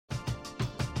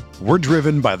We're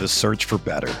driven by the search for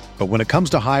better. But when it comes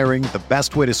to hiring, the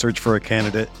best way to search for a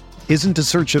candidate isn't to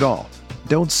search at all.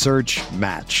 Don't search,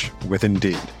 match with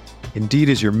Indeed. Indeed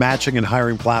is your matching and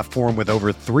hiring platform with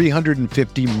over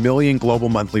 350 million global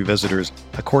monthly visitors,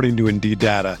 according to Indeed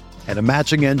data, and a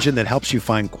matching engine that helps you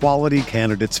find quality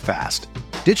candidates fast.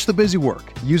 Ditch the busy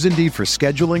work. Use Indeed for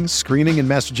scheduling, screening, and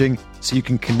messaging so you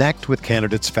can connect with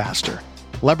candidates faster.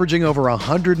 Leveraging over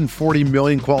 140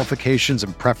 million qualifications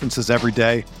and preferences every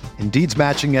day, Indeed's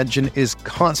matching engine is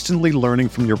constantly learning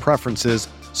from your preferences,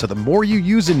 so the more you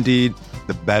use Indeed,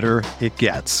 the better it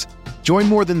gets. Join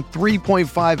more than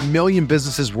 3.5 million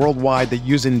businesses worldwide that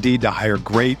use Indeed to hire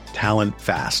great talent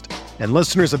fast. And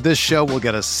listeners of this show will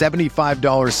get a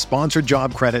 $75 sponsored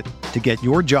job credit to get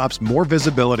your jobs more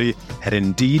visibility at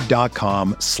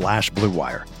Indeed.com/Blue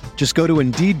Wire. Just go to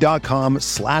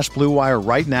Indeed.com/Blue Wire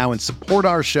right now and support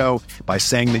our show by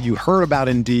saying that you heard about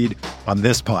Indeed on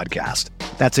this podcast.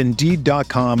 That's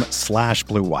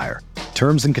Indeed.com/Blue Wire.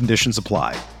 Terms and conditions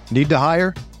apply. Need to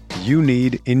hire? You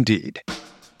need Indeed.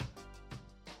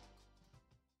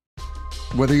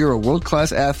 Whether you're a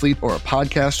world-class athlete or a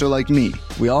podcaster like me,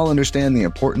 we all understand the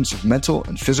importance of mental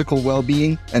and physical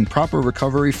well-being and proper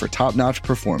recovery for top-notch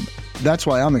performance. That's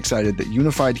why I'm excited that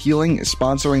Unified Healing is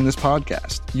sponsoring this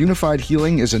podcast. Unified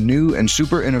Healing is a new and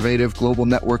super innovative global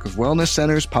network of wellness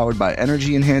centers powered by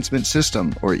Energy Enhancement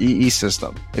System, or EE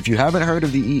System. If you haven't heard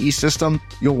of the EE System,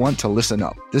 you'll want to listen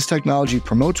up. This technology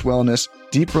promotes wellness,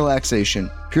 deep relaxation,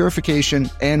 purification,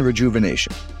 and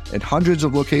rejuvenation. At hundreds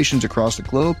of locations across the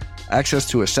globe, access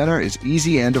to a center is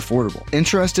easy and affordable.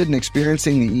 Interested in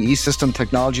experiencing the EE System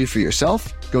technology for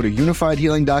yourself? Go to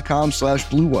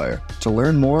unifiedhealing.com/Blue Wire to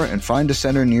learn more and find a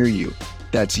center near you.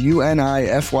 That's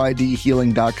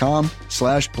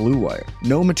UNIFYDhealing.com/Blue Wire.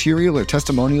 No material or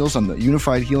testimonials on the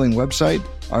Unified Healing website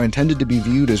are intended to be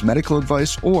viewed as medical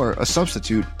advice or a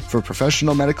substitute for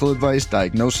professional medical advice,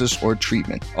 diagnosis, or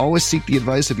treatment. Always seek the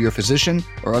advice of your physician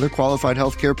or other qualified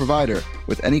healthcare provider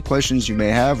with any questions you may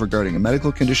have regarding a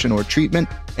medical condition or treatment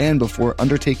and before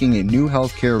undertaking a new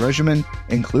healthcare regimen,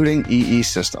 including EE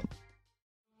System.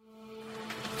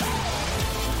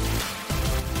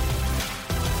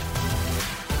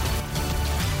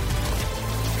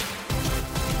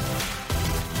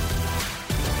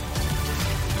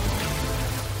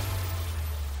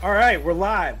 All right, we're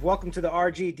live. Welcome to the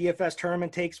RG DFS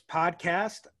Tournament Takes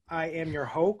podcast. I am your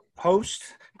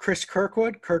host, Chris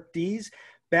Kirkwood, Kirk Dees,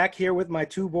 back here with my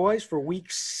two boys for week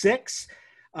 6.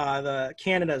 The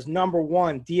Canada's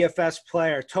 #1 DFS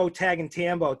player, toe tagging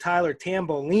Tambo, Tyler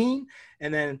Tamboline,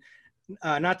 and then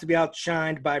not to be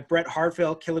outshined by Brett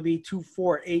Hartfield, Killaby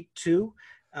 2482.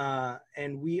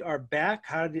 And we are back.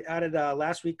 How did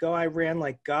last week go? I ran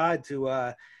like God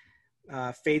to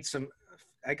fade some.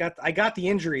 I got the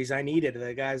injuries I needed.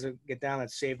 The guys that get down that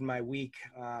saved my week.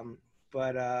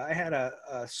 But I had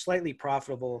a slightly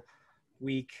profitable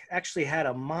week. Actually had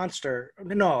a monster.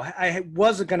 No, I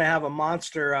wasn't going to have a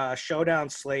monster showdown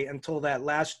slate until that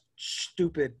last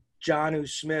stupid Jonnu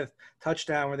Smith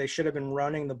touchdown where they should have been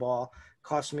running the ball.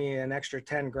 Cost me an extra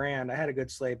 10 grand. I had a good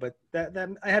slate, but that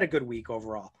I had a good week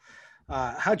overall.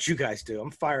 How'd you guys do? I'm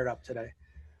fired up today.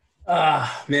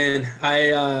 Man,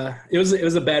 it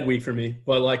was a bad week for me,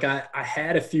 but like I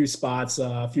had a few spots,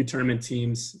 a few tournament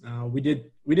teams. We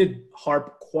did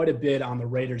harp quite a bit on the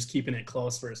Raiders keeping it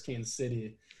close versus Kansas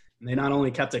City, and they not only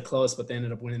kept it close, but they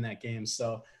ended up winning that game.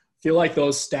 So I feel like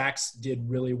those stacks did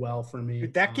really well for me.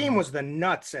 Dude, that game was the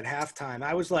nuts at halftime.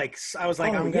 I was like,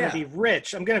 I'm gonna be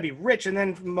rich. I'm gonna be rich, and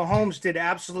then Mahomes did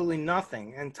absolutely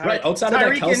nothing. And outside of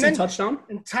that Kelsey touchdown,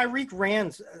 and Tyreek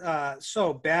ran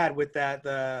so bad with that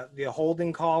the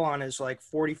holding call on his like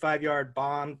 45-yard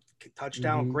bomb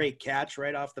touchdown, great catch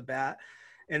right off the bat,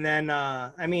 and then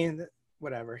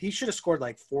whatever, he should have scored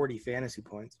like 40 fantasy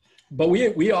points. But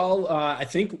we all, I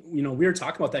think, we were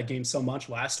talking about that game so much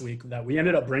last week that we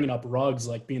ended up bringing up Ruggs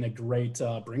like being a great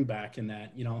bring back in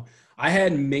that, I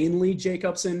had mainly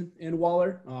Jacobson and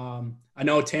Waller. I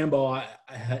know Tambo,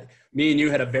 me and you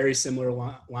had a very similar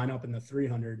lineup in the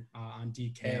 300 on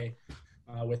DK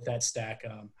with that stack.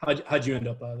 How'd you end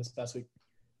up this past week?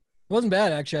 It wasn't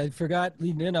bad, actually. I forgot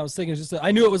leading in. I was thinking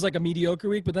I knew it was like a mediocre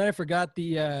week, but then I forgot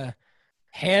the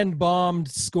hand-bombed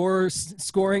scoring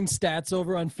stats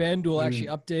over on FanDuel actually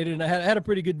updated, and I had a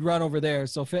pretty good run over there.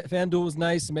 So FanDuel was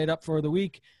nice, made up for the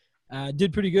week.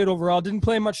 Did pretty good overall. Didn't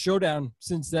play much showdown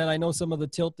since then. I know some of the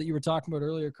tilt that you were talking about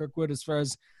earlier, Kirkwood, as far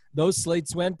as those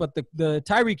slates went, but the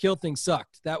Tyreek Hill thing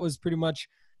sucked. That was pretty much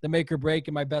the make or break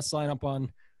in my best lineup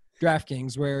on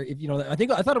DraftKings, where if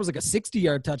I thought it was like a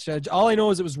 60-yard touchdown. All I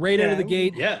know is it was right out of the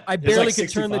gate. Yeah, I barely could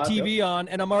turn the TV on,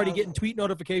 and I'm already getting tweet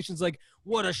notifications like,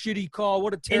 "What a shitty call!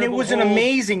 What a terrible!" And it was hold. an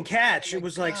amazing catch. It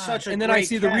was like such a. And then I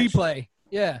see the replay.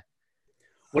 Yeah.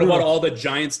 What about all the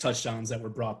Giants touchdowns that were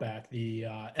brought back? The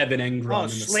Evan Engram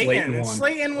and the Slayton one.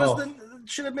 Slayton was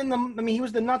should have been the. I mean, he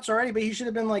was the nuts already, but he should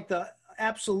have been like the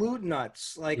absolute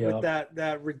nuts, with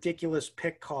that ridiculous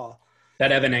pick call.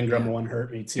 That Evan Engram one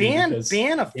hurt me too.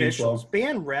 Ban officials,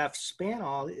 ban refs, ban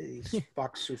all these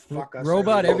fucks who fuck us.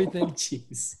 Robot everything.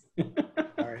 Jeez. All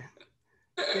right.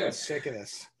 Getting sick of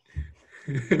this.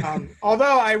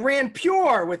 Although I ran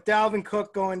pure with Dalvin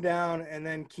Cook going down and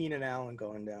then Keenan Allen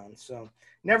going down. So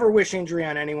never wish injury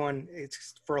on anyone.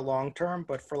 It's for long term,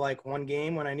 but for like one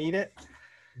game when I need it,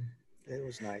 it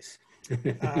was nice.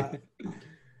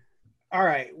 All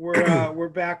right, we're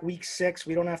back week 6.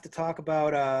 We don't have to talk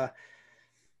about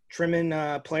trimming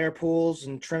player pools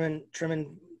and trimming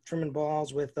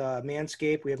balls with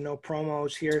Manscaped. We have no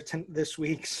promos here this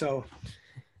week, so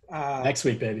next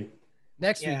week, baby.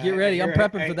 Next week, get ready. I'm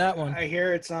prepping for that one. I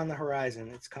hear it's on the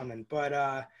horizon. It's coming,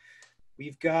 but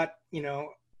we've got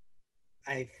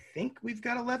I think we've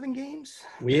got 11 games.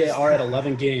 We are at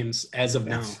 11 games as of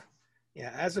now.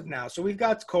 Yeah, as of now. So we've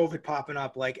got COVID popping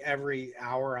up like every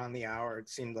hour on the hour, it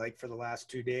seemed like, for the last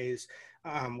 2 days.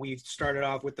 We started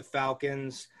off with the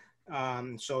Falcons.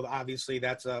 So obviously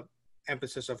that's a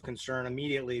emphasis of concern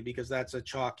immediately because that's a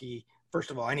chalky –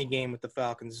 first of all, any game with the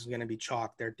Falcons is going to be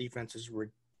chalk. Their defenses were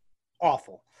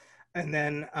awful. And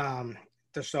then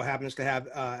there so happens to have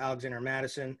Alexander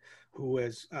Madison, who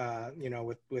is,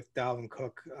 with Dalvin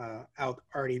Cook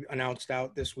already announced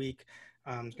out this week.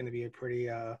 It's going to be a pretty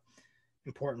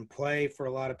important play for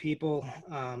a lot of people,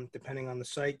 depending on the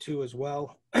site too as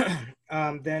well.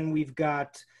 Then we've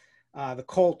got the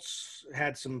Colts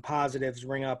had some positives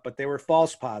ring up, but they were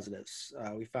false positives.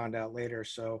 We found out later,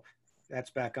 so that's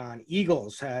back on.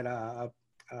 Eagles had a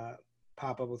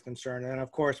pop up with concern, and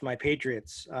of course my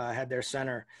Patriots had their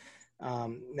center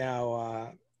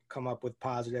now come up with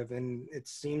positive, and it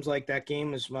seems like that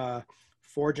game is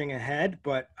forging ahead,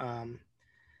 but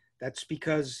that's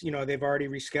because, they've already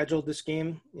rescheduled this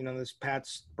game, this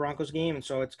Pats Broncos game. And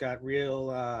so it's got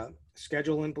real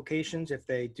schedule implications if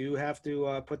they do have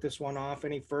to put this one off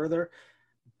any further.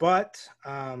 But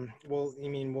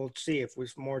we'll see. If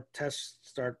more tests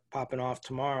start popping off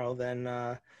tomorrow,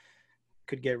 then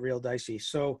could get real dicey.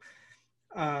 So,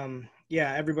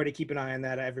 everybody keep an eye on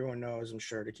that. Everyone knows, I'm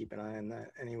sure, to keep an eye on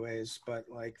that anyways. But,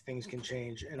 things can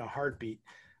change in a heartbeat.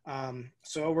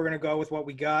 So we're going to go with what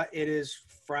we got. It is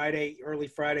early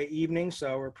Friday evening.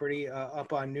 So we're pretty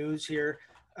up on news here.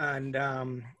 And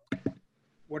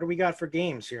what do we got for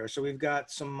games here? So we've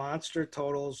got some monster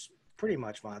totals, pretty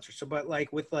much monster. So, but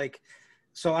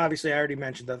so obviously I already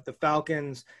mentioned the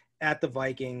Falcons at the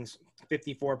Vikings,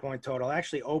 54-point total,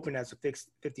 actually opened as a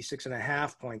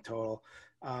 56.5-point total.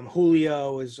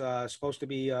 Julio is supposed to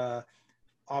be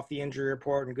off the injury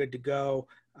report and good to go.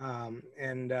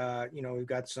 We've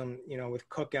got some, with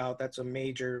Cook out, that's a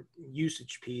major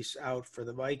usage piece out for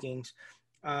the Vikings.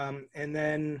 And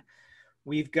then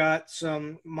we've got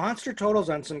some monster totals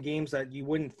on some games that you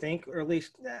wouldn't think, or at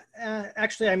least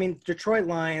Detroit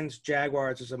Lions,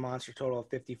 Jaguars is a monster total of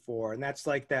 54. And that's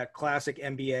like that classic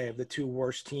NBA of the two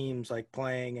worst teams,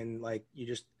 playing and you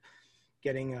just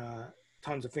getting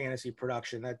tons of fantasy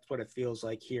production. That's what it feels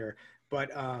like here. But,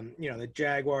 the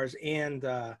Jaguars and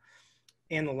the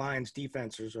Lions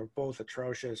defenses are both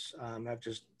atrocious, have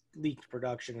just leaked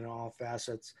production in all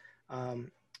facets.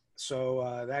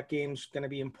 So that game's going to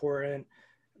be important.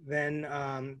 Then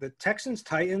the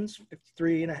Texans-Titans,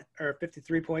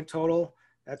 53-point total.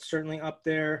 That's certainly up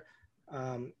there.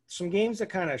 Some games that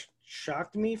kind of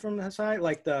shocked me from the side,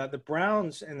 like the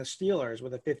Browns and the Steelers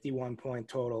with a 51-point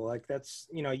total. That's,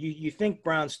 you think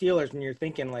Browns-Steelers when you're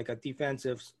thinking a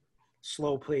defensive,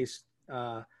 slow-paced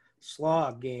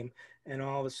slog game. And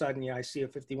all of a sudden, I see a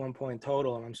 51-point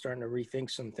total, and I'm starting to rethink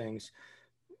some things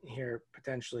here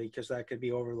potentially because that could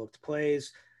be overlooked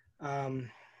plays. And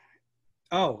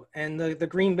the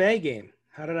Green Bay game.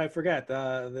 How did I forget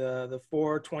the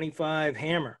 425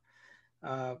 hammer?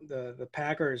 The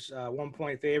Packers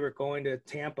 1-point favorite going to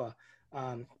Tampa.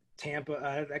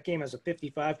 That game has a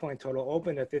 55-point total,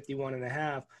 opened at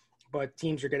 51.5, but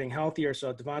teams are getting healthier.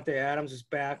 So Devontae Adams is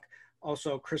back.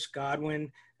 Also, Chris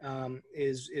Godwin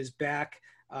is back.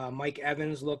 Mike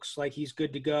Evans looks like he's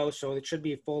good to go, so it should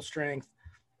be full strength.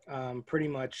 Pretty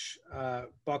much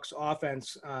Bucs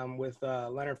offense with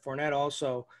Leonard Fournette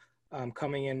also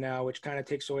coming in now, which kind of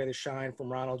takes away the shine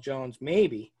from Ronald Jones.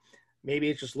 Maybe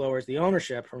it just lowers the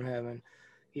ownership from him, and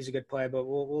he's a good player. But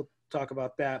we'll talk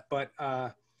about that. But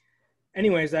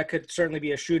anyways, that could certainly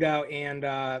be a shootout,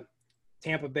 and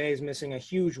Tampa Bay is missing a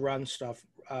huge rush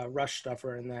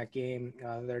stuffer in that game.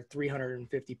 Their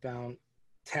 350-pound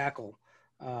tackle,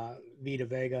 Vita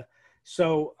Vega.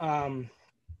 So,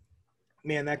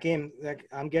 man, that game,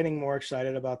 I'm getting more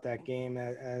excited about that game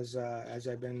as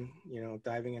I've been,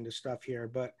 diving into stuff here.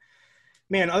 But,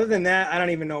 man, other than that, I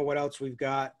don't even know what else we've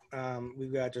got.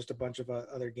 We've got just a bunch of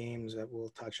other games that we'll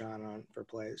touch on for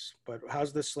plays. But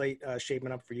how's the slate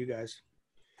shaping up for you guys?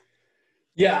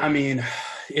 Yeah, I mean,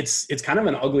 it's kind of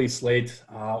an ugly slate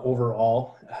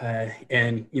overall.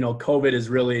 And, COVID is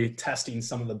really testing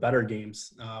some of the better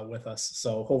games with us.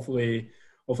 So hopefully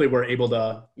we're able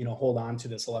to, hold on to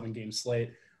this 11-game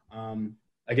slate.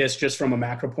 I guess just from a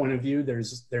macro point of view,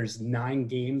 there's 9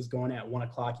 games going at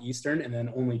 1:00 Eastern and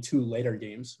then only 2 later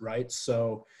games, right?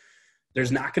 So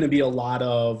there's not going to be a lot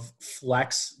of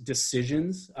flex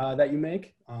decisions that you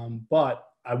make. But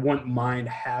I wouldn't mind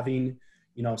having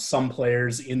some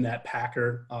players in that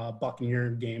Packer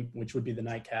Buccaneer game, which would be the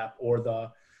nightcap, or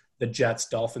the Jets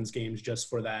Dolphins games, just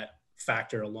for that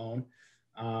factor alone.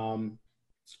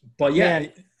 But yeah,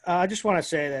 I just want to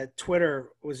say that Twitter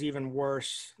was even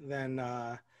worse than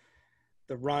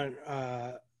the run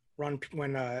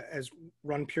when as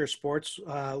Run Pure Sports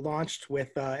launched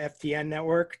with FTN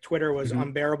Network. Twitter was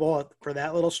unbearable for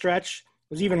that little stretch.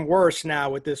 It was even worse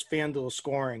now with this FanDuel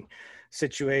scoring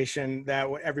situation, that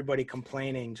everybody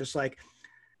complaining. Just like,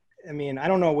 I mean, I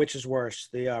don't know which is worse,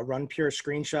 the Run Pure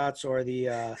screenshots or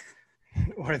the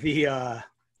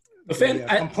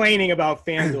complaining about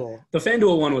FanDuel. The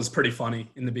FanDuel one was pretty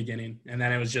funny in the beginning, and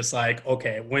then it was just like,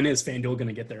 okay, when is FanDuel going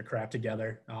to get their crap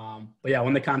together? But yeah,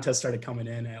 when the contest started coming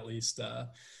in, at least that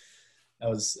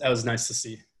was nice to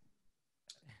see.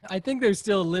 I think they're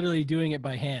still literally doing it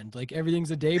by hand. Like,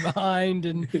 everything's a day behind,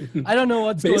 and I don't know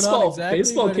what's going on exactly.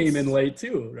 Baseball came in late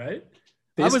too, right?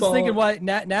 I was thinking why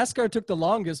NASCAR took the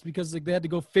longest, because they had to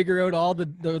go figure out all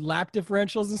the lap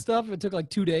differentials and stuff. It took like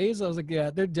 2 days. I was like,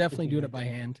 yeah, they're definitely doing it by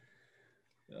hand.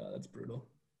 That's brutal.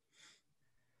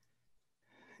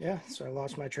 Yeah, so I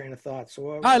lost my train of thought.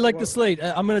 So I like the slate.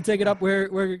 I'm going to take it up where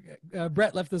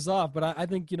Brett left us off, but I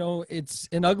think, it's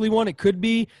an ugly one. It could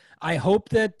be. I hope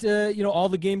that, all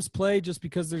the games play, just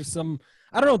because there's some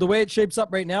 – I don't know, the way it shapes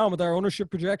up right now with our ownership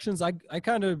projections, I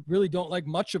kind of really don't like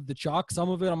much of the chalk. Some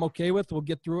of it I'm okay with. We'll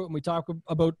get through it when we talk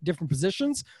about different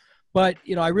positions. But,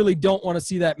 I really don't want to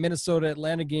see that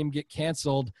Minnesota-Atlanta game get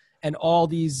canceled and all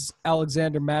these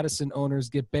Alexander Madison owners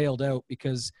get bailed out,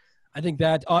 because – I think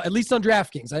that at least on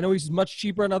DraftKings, I know he's much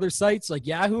cheaper on other sites like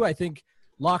Yahoo. I think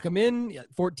lock him in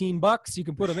 $14, you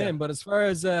can put him in. But as far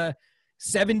as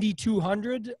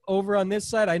 7,200 over on this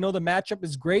side, I know the matchup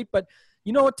is great. But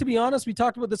you know what? To be honest, we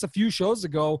talked about this a few shows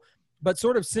ago. But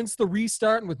sort of since the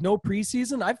restart and with no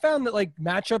preseason, I found that like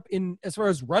matchup in as far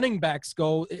as running backs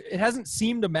go, it hasn't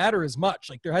seemed to matter as much.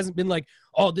 Like there hasn't been like,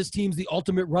 oh, this team's the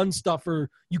ultimate run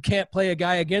stuffer, you can't play a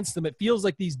guy against them. It feels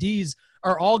like these Ds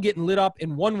are all getting lit up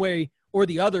in one way or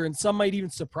the other, and some might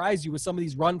even surprise you with some of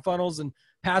these run funnels and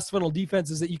pass funnel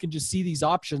defenses that you can just see these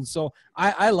options. So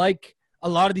I like a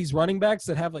lot of these running backs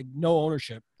that have like no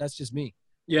ownership. That's just me.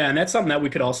 Yeah, and that's something that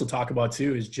we could also talk about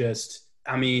too, is just,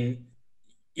 I mean,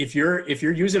 if you're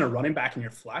using a running back in your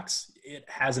flex, it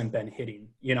hasn't been hitting,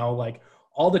 like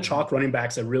all the chalk running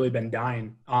backs have really been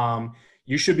dying.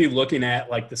 You should be looking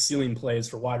at like the ceiling plays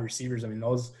for wide receivers. I mean,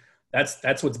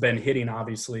 that's what's been hitting,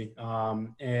 obviously.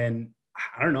 And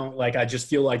I don't know, like, I just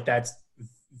feel like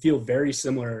feel very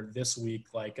similar this week.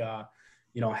 Like,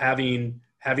 having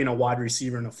a wide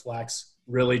receiver in a flex,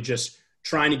 really just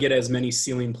trying to get as many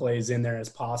ceiling plays in there as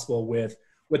possible with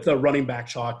the running back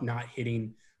chalk not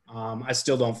hitting. I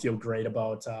still don't feel great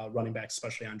about running backs,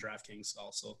 especially on DraftKings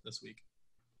also this week.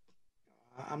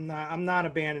 I'm not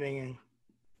abandoning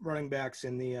running backs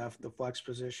in the flex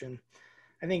position.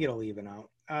 I think it'll even out.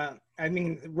 I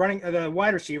mean, the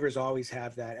wide receivers always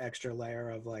have that extra layer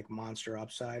of like monster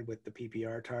upside with the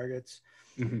PPR targets.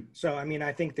 Mm-hmm. So I mean,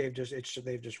 I think they've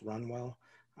just run well.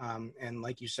 And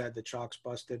like you said, the chalk's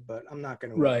busted, but I'm not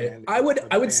going to. Right. I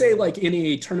would say like in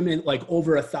a tournament, like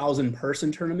over 1,000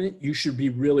 person tournament, you should be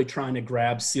really trying to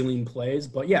grab ceiling plays.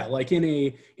 But yeah, like in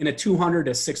a 200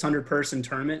 to 600 person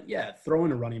tournament, yeah, throw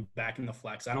in a running back in the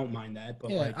flex. I don't mind that. But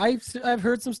yeah, I've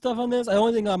heard some stuff on this. The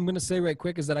only thing I'm going to say right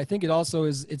quick is that I think it also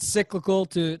it's cyclical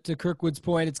to Kirkwood's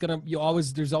point. It's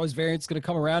there's always variance going to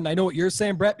come around. I know what you're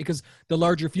saying, Brett, because the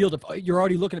larger field, if you're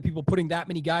already looking at people putting that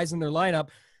many guys in their lineup,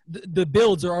 the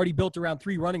builds are already built around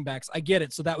 3 running backs. I get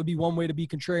it. So that would be one way to be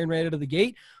contrarian right out of the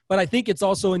gate. But I think it's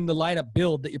also in the lineup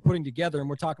build that you're putting together. And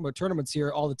we're talking about tournaments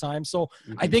here all the time. So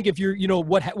I think if you're,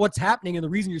 what's happening and the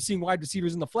reason you're seeing wide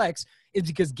receivers in the flex is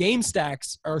because game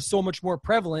stacks are so much more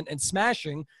prevalent and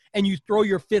smashing, and you throw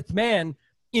your 5th man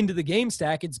into the game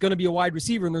stack, it's going to be a wide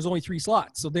receiver and there's only 3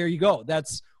 slots. So there you go.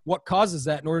 That's what causes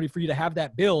that in order for you to have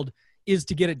that build is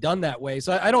to get it done that way.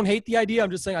 So I don't hate the idea.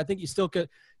 I'm just saying I think you still can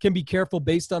be careful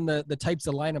based on the types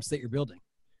of lineups that you're building.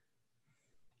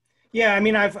 Yeah, I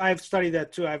mean, I've studied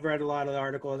that too. I've read a lot of the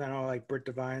articles. I know like Britt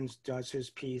Devines does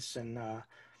his piece, and a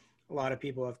lot of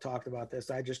people have talked about this.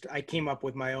 I came up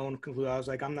with my own conclusion. I was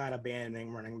like, I'm not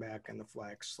abandoning running back in the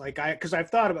flex. Because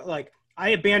I've thought about, like, I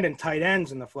abandon tight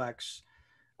ends in the flex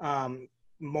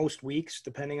most weeks,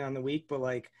 depending on the week, but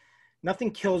like nothing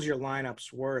kills your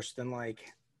lineups worse than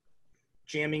like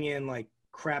jamming in like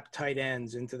crap tight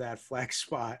ends into that flex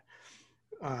spot,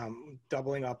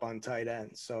 doubling up on tight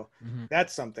ends. So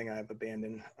that's something I've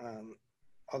abandoned.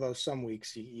 Although some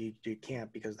weeks you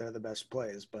can't because they're the best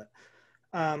plays. But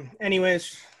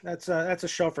anyways, that's a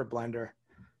show for Blender,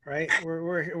 right?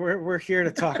 We're here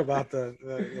to talk about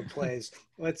the plays.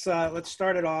 Let's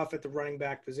start it off at the running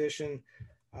back position,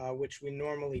 which we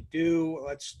normally do.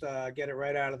 Let's get it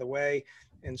right out of the way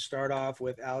and start off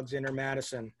with Alexander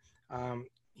Madison.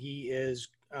 He is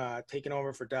taking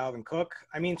over for Dalvin Cook.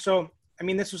 I mean,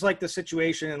 this was like the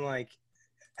situation, and like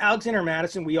Alexander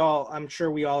Madison, I'm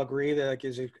sure we all agree that like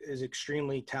is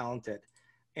extremely talented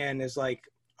and is like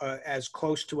as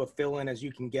close to a fill-in as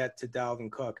you can get to Dalvin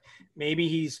Cook. Maybe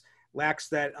he's lacks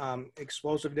that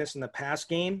explosiveness in the pass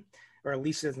game, or at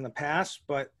least in the pass,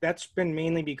 but that's been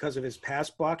mainly because of his pass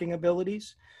blocking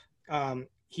abilities.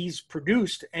 He's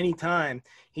produced anytime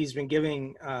he's been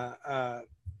giving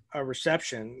a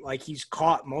reception. Like he's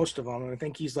caught most of them. I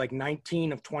think he's like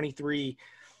 19 of 23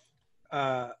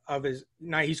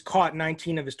 he's caught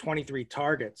 19 of his 23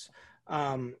 targets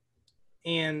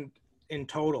and in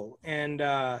total. And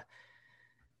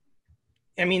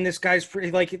I mean, this guy's pretty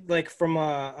like from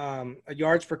a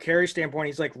yards per carry standpoint,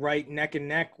 he's like right neck and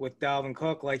neck with Dalvin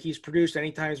Cook. Like he's produced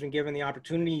anytime he's been given the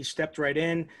opportunity. He stepped right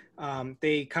in.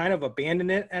 They kind of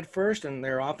abandoned it at first, and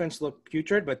their offense looked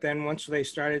putrid. But then once they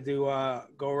started to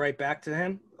go right back to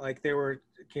him, like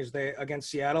against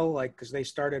Seattle, like because they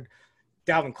started,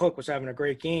 Dalvin Cook was having a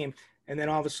great game, and then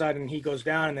all of a sudden he goes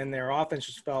down, and then their offense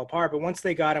just fell apart. But once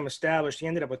they got him established, he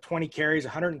ended up with 20 carries,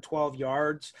 112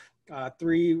 yards.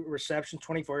 3 receptions,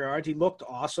 24 yards. He looked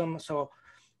awesome. So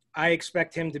I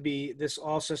expect him to be this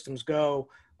all systems go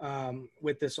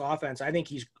with this offense. I think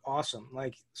he's awesome.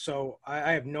 So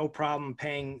I have no problem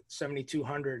paying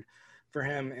 $7,200 for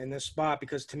him in this spot,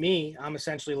 because to me, I'm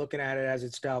essentially looking at it as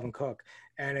it's Dalvin Cook,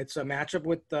 and it's a matchup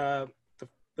with the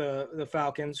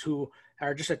Falcons, who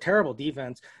are just a terrible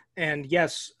defense. And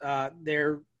yes,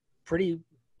 they're pretty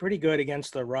good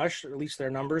against the rush, or at least their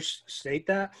numbers state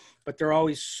that, but they're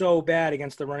always so bad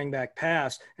against the running back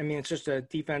pass. I mean, it's just a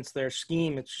defense, their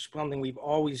scheme. It's just something we've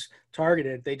always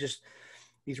targeted.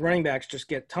 These running backs just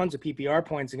get tons of PPR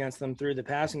points against them through the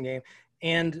passing game.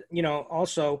 And,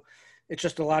 also it's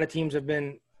just a lot of teams have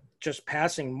been just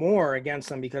passing more against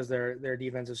them because their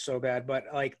defense is so bad. But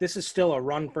like, this is still a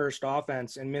run first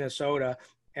offense in Minnesota.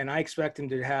 And I expect him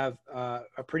to have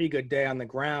a pretty good day on the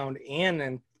ground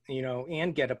and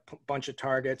get a bunch of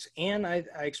targets. And I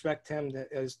expect him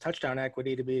his touchdown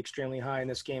equity to be extremely high in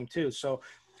this game too. So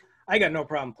I got no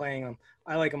problem playing him.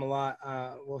 I like him a lot.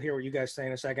 We'll hear what you guys say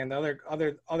in a second. The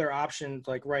other options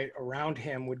like right around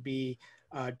him would be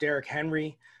Derrick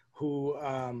Henry, who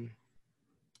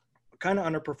kind of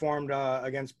underperformed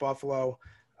against Buffalo,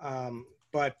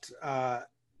 but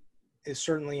is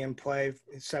certainly in play.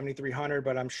 It's 7,300,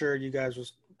 but I'm sure you guys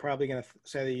was probably going to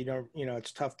say that you don't,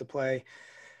 it's tough to play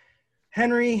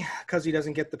Henry because he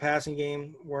doesn't get the passing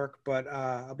game work, but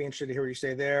I'll be interested to hear what you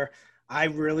say there. I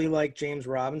really like James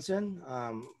Robinson.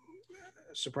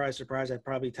 Surprise, surprise. I'd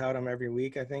probably tout him every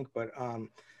week, I think, but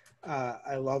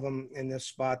I love him in this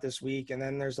spot this week. And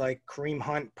then there's like Kareem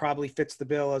Hunt probably fits the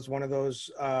bill as one of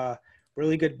those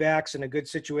really good backs in a good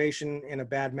situation in a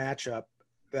bad matchup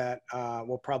that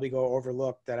will probably go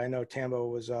overlooked, that I know Tambo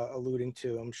was alluding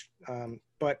to.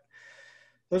 But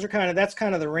that's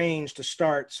kind of the range to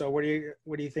start. So what are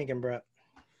you thinking, Brett?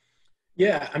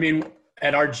 Yeah, I mean,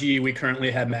 at RG, we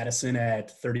currently have Madison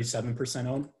at 37%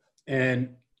 owned.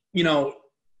 And,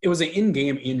 it was an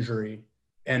in-game injury,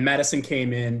 and Madison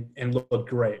came in and looked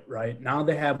great, right? Now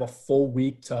they have a full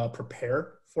week to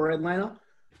prepare for Atlanta.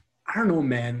 I don't know,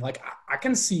 man. Like, I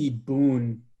can see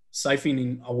Boone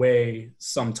siphoning away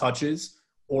some touches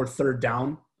or third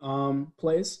down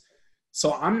plays.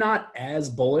 So I'm not as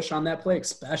bullish on that play,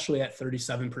 especially at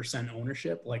 37%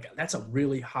 ownership. Like that's a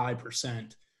really high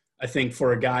percent, I think,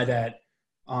 for a guy that,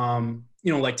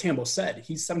 like Tambo said,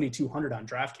 he's 7,200 on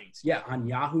DraftKings. Yeah, on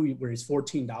Yahoo, where he's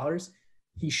 $14,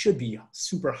 he should be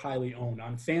super highly owned.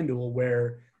 On FanDuel,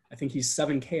 where I think he's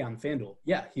 7K on FanDuel.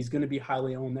 Yeah, he's going to be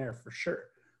highly owned there for sure.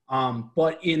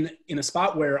 But in a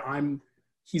spot where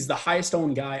he's the highest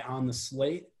owned guy on the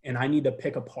slate, and I need to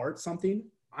pick apart something,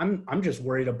 I'm just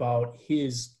worried about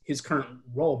his current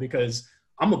role, because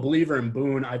I'm a believer in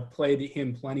Boone. I've played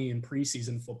him plenty in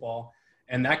preseason football,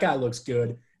 and that guy looks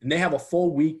good. And they have a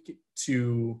full week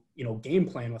to, game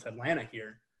plan with Atlanta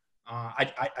here.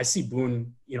 I see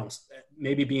Boone,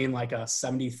 maybe being like a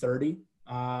 70-30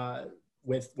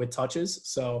 with touches.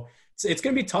 So it's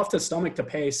going to be tough to stomach to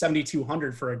pay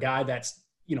 7,200 for a guy that's,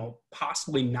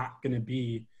 possibly not going to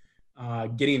be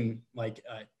getting like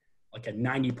a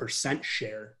 90%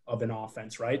 share of an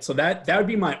offense, right? So that would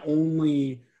be my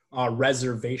only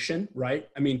reservation, right?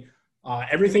 I mean,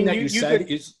 everything that you said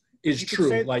is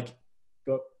true.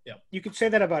 You could say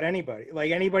that about anybody.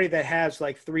 Like anybody that has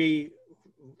like 3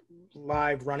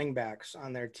 live running backs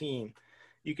on their team,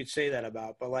 you could say that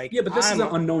about. But like, but this is an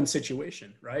unknown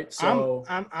situation, right? So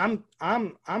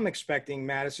I'm expecting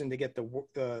Madison to get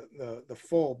the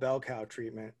full bell cow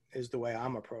treatment is the way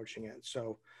I'm approaching it.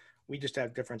 So we just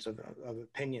have difference of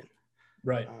opinion,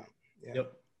 right?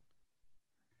 Yep.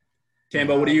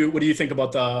 Tambo, what do you think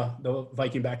about the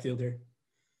Viking backfield here?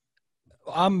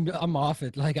 I'm off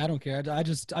it. Like, I don't care. I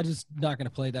just not going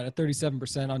to play that at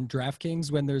 37% on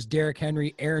DraftKings when there's Derrick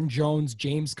Henry, Aaron Jones,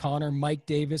 James Conner, Mike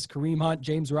Davis, Kareem Hunt,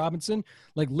 James Robinson.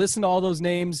 Like, listen to all those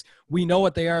names. We know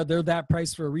what they are. They're that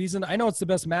price for a reason. I know it's the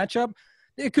best matchup.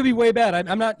 It could be way bad.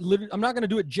 I'm not going to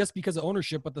do it just because of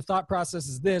ownership, but the thought process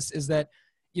is that,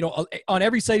 on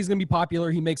every site he's going to be popular.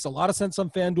 He makes a lot of sense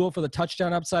on FanDuel for the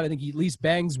touchdown upside. I think he at least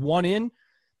bangs one in.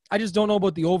 I just don't know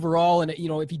about the overall. And,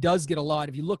 if he does get a lot,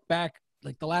 if you look back,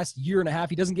 like the last year and a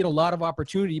half, he doesn't get a lot of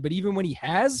opportunity, but even when he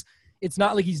has, it's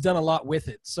not like he's done a lot with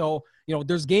it. So,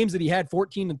 there's games that he had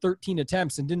 14 and 13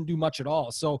 attempts and didn't do much at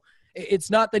all. So it's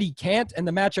not that he can't, and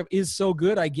the matchup is so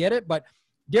good. I get it, but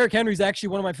Derrick Henry's actually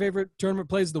one of my favorite tournament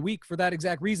plays of the week for that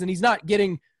exact reason. He's not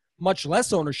getting much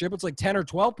less ownership. It's like 10 or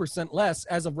 12% less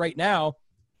as of right now,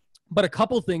 but a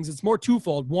couple things, it's more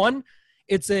twofold. One,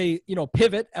 it's a,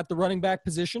 pivot at the running back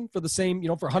position for the same,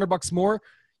 for $100 more,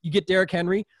 you get Derrick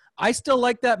Henry. I still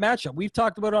like that matchup. We've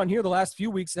talked about it on here the last few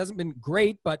weeks. It hasn't been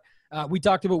great, but we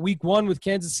talked about week 1 with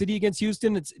Kansas City against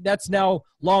Houston. That's now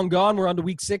long gone. We're on to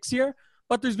week 6 here.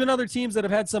 But there's been other teams that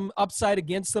have had some upside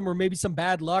against them or maybe some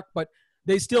bad luck, but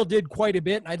they still did quite a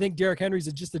bit. And I think Derrick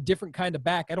Henry's just a different kind of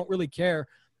back. I don't really care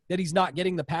that he's not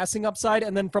getting the passing upside.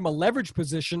 And then from a leverage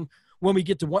position, when we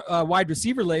get to wide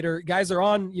receiver later, guys are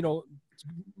on,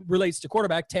 relates to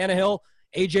quarterback, Tannehill,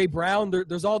 A.J. Brown.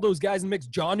 There's all those guys in the mix.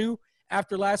 Jonnu,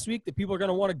 after last week, that people are going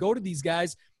to want to go to these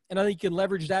guys, and I think you can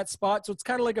leverage that spot. So it's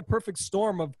kind of like a perfect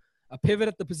storm of a pivot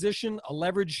at the position, a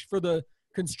leverage for the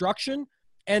construction,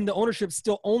 and the ownership's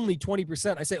still only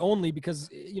 20%. I say only because,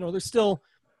 there's still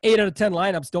 8 out of 10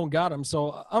 lineups don't got him.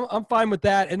 So I'm fine with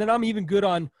that. And then I'm even good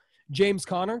on James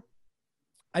Conner.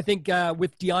 I think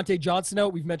with Deontay Johnson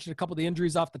out, we've mentioned a couple of the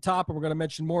injuries off the top, and we're going to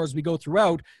mention more as we go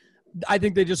throughout. I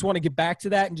think they just want to get back to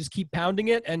that and just keep pounding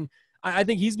it. And I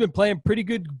think he's been playing pretty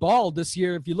good ball this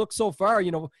year. If you look so far,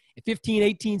 15,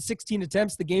 18, 16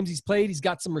 attempts, the games he's played, he's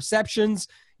got some receptions,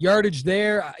 yardage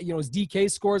there. His DK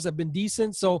scores have been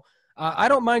decent. So I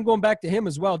don't mind going back to him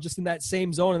as well, just in that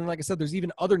same zone. And like I said, there's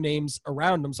even other names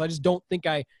around him. So I just don't think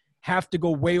I have to go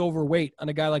way overweight on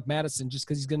a guy like Madison just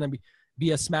because he's going to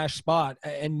be a smash spot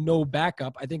and no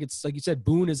backup. I think it's, like you said,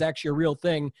 Boone is actually a real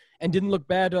thing and didn't look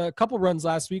bad a couple runs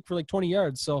last week for like 20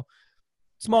 yards. So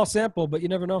small sample, but you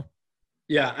never know.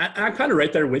 Yeah, I'm kind of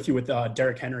right there with you with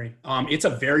Derrick Henry. It's a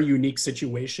very unique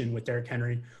situation with Derrick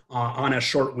Henry on a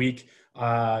short week.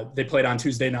 They played on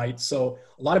Tuesday night. So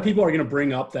a lot of people are going to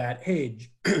bring up that, hey,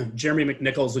 Jeremy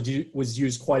McNichols was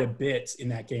used quite a bit in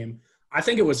that game. I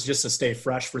think it was just to stay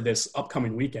fresh for this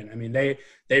upcoming weekend. I mean,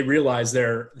 they realize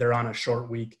they're on a short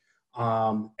week.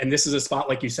 And this is a spot,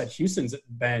 like you said, Houston's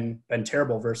been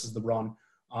terrible versus the run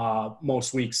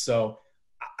most weeks. So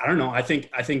I don't know. I think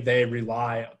they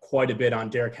rely quite a bit on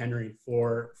Derrick Henry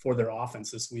for their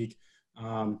offense this week.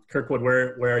 Kirkwood,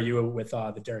 where are you with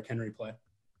the Derrick Henry play?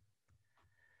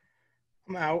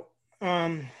 I'm out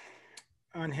on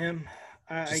him.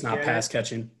 Just not pass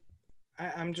catching.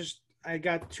 I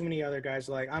got too many other guys.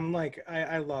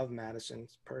 I love Madison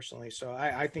personally, so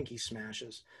I think he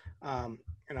smashes. And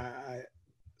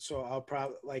so I'll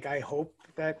probably I hope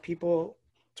that people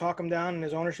talk him down and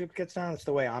his ownership gets down. That's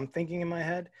the way I'm thinking in my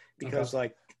head, because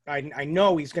like I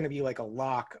know he's going to be like a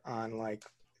lock on like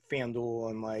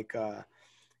FanDuel and like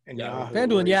and Yahoo.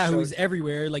 FanDuel and Yahoo is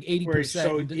everywhere, like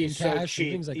 80% in cash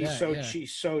and things like he's that. So cheap,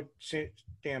 so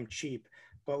damn cheap.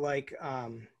 But like I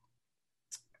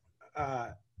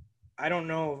don't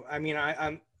know. I mean,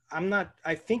 I'm not.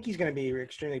 I think he's going to be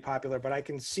extremely popular, but I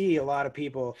can see a lot of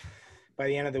people by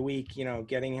the end of the week, you know,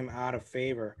 getting him out of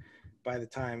favor by the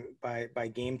time by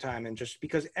game time, and just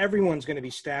because everyone's going to be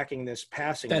stacking this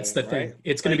passing. That's game, the thing. Right?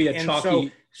 It's going to be a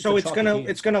chalky. So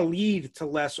it's gonna lead to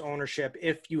less ownership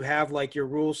if you have like your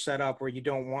rules set up where you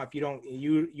don't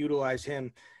utilize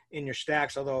him in your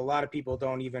stacks. Although a lot of people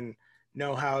don't even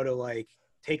know how to like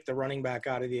take the running back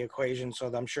out of the equation. So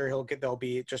I'm sure there'll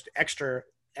be just extra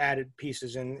added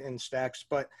pieces in stacks,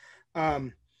 but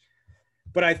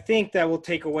I think that will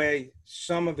take away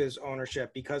some of his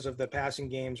ownership because of the passing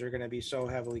games are going to be so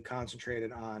heavily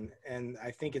concentrated on. And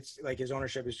I think it's like his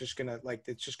ownership is just going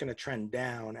to trend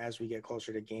down as we get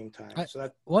closer to game time. So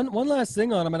that one last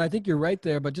thing on him, and I think you're right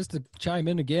there, but just to chime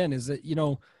in again is that, you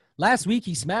know, last week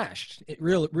he smashed it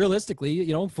realistically,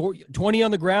 you know, 20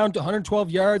 on the ground to 112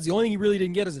 yards. The only thing he really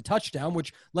didn't get is a touchdown,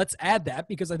 which let's add that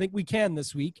because I think we can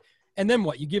this week. And then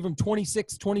what? You give him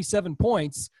 26, 27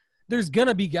 points. There's going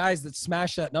to be guys that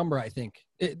smash that number, I think.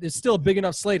 It's still a big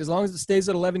enough slate. As long as it stays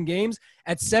at 11 games,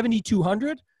 at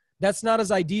 7,200, that's not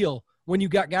as ideal when you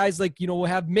got guys like, you know, we'll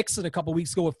have Mixon a couple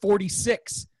weeks ago with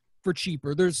 46 for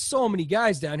cheaper. There's so many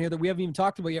guys down here that we haven't even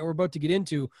talked about yet we're about to get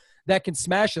into that can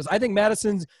smash us. I think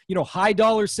Madison's, you know, high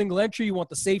dollar single entry. You want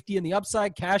the safety and the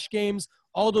upside, cash games,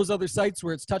 all those other sites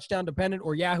where it's touchdown dependent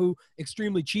or Yahoo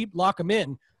extremely cheap, lock them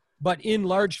in. But in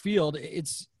large field,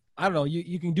 it's, I don't know,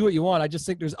 you can do what you want. I just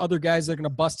think there's other guys that are going to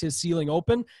bust his ceiling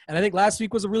open. And I think last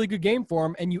week was a really good game for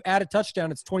him. And you add a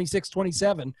touchdown, it's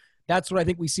 26-27. That's what I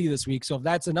think we see this week. So if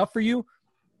that's enough for you,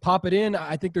 pop it in.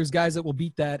 I think there's guys that will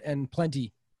beat that and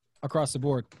plenty across the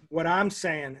board. What I'm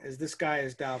saying is this guy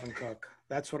is Dalvin Cook.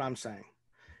 That's what I'm saying.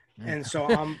 And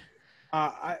so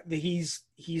he's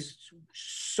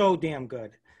so damn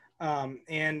good.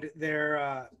 And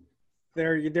their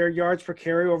yards per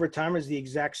carry over time is the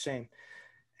exact same.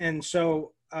 And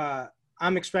so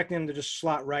I'm expecting him to just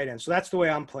slot right in. So that's the way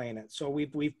I'm playing it. So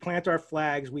we've planted our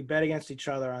flags. We bet against each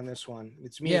other on this one.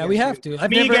 It's me. Yeah, we have to.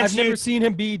 I've never seen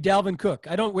him be Dalvin Cook.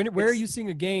 I don't. Where are you seeing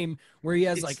a game where he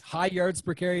has like high yards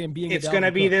per carry and being? It's going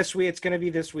to be this week. It's going to be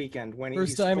this weekend when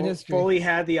he's time in history fully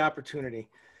had the opportunity.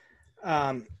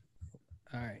 All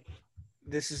right.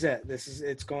 This is it.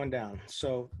 It's going down.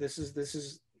 So this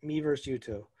is me versus you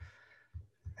two.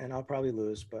 And I'll probably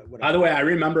lose, but whatever. By the way, I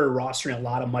remember rostering a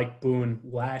lot of Mike Boone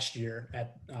last year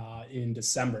in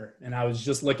December, and I was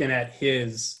just looking at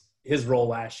his role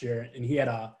last year, and he had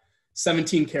a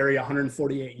 17 carry,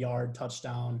 148 yard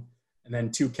touchdown, and then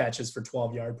 2 catches for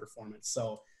 12-yard performance.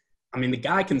 So, I mean, the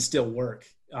guy can still work,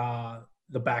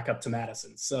 the backup to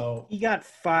Madison. So he got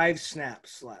 5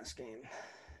 snaps last game.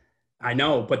 I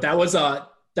know, but that was a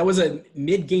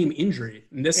mid-game injury.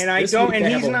 And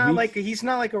he's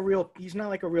not like a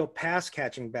real pass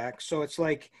catching back. So it's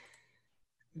like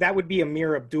that would be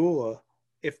Amir Abdullah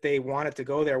if they wanted to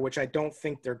go there, which I don't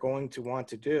think they're going to want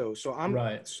to do. So I'm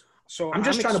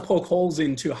just trying to poke holes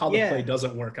into how the play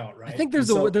doesn't work out, right? I think there's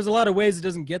a lot of ways it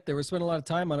doesn't get there. We're spending a lot of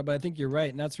time on it, but I think you're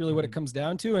right, and that's really what it comes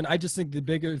down to. And I just think the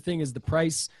bigger thing is the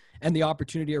price and the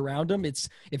opportunity around him. It's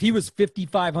if he was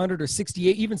 5,500 or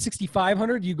 68, even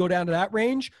 6,500, you go down to that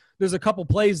range. There's a couple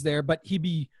plays there, but he'd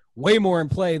be way more in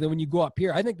play than when you go up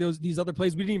here. I think these other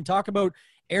plays, we didn't even talk about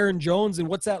Aaron Jones and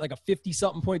what's that, like a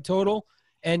 50-something point total.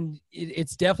 And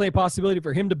it's definitely a possibility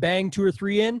for him to bang 2 or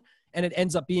 3 in, and it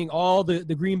ends up being all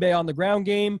the Green Bay on the ground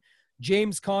game.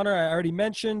 James Conner, I already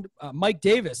mentioned. Mike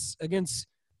Davis against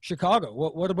Chicago.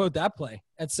 What about that play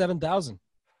at 7,000?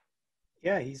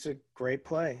 Yeah, he's a great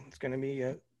play. It's going to be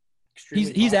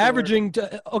extremely He's averaging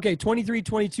 23,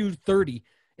 22, 30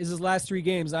 is his last 3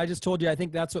 games. I just told you I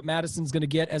think that's what Madison's going to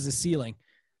get as a ceiling.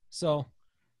 So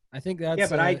I think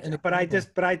that's I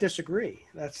disagree.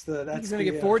 He's going to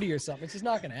get 40 or something. It's just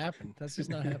not going to happen. That's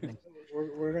just not happening.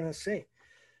 We're going to see.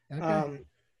 Okay.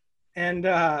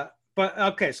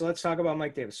 So let's talk about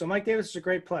Mike Davis. So Mike Davis is a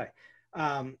great play.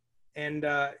 Because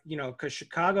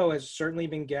Chicago has certainly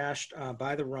been gashed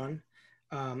by the run.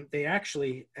 They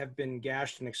actually have been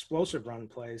gashed in explosive run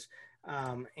plays.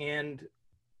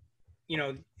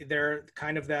 They're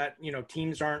kind of that,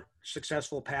 teams aren't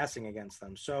successful passing against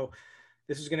them. So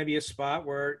this is going to be a spot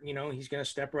where, he's going to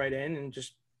step right in and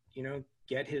just,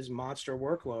 get his monster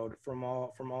workload from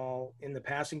all in the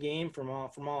passing game, from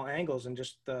all angles, and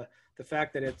just the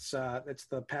fact that it's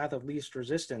the path of least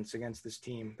resistance against this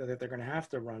team, that they're going to have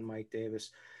to run Mike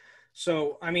Davis.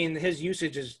 So I mean, his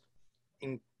usage is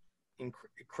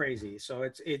crazy. So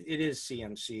it is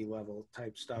CMC level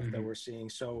type stuff that we're seeing.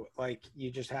 So like,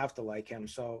 you just have to like him.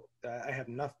 So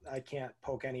I can't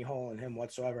poke any hole in him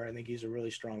whatsoever. I think he's a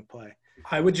really strong play.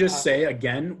 I would just say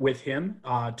again with him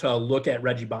to look at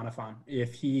Reggie Bonifant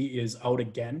if he is out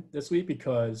again this week,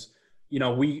 because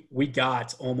we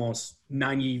got almost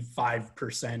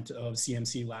 95% of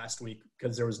CMC last week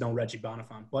because there was no Reggie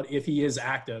Bonifant. But if he is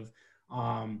active,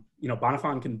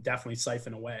 Bonifant can definitely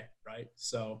siphon away, right?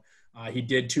 So he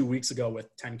did 2 weeks ago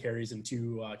with 10 carries and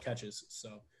 2 catches.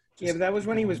 So yeah, but that was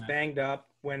when he was banged up.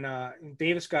 When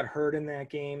Davis got hurt in that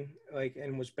game,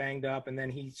 and was banged up, and then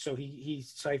he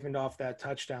siphoned off that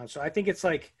touchdown. So I think it's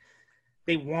like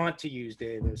they want to use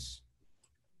Davis,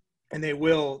 and they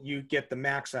will. You get the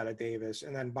max out of Davis,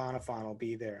 and then Bonifant will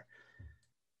be there.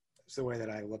 It's the way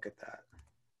that I look at that.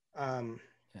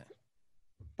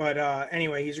 But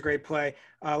anyway, he's a great play.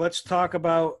 Let's talk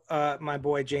about my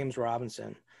boy James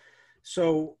Robinson.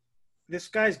 So this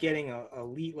guy's getting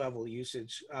elite level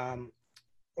usage.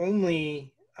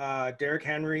 Only Derrick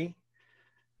Henry,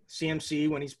 CMC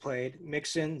when he's played,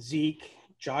 Mixon, Zeke,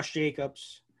 Josh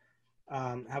Jacobs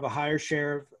have a higher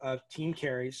share of team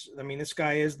carries. I mean, this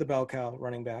guy is the bell cow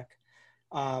running back.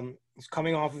 He's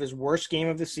coming off of his worst game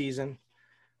of the season,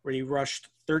 where he rushed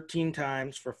 13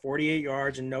 times for 48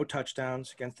 yards and no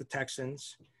touchdowns against the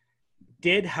Texans.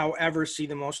 Did, however, see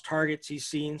the most targets he's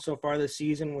seen so far this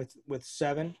season with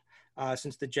 7,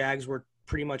 since the Jags were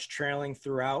pretty much trailing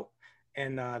throughout.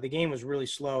 And the game was really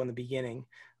slow in the beginning.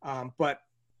 But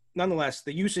nonetheless,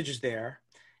 the usage is there.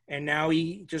 And now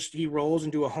he rolls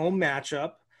into a home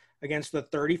matchup against the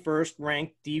 31st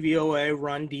ranked DVOA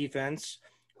run defense,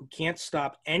 who can't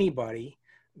stop anybody.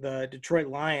 The Detroit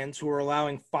Lions, who are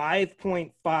allowing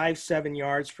 5.57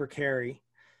 yards per carry,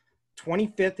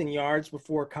 25th in yards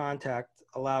before contact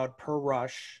allowed per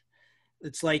rush.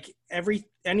 It's like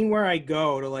anywhere I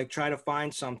go to like try to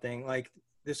find something, like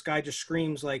this guy just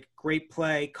screams like great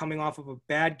play coming off of a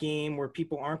bad game where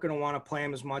people aren't going to want to play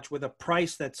him as much, with a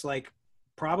price that's like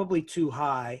probably too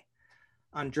high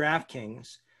on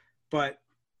DraftKings. But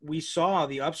we saw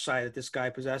the upside that this guy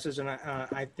possesses. And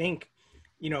I think,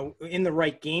 in the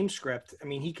right game script, I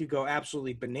mean, he could go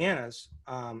absolutely bananas,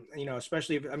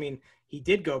 especially if, he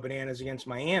did go bananas against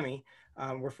Miami.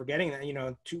 We're forgetting that,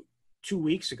 3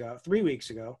 weeks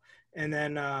ago, and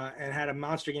then and had a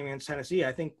monster game against Tennessee.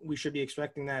 I think we should be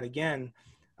expecting that again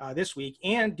this week.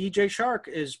 And DJ Shark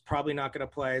is probably not going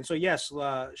to play. And so, yes,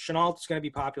 Chenault is going to be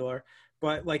popular,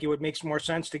 but like it would make more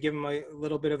sense to give him a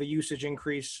little bit of a usage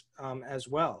increase as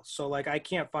well. So like, I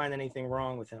can't find anything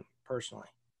wrong with him personally.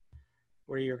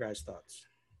 What are your guys' thoughts?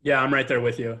 Yeah, I'm right there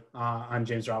with you on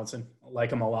James Robinson. I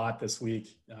like him a lot this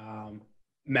week.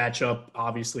 Matchup,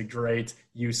 obviously great.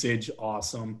 Usage,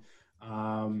 awesome.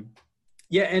 And,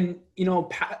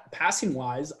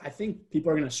 passing-wise, I think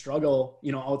people are going to struggle,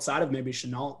 outside of maybe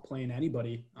Chenault playing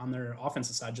anybody on their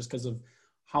offensive side, just because of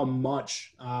how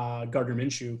much Gardner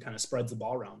Minshew kind of spreads the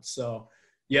ball around. So,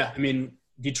 yeah,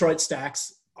 Detroit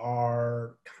stacks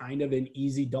are kind of an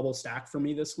easy double stack for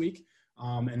me this week.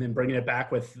 And then bringing it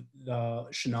back with the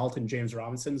Chenault and James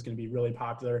Robinson is going to be really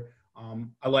popular.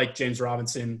 I like James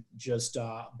Robinson just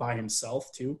by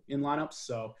himself too in lineups,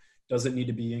 so doesn't need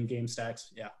to be in game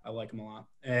stacks. Yeah, I like him a lot,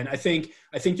 and I think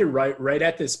you're right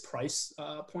at this price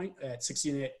point at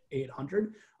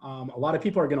 6,800. A lot of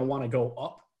people are going to want to go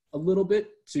up a little bit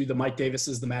to the Mike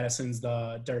Davises, the Madisons,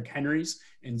 the Derrick Henrys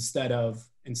instead of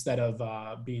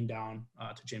being down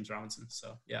to James Robinson.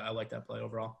 So yeah, I like that play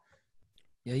overall.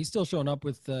 Yeah, he's still showing up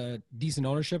with decent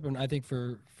ownership, and I think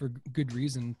for good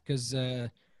reason, because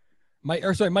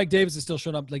Mike Davis is still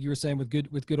showing up, like you were saying, with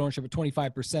good ownership at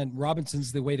 25%.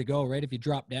 Robinson's the way to go, right? If you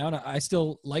drop down, I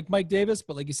still like Mike Davis,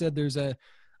 but like you said, there's a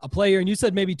player, and you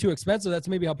said maybe too expensive. That's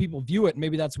maybe how people view it.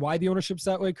 Maybe that's why the ownership's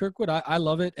that way, Kirkwood. I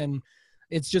love it, and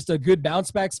it's just a good bounce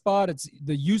back spot.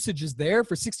 The usage is there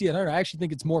for 6,800. I actually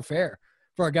think it's more fair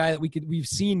for a guy that we've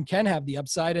seen can have the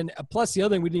upside. And plus, the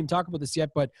other thing, we didn't even talk about this yet,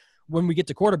 but when we get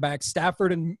to quarterbacks,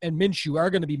 Stafford and Minshew are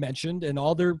going to be mentioned, and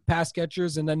all their pass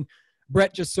catchers. And then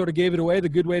Brett just sort of gave it away. The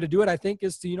good way to do it, I think,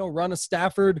 is to, run a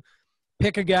Stafford,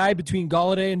 pick a guy between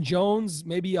Golladay and Jones,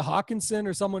 maybe a Hawkinson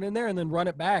or someone in there, and then run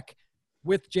it back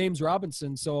with James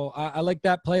Robinson. So I like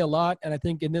that play a lot. And I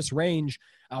think in this range,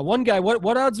 one guy,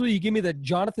 what odds will you give me that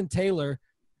Jonathan Taylor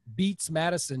beats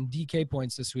Madison DK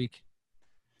points this week?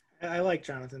 I like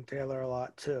Jonathan Taylor a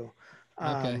lot too.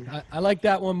 Okay. I like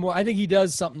that one more. I think he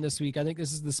does something this week. I think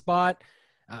this is the spot.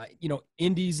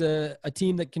 Indy's a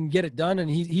team that can get it done, and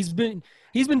he's been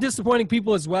disappointing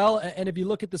people as well. And if you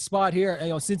look at the spot here,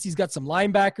 since he's got some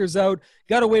linebackers out,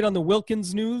 got to wait on the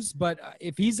Wilkins news. But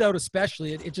if he's out,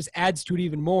 especially, it just adds to it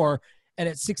even more. And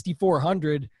at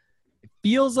 6,400, it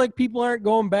feels like people aren't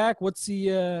going back. What's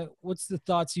the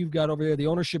thoughts you've got over there? The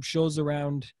ownership shows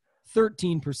around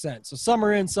 13%. So some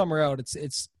are in, some are out.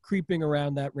 It's creeping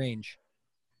around that range.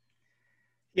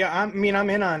 Yeah, I'm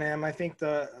in on him. I think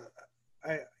I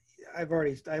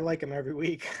like him every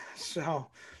week. So,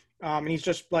 and he's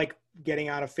just like getting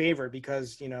out of favor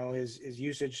because, his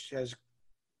usage has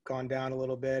gone down a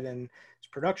little bit and his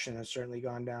production has certainly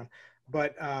gone down.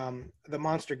 But the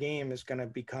monster game is going to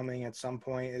be coming at some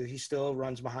point. He still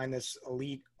runs behind this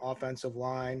elite offensive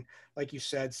line. Like you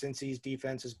said, Cincy's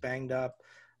defense is banged up.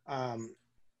 And,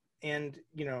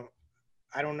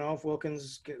 I don't know if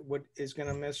Wilkins is going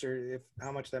to miss or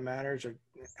how much that matters or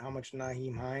how much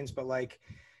Nyheim Hines, but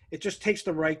it just takes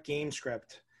the right game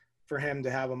script for him to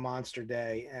have a monster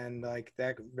day. And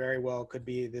that very well could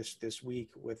be this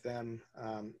week with them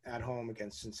at home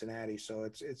against Cincinnati. So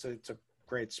it's a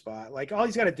great spot. All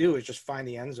he's got to do is just find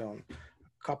the end zone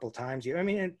a couple times.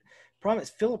 The problem is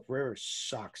Phillip Rivers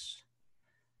sucks.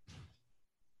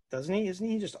 Doesn't he? Isn't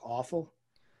he just awful?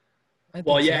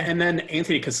 Well, yeah, and then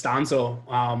Anthony Costanzo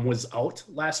was out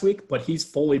last week, but he's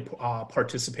fully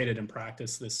participated in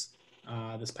practice this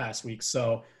past week.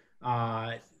 So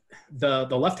the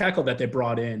left tackle that they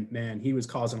brought in, man, he was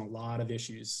causing a lot of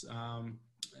issues.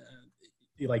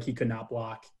 He could not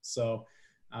block. So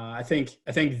I think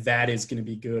that is going to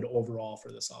be good overall for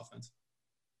this offense.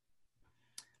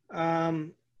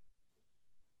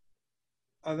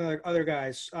 Other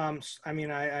guys.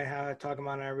 I talk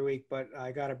about it every week, but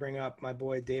I got to bring up my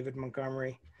boy David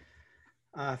Montgomery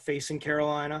facing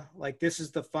Carolina. This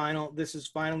is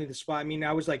finally the spot.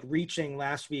 I was reaching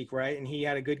last week, right? And he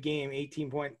had a good game,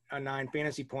 18.9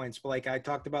 fantasy points. But I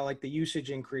talked about the usage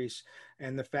increase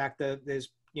and the fact that there's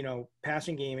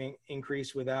passing game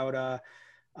increase without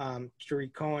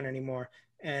Tariq Cohen anymore.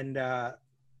 And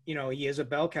he is a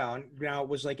bell cow. And now it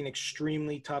was an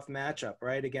extremely tough matchup,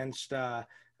 right, against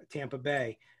Tampa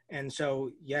Bay. And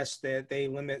so, yes, they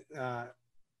limit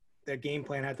their game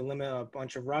plan had to limit a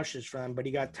bunch of rushes for him, but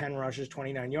he got 10 rushes,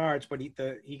 29 yards, but he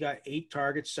got 8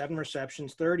 targets, 7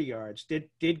 receptions, 30 yards,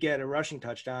 did get a rushing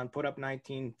touchdown, put up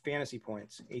 19 fantasy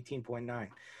points, 18.9.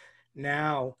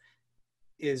 Now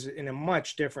is in a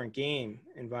much different game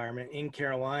environment in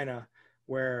Carolina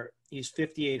where he's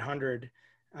 5,800.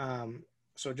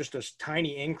 So just a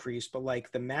tiny increase, but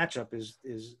the matchup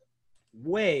is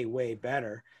way, way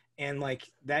better. And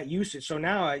that usage. So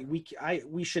now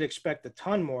we should expect a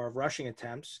ton more of rushing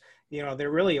attempts.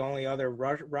 They're really only other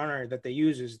runner that they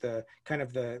use is the kind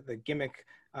of the gimmick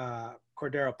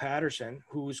Cordero Patterson,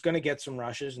 who's going to get some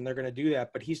rushes and they're going to do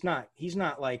that. But he's not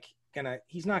going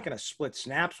to split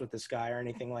snaps with this guy or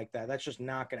anything like that. That's just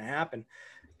not going to happen.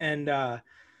 And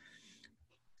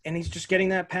he's just getting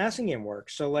that passing game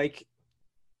work. So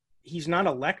he's not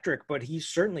electric, but he's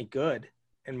certainly good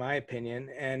in my opinion.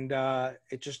 And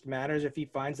it just matters if he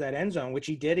finds that end zone, which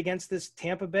he did against this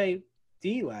Tampa Bay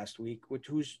D last week,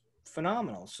 who's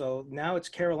phenomenal. So now it's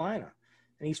Carolina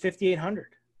and he's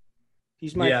 5,800.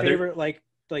 He's my favorite,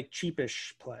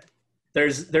 cheapish play.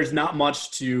 There's not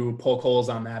much to poke holes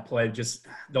on that play. Just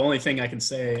the only thing I can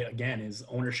say again is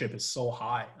ownership is so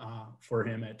high for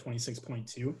him at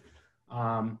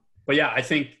 26.2. But yeah, I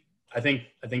think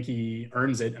he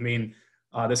earns it.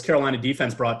 This Carolina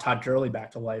defense brought Todd Gurley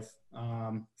back to life.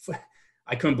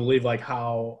 I couldn't believe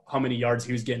how many yards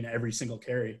he was getting every single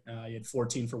carry. He had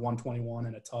 14 for 121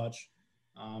 and a touch.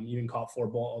 Even caught 4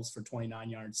 balls for 29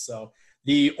 yards. So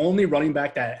the only running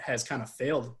back that has kind of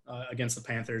failed against the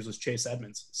Panthers was Chase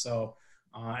Edmonds. So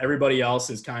everybody else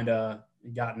has kind of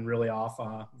gotten really off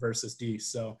versus D.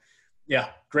 So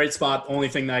yeah, great spot. Only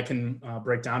thing that I can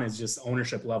break down is just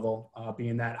ownership level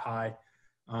being that high.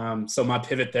 So my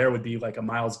pivot there would be a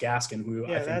Myles Gaskin,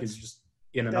 who I think is just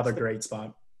in another great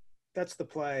spot. That's the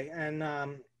play. And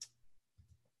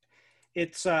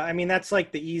it's that's the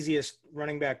easiest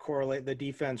running back the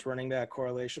defense running back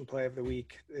correlation play of the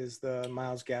week is the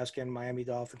Myles Gaskin Miami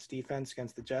Dolphins defense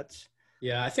against the Jets.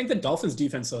 Yeah, I think the Dolphins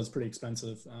defense though is pretty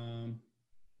expensive.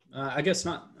 I guess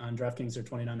not on DraftKings they're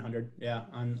 2,900. Yeah,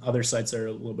 on other sites they're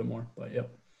a little bit more, but yep.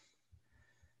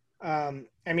 So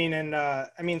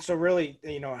really,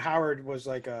 Howard was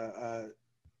a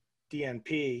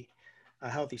DNP, a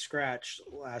healthy scratch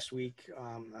last week.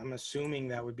 I'm assuming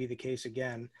that would be the case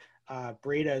again.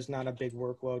 Breida is not a big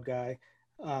workload guy.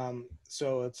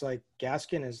 So it's like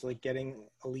Gaskin is like getting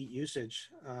elite usage,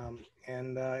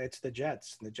 and it's the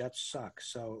Jets. The Jets suck.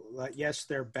 So yes,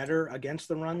 they're better against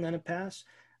the run than a pass,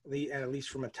 at least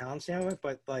from a talent standpoint.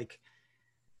 But like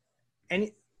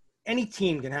any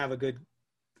team can have a good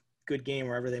game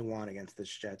wherever they want against this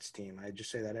Jets team. I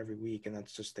just say that every week, and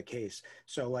that's just the case.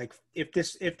 So like if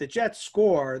the Jets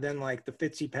score, then like the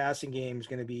Fitzy passing game is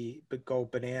going to go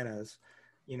bananas,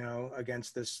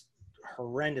 against this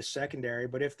horrendous secondary.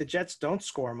 But if the Jets don't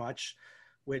score much,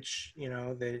 which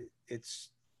it's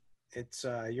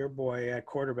your boy at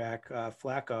quarterback,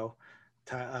 Flacco,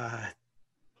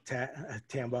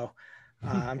 Tambo.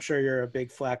 I'm sure you're a big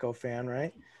Flacco fan,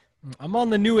 right? I'm on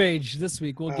the new age this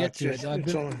week. We'll get to it.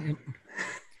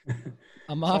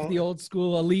 I'm off the old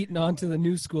school elite and onto the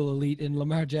new school elite in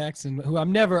Lamar Jackson, who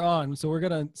I'm never on. So we're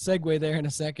going to segue there in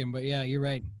a second. But yeah, you're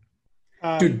right.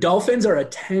 Dude, Dolphins are a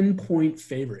 10-point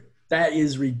favorite. That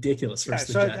is ridiculous for the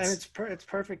Jets. And it's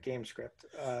perfect game script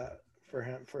for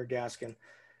him, for Gaskin.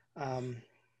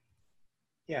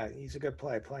 Yeah, he's a good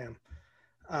play. Play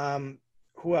him.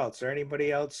 Who else? Is there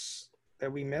anybody else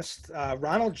that we missed?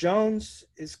 Ronald Jones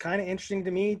is kind of interesting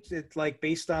to me. It's like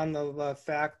based on the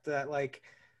fact that like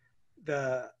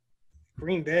the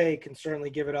Green Bay can certainly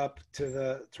give it up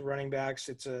to running backs.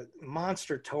 It's a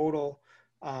monster total.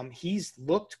 He's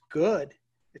looked good.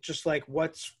 It's just like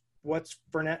what's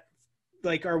Fournette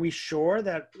like? Are we sure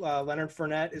that Leonard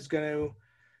Fournette is going to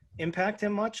impact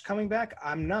him much coming back?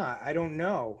 I'm not. I don't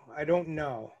know. I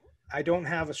don't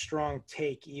have a strong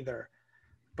take either.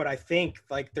 But I think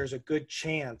like there's a good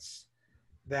chance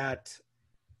that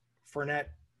Fournette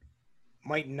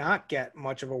might not get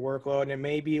much of a workload, and it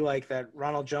may be like that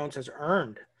Ronald Jones has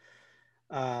earned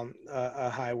a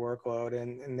high workload,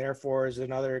 and therefore is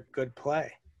another good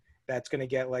play that's going to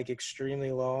get like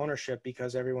extremely low ownership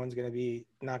because everyone's going to be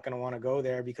not going to want to go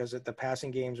there because the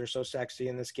passing games are so sexy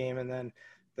in this game, and then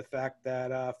the fact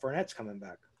that Fournette's coming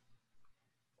back.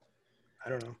 I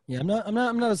don't know. Yeah, I'm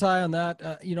not as high on that.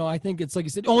 I think it's like you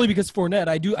said, only because Fournette.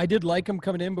 I did like him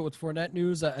coming in, but with Fournette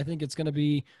news, I think it's going to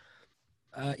be,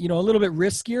 a little bit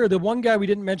riskier. The one guy we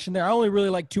didn't mention there, I only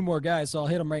really like two more guys, so I'll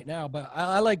hit him right now. But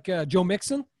I like Joe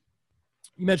Mixon.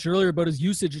 You mentioned earlier about his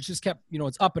usage. It just kept,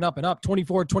 it's up and up and up.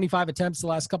 24, 25 attempts the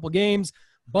last couple of games.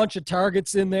 Bunch of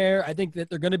targets in there. I think that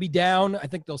they're going to be down. I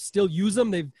think they'll still use him.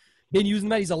 They've been using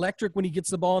that. He's electric when he gets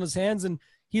the ball in his hands, and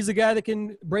he's a guy that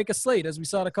can break a slate, as we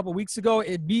saw it a couple of weeks ago.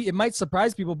 It might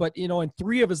surprise people, but in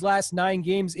 3 of his last 9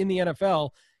 games in the NFL,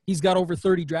 he's got over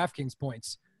 30 DraftKings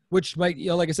points, which might,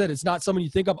 like I said, it's not someone you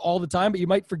think of all the time, but you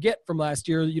might forget from last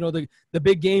year, the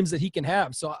big games that he can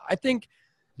have. So I think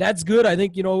that's good. I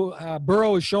think,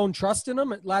 Burrow has shown trust in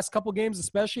him last couple of games,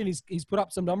 especially, and he's put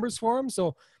up some numbers for him.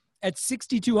 So at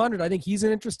 6,200, I think he's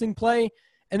an interesting play.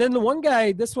 And then the one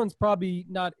guy, this one's probably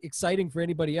not exciting for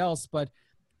anybody else, but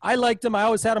I liked him. I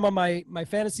always had him on my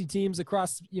fantasy teams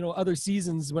across, other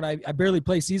seasons when I barely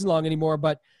play season long anymore.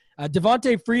 But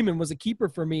Devontae Freeman was a keeper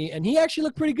for me, and he actually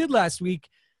looked pretty good last week.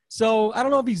 So I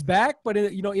don't know if he's back, but,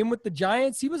 in with the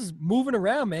Giants, he was moving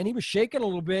around, man. He was shaking a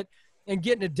little bit and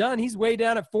getting it done. He's way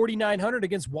down at 4,900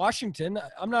 against Washington.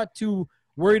 I'm not too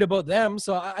worried about them.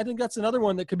 So I think that's another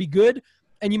one that could be good.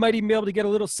 And you might even be able to get a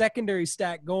little secondary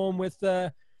stack going with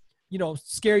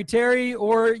Scary Terry,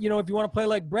 or, if you want to play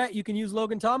like Brett, you can use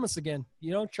Logan Thomas again.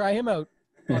 Try him out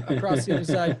across the other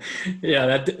side. Yeah,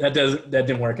 that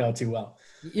didn't work out too well.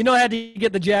 I had to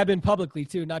get the jab in publicly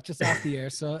too, not just off the air.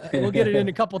 So we'll get it in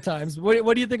a couple times.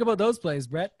 What do you think about those plays,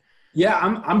 Brett? Yeah,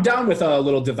 I'm down with a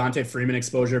little Devontae Freeman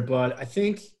exposure, but I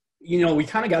think, we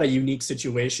kind of got a unique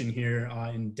situation here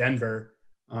in Denver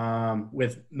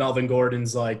with Melvin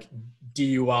Gordon's like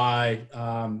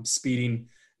DUI, speeding.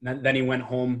 Then he went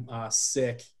home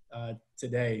sick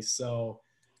today. So,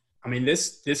 I mean,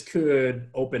 this could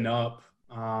open up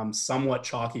somewhat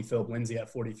chalky Philip Lindsay at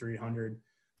 4,300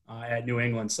 at New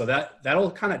England. So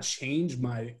that'll kind of change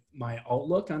my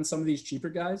outlook on some of these cheaper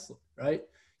guys, right?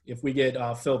 If we get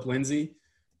Philip Lindsay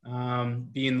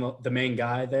being the main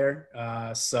guy there.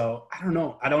 So I don't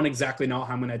know. I don't exactly know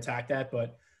how I'm going to attack that,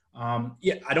 but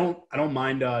yeah, I don't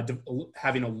mind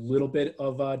having a little bit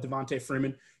of Devontae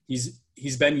Freeman.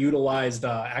 He's been utilized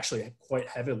actually quite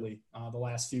heavily the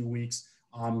last few weeks,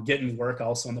 getting work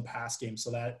also in the pass game.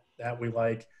 So that we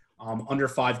like under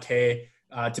 5K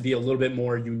to be a little bit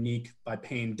more unique by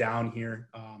paying down here.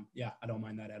 Yeah, I don't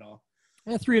mind that at all.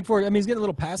 Yeah, 3 and 4. I mean, he's getting a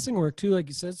little passing work too, like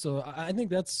you said. So I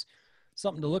think that's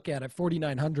something to look at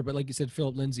 4,900. But like you said,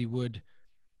 Philip Lindsay would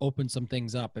open some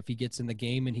things up if he gets in the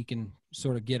game and he can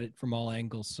sort of get it from all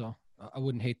angles. So I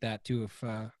wouldn't hate that too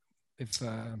if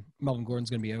Melvin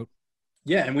Gordon's going to be out.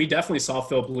 Yeah, and we definitely saw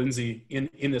Philip Lindsay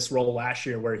in this role last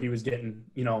year where he was getting,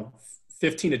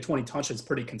 15 to 20 touches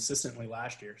pretty consistently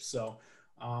last year. So,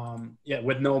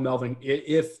 with no Melvin,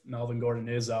 if Melvin Gordon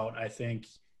is out, I think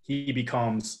he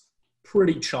becomes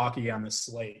pretty chalky on the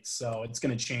slate. So it's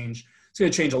going to change. It's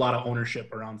going to change a lot of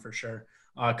ownership around for sure.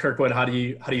 Kirkwood, how do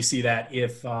you see that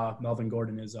if Melvin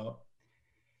Gordon is out?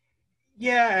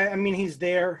 Yeah, I mean, he's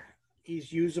there.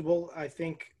 He's usable. I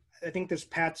think this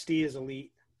Pats D is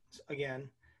elite again.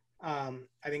 I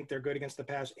think they're good against the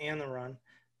pass and the run.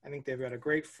 I think they've got a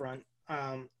great front.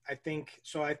 I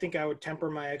think I would temper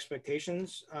my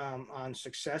expectations on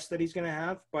success that he's going to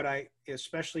have, but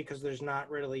especially because there's not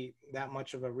really that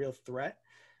much of a real threat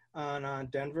on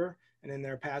Denver and in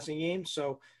their passing game.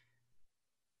 So,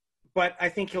 but I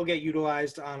think he'll get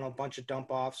utilized on a bunch of dump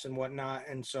offs and whatnot.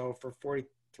 And so for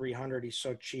 4,300, he's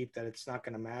so cheap that it's not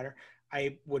going to matter.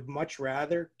 I would much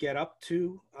rather get up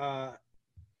to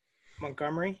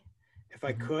Montgomery if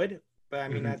I could, but I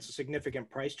mean, that's a significant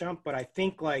price jump. But I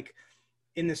think like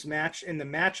in the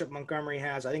matchup Montgomery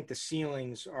has, I think the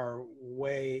ceilings are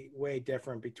way, way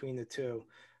different between the two.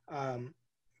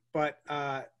 But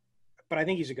I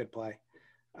think he's a good play.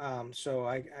 So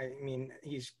I mean,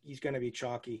 he's going to be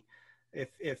chalky if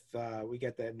we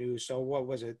get that news. So what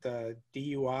was it? The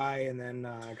DUI and then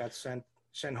got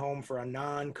sent home for a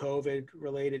non-COVID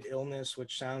related illness,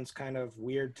 which sounds kind of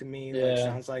weird to me. Yeah. Like,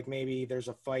 sounds like maybe there's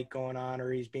a fight going on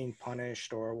or he's being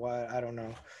punished or what. I don't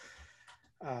know.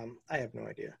 I have no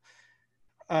idea.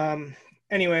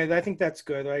 Anyway, I think that's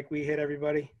good. Like, we hit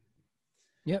everybody.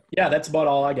 Yep. Yeah, that's about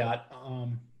all I got.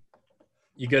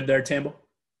 You good there, Tambo?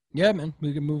 Yeah, man.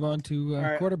 We can move on to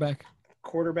right. Quarterback.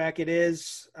 Quarterback it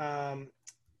is.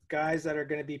 Guys that are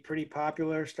going to be pretty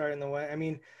popular starting the way. I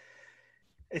mean,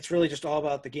 it's really just all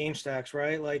about the game stacks,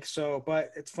 right? Like, so,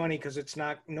 but it's funny because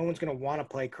no one's going to want to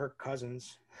play Kirk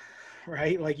Cousins,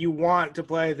 right? Like, you want to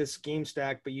play this game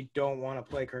stack, but you don't want to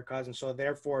play Kirk Cousins. So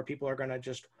therefore people are going to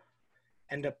just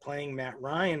end up playing Matt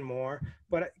Ryan more.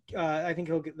 But I think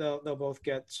they'll both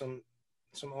get some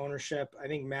ownership. I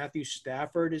think Matthew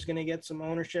Stafford is going to get some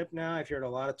ownership now. I've heard a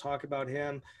lot of talk about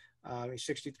him. He's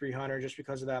 6,300 just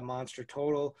because of that monster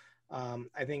total.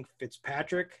 I think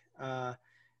Fitzpatrick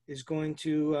is going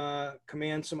to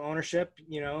command some ownership,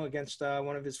 against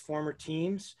one of his former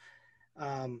teams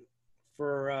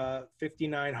for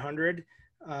 5,900.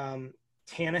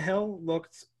 Tannehill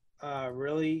looked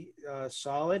really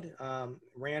solid.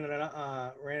 Ran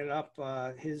it up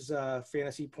his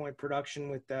fantasy point production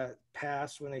with that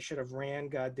pass when they should have ran.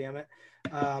 God damn it,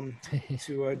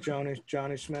 to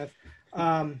Johnny Smith.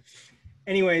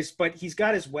 Anyways, but he's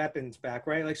got his weapons back,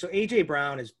 right? Like, so AJ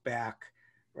Brown is back,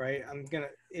 right?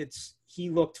 He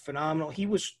looked phenomenal. He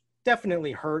was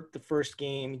definitely hurt the first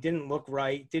game. He didn't look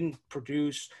right, didn't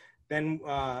produce. Then,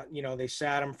 they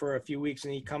sat him for a few weeks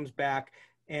and he comes back.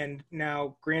 And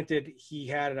now, granted, he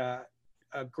had a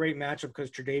great matchup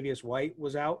because Tre'Davious White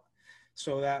was out.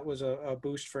 So that was a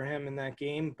boost for him in that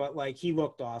game. But, like, he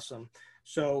looked awesome.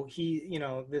 So he,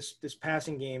 this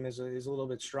passing game is a little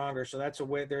bit stronger. So that's a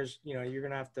way you're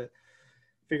going to have to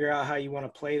figure out how you want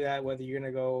to play that, whether you're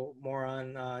going to go more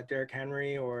on Derrick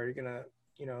Henry or you're going to,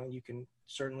 you can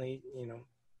certainly,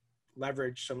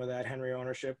 leverage some of that Henry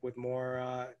ownership with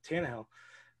more Tannehill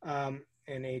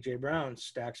and AJ Brown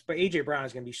stacks. But AJ Brown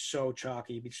is going to be so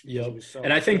chalky. Yep.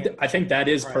 And I think that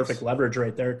is perfect leverage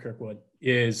right there, Kirkwood,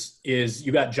 is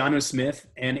you got Jonnu Smith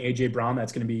and AJ Brown.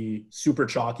 That's going to be super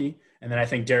chalky. And then I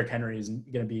think Derrick Henry is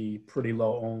going to be pretty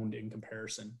low owned in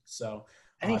comparison. So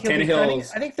I think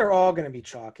they're all going to be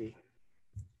chalky,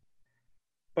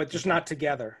 but just not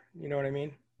together. You know what I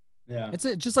mean? Yeah. It's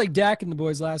just like Dak and the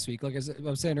boys last week. Like I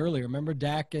was saying earlier, remember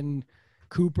Dak and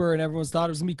Cooper, and everyone's thought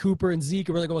it was going to be Cooper and Zeke.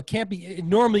 And we're like, well, it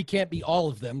normally can't be all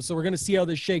of them. So we're going to see how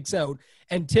this shakes out.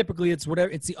 And typically it's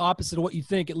the opposite of what you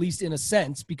think, at least in a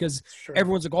sense, because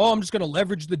everyone's like, oh, I'm just going to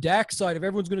leverage the Dak side. If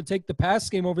everyone's going to take the pass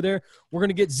game over there, we're going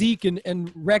to get Zeke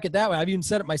and wreck it that way. I've even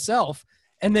said it myself.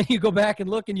 And then you go back and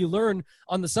look and you learn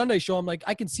on the Sunday show. I'm like,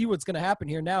 I can see what's going to happen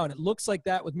here now. And it looks like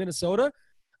that with Minnesota.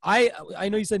 I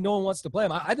know you said no one wants to play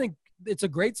him. I think it's a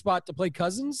great spot to play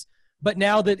Cousins. But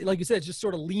now that, like you said, it's just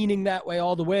sort of leaning that way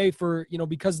all the way for,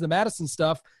 because of the Madison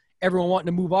stuff, everyone wanting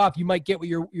to move off, you might get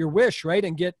your wish, right?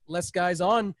 And get less guys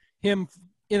on him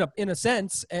in a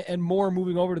sense and more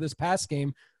moving over to this pass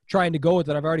game, trying to go with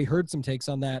it. I've already heard some takes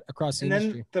on that across the industry.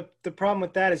 And then the problem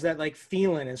with that is that, like,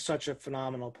 Thielen is such a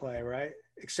phenomenal play, right?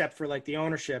 Except for, like, the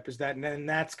ownership is that, and then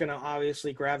that's going to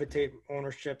obviously gravitate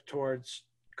ownership towards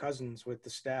Cousins with the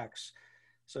stacks.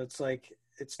 So it's like,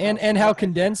 and how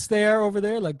condensed they are over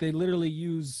there. Like, they literally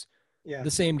use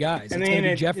the same guys. And it's going to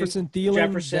be Jefferson,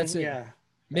 Thielen. That's it.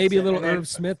 Maybe a little Irv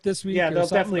Smith this week. Yeah, they'll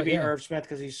definitely be yeah. Irv Smith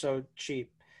because he's so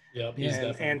cheap. Yep,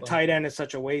 and tight end is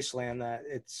such a wasteland that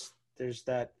there's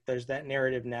that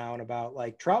narrative now and about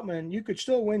like Troutman, you could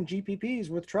still win GPPs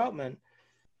with Troutman,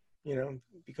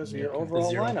 because of your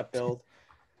overall lineup build.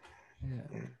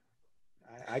 Yeah,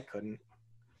 I couldn't.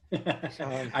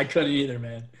 I couldn't either,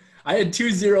 man. I had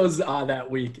 2 zeros that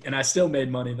week, and I still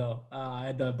made money though. I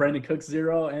had the Brandon Cooks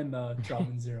 0 and the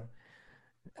Troutman 0.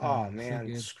 Oh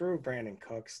man, screw Brandon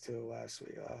Cooks too last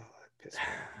week. Oh, that pissed me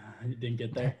off. You didn't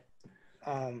get there.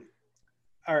 All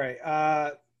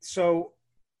right. So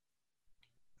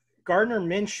Gardner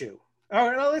Minshew. All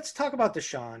right, now let's talk about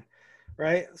Deshaun,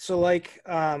 right? So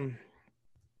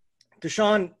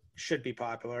Deshaun should be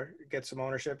popular, get some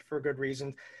ownership for a good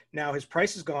reason. Now his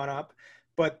price has gone up,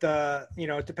 but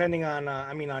depending on,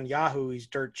 on Yahoo, he's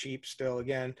dirt cheap still.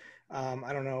 Again,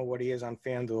 I don't know what he is on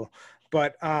FanDuel,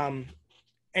 but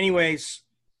anyways,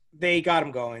 they got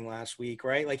him going last week,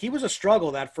 right? Like he was a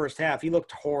struggle that first half. He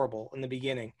looked horrible in the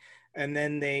beginning, and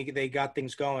then they got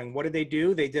things going. What did they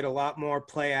do? They did a lot more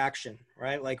play action,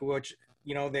 right?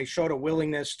 They showed a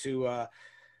willingness to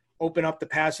open up the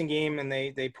passing game, and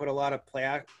they put a lot of play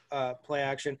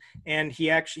action. And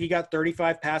he got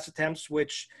 35 pass attempts,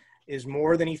 which is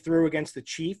more than he threw against the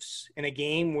Chiefs in a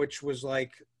game which was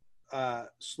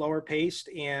slower paced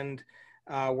and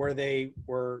where they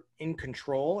were in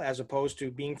control as opposed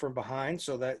to being from behind.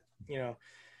 So that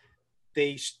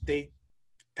they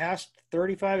passed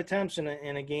 35 attempts in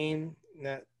a game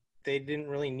that they didn't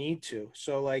really need to.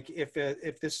 So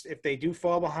if they do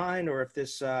fall behind, or if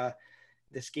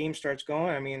this game starts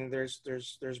going,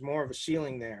 there's more of a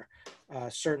ceiling there,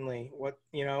 certainly.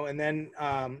 And then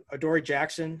Adoree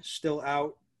Jackson still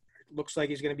out. Looks like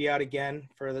he's going to be out again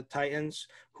for the Titans,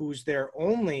 who's their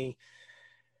only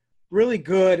really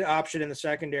good option in the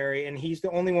secondary, and he's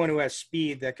the only one who has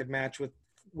speed that could match with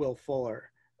Will Fuller.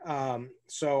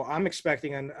 So I'm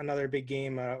expecting another big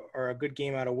game or a good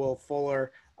game out of Will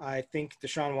Fuller. I think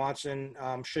Deshaun Watson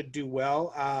should do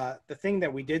well. The thing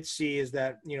that we did see is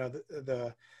that,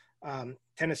 the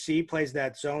Tennessee plays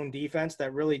that zone defense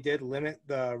that really did limit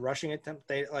the rushing attempt.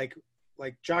 They like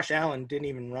Josh Allen didn't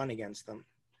even run against them,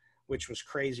 which was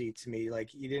crazy to me. Like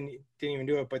he didn't even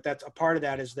do it, but that's a part of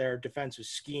that is their defensive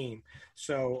scheme.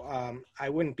 So I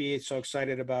wouldn't be so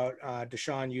excited about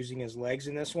Deshaun using his legs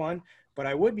in this one, but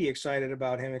I would be excited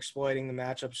about him exploiting the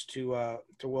matchups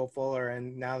to Will Fuller.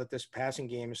 And now that this passing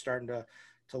game is starting to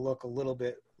look a little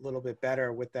bit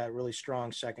better with that really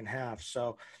strong second half.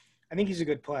 So I think he's a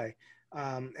good play.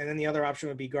 And then the other option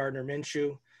would be Gardner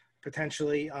Minshew,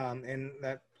 potentially in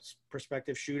that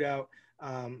prospective shootout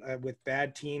with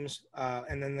bad teams.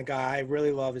 And then the guy I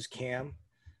really love is Cam.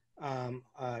 I'm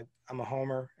a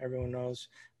homer, everyone knows.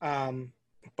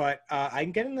 But I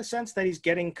get in the sense that he's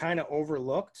getting kind of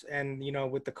overlooked. And,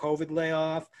 with the COVID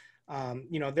layoff,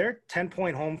 they're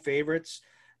 10-point home favorites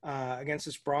against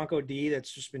this Bronco D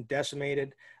that's just been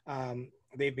decimated.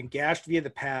 They've been gashed via the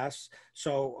pass.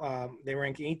 So they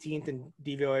rank 18th in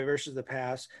DVOA versus the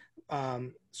pass.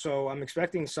 So I'm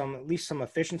expecting at least some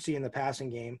efficiency in the passing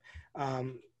game.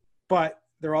 But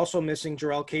they're also missing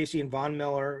Jarrell Casey and Von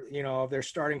Miller, of their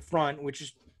starting front, which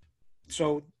is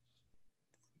so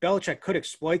Belichick could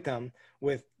exploit them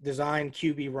with design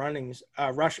QB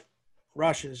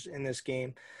rushes in this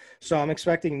game. So I'm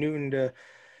expecting Newton to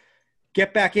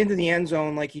get back into the end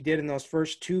zone like he did in those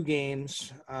first 2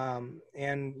 games, and,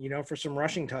 for some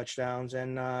rushing touchdowns.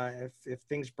 And if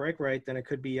things break right, then it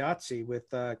could be Yahtzee with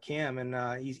Cam.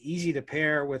 And he's easy to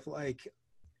pair with,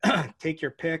 take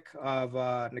your pick of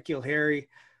N'Keal Harry,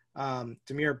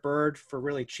 Damiere Byrd for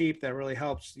really cheap. That really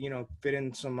helps, fit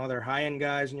in some other high-end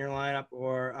guys in your lineup,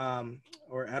 or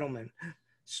Edelman.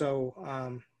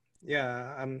 So,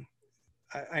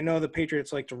 I know the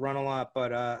Patriots like to run a lot,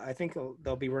 but I think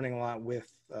they'll be running a lot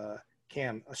with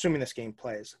Cam, assuming this game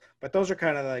plays. But those are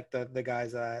kind of like the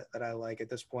guys that I like at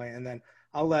this point. And then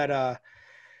I'll let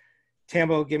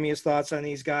Tambo give me his thoughts on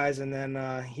these guys, and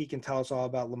then he can tell us all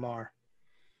about Lamar.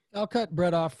 I'll cut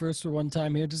Brett off first for one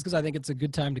time here, just because I think it's a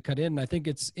good time to cut in. And I think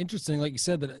it's interesting, like you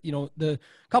said, that, the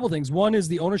couple things. One is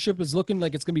the ownership is looking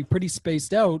like it's going to be pretty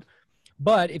spaced out.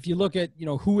 But if you look at,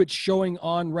 who it's showing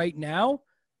on right now,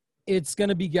 it's going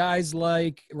to be guys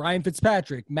like Ryan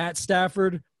Fitzpatrick, Matt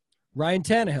Stafford, Ryan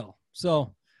Tannehill.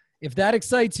 So if that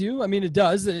excites you, it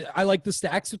does. I like the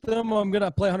stacks with them. I'm going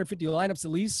to play 150 lineups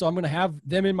at least. So I'm going to have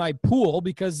them in my pool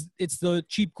because it's the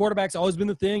cheap quarterbacks, always been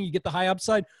the thing. You get the high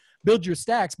upside, build your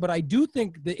stacks. But I do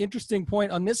think the interesting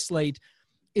point on this slate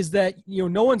is that,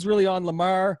 no one's really on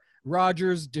Lamar,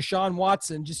 Rodgers, Deshaun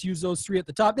Watson. Just use those 3 at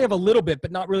the top. They have a little bit,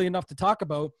 but not really enough to talk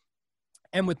about.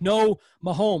 And with no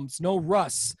Mahomes, no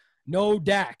Russ, no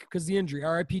Dak because the injury,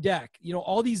 RIP Dak,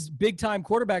 all these big-time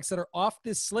quarterbacks that are off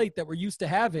this slate that we're used to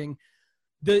having,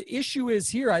 the issue is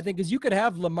here, I think, is you could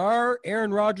have Lamar,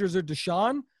 Aaron Rodgers, or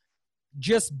Deshaun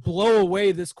just blow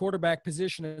away this quarterback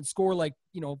position and score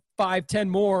 5-10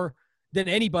 more than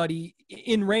anybody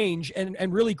in range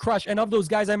and really crush. And of those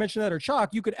guys I mentioned that are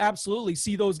chalk, you could absolutely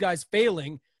see those guys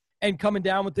failing and coming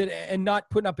down with it and not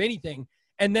putting up anything.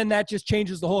 And then that just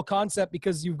changes the whole concept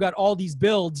because you've got all these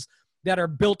builds that are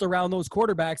built around those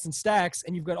quarterbacks and stacks,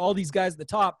 and you've got all these guys at the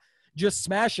top just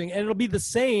smashing. And it'll be the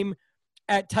same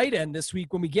at tight end this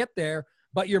week when we get there,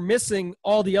 but you're missing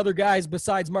all the other guys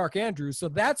besides Mark Andrews. So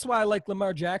that's why I like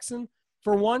Lamar Jackson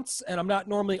for once, and I'm not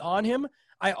normally on him.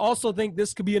 I also think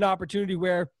this could be an opportunity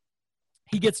where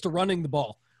he gets to running the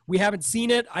ball. We haven't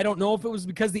seen it. I don't know if it was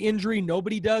because the injury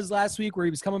nobody does last week where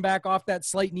he was coming back off that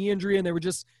slight knee injury and they were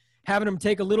just having him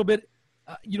take a little bit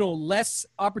less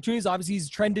opportunities. Obviously, he's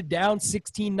trended down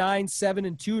 16, 9, 7,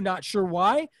 and 2. Not sure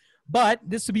why, but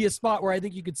this would be a spot where I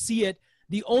think you could see it.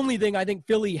 The only thing I think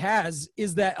Philly has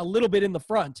is that a little bit in the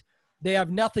front. They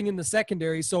have nothing in the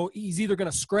secondary, so he's either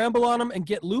going to scramble on them and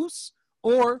get loose,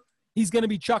 or he's going to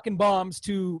be chucking bombs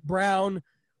to Brown,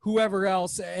 whoever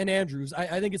else, and Andrews.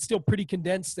 I think it's still pretty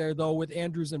condensed there, though, with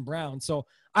Andrews and Brown. So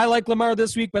I like Lamar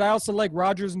this week, but I also like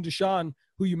Rodgers and Deshaun,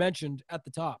 who you mentioned at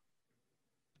the top.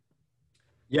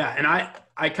 Yeah, and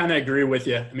I kind of agree with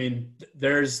you. I mean,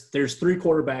 there's three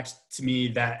quarterbacks to me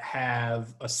that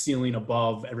have a ceiling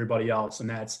above everybody else, and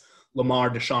that's Lamar,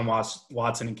 Deshaun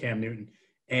Watson, and Cam Newton.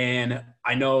 And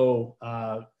I know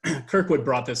Kirkwood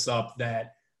brought this up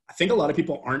that I think a lot of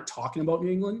people aren't talking about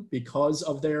New England because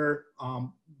of their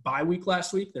bye week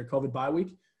last week, their COVID bye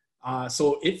week.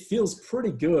 So it feels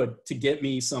pretty good to get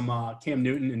me some Cam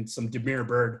Newton and some Damiere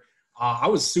Byrd. I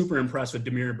was super impressed with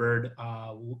Damiere Byrd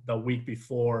the week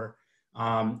before.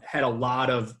 Had a lot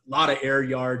of air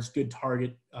yards, good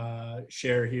target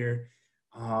share here.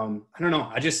 I don't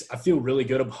know. I feel really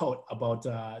good about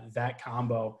that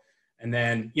combo. And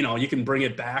then, you can bring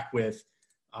it back with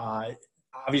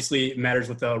obviously it matters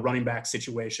with the running back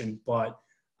situation, but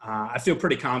I feel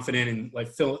pretty confident in like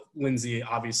Phil Lindsay,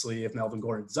 obviously, if Melvin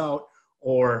Gordon's out,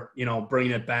 or,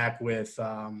 bringing it back with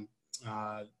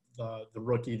the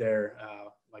rookie there,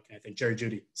 I think Jerry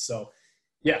Jeudy. So,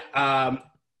 yeah, I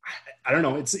don't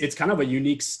know. It's kind of a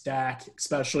unique stack,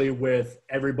 especially with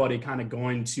everybody kind of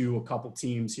going to a couple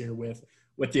teams here with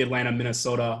the Atlanta,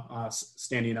 Minnesota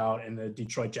standing out and the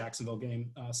Detroit, Jacksonville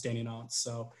game standing out.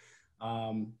 So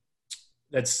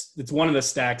that's one of the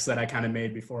stacks that I kind of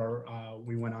made before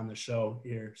we went on the show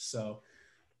here. So,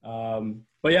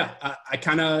 but yeah, I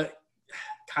kind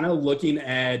of looking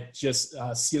at just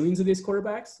ceilings of these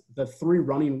quarterbacks, the three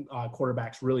running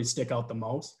quarterbacks really stick out the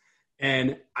most.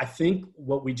 And I think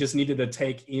what we just needed to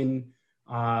take in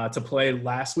to play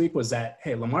last week was that,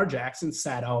 hey, Lamar Jackson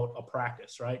sat out a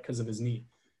practice, right, because of his knee.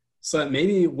 So that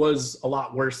maybe it was a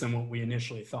lot worse than what we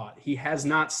initially thought. He has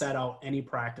not sat out any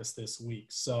practice this week.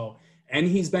 So, and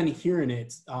he's been hearing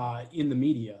it in the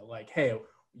media, like, hey,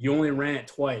 you only ran it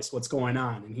twice. What's going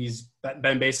on? And he's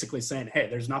been basically saying, hey,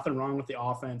 there's nothing wrong with the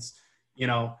offense.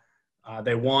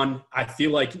 They won. I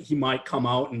feel like he might come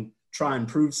out and try and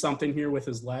prove something here with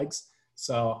his legs.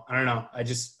 So I don't know. I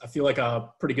feel like a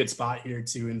pretty good spot here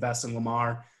to invest in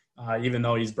Lamar, even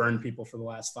though he's burned people for the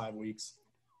last 5 weeks.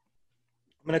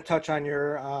 I'm going to touch on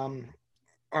your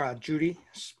Jeudy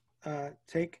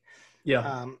take.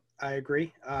 Yeah. I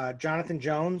agree. Jonathan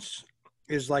Jones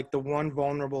is like the one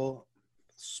vulnerable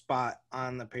spot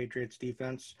on the Patriots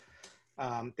defense.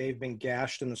 They've been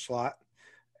gashed in the slot,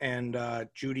 and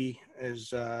Jeudy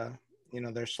is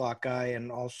their slot guy,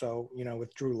 and also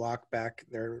with Drew Lock back,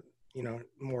 they're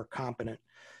more competent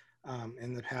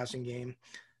in the passing game.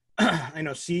 I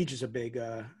know Siege is a big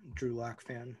Drew Lock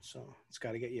fan, so it's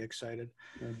got to get you excited.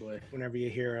 Oh boy! Whenever you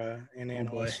hear an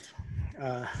analyst,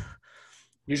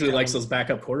 usually likes those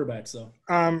backup quarterbacks though.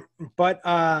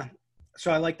 So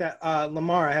I like that.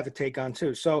 Lamar, I have a take on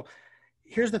too. So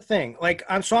here's the thing.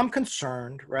 I'm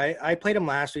concerned, right? I played him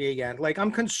last week again.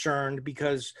 I'm concerned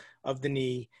because of the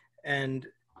knee and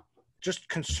just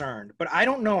concerned. But I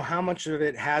don't know how much of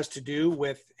it has to do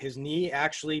with his knee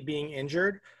actually being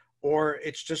injured, or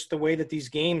it's just the way that these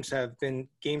games have been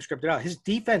game scripted out. His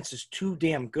defense is too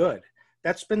damn good.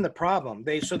 That's been the problem.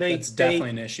 That's definitely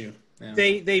an issue. Yeah.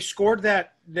 They scored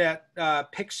that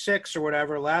pick six or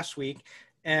whatever last week,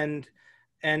 and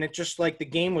it just like the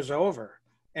game was over.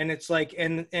 And it's like,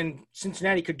 and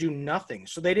Cincinnati could do nothing.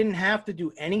 So they didn't have to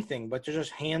do anything but to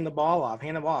just hand the ball off.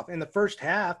 In the first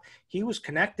half, he was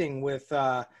connecting with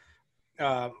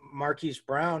Marquise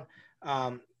Brown.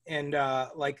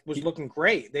 like was looking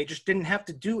great. They just didn't have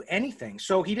to do anything.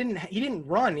 So he didn't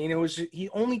run. You know, it was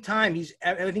only time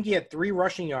I think he had 3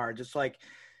 rushing yards. It's like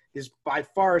is by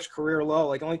far his career low.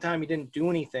 Like only time he didn't do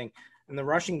anything in the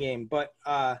rushing game. But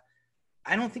I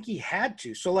don't think he had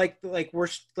to. So like we're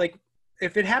like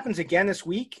if it happens again this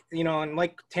week, you know, and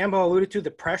like Tambo alluded to,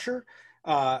 the pressure,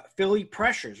 Philly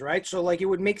pressures, right? So like it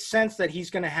would make sense that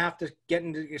he's going to have to get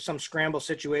into some scramble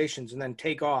situations and then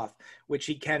take off, which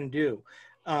he can do.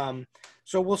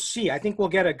 So we'll see. I think we'll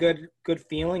get a good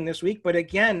feeling this week. But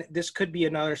again, this could be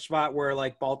another spot where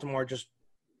like Baltimore just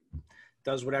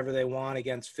does whatever they want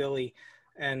against Philly,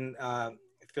 and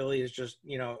Philly is just,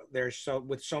 you know, there's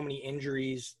with so many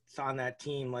injuries on that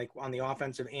team, like on the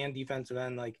offensive and defensive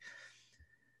end, like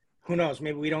who knows,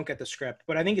 maybe we don't get the script,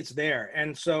 but I think it's there.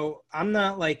 And so I'm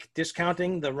not like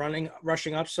discounting the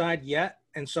rushing upside yet.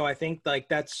 And so I think like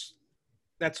that's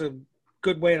a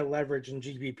good way to leverage in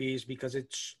GPPs because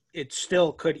it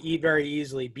still could very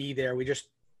easily be there. We just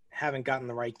haven't gotten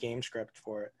the right game script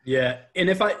for it. Yeah, and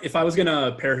if I was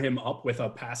gonna pair him up with a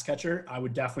pass catcher, I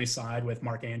would definitely side with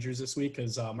Mark Andrews this week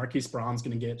because Marquise Brown's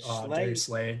gonna get Darius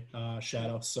Slay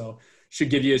shadow, so should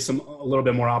give you a little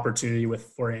bit more opportunity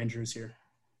for Andrews here.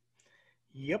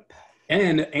 Yep.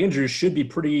 And Andrews should be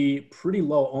pretty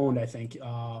low owned, I think,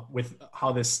 with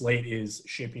how this slate is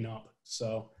shaping up.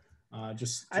 So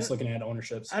just looking at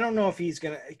ownerships. I don't know if he's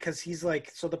gonna, because he's like,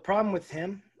 so the problem with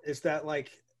him is that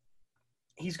like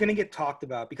he's going to get talked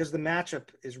about because the matchup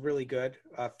is really good.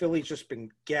 Philly's just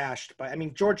been gashed by, I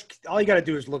mean, all you got to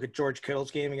do is look at George Kittle's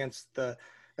game against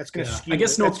that's going to skew. I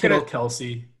guess no Kittle,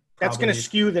 Kelsey. That's going to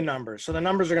skew the numbers. So the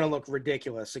numbers are going to look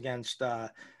ridiculous against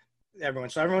everyone.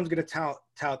 So everyone's going to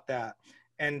tout that.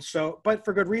 And so, but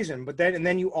for good reason. But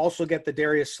then you also get the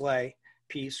Darius Slay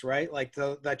piece, right? Like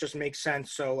that just makes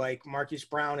sense. So like Marquise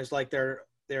Brown is like their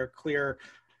clear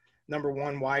number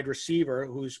 1 wide receiver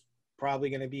who's probably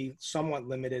going to be somewhat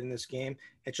limited in this game.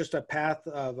 It's just a path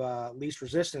of least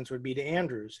resistance would be to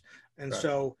Andrews. And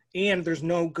so, and there's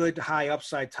no good high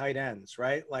upside tight ends,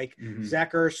 right? Like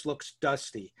Zach Ertz looks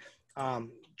dusty.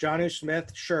 Jonnu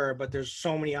Smith, sure, but there's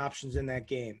so many options in that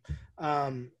game.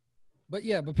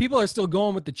 But people are still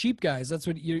going with the cheap guys. That's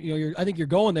what I think you're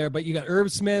going there, but you got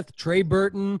Irv Smith, Trey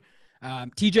Burton,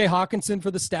 TJ Hawkinson for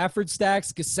the Stafford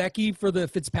stacks, Gesicki for the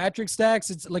Fitzpatrick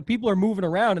stacks. It's like people are moving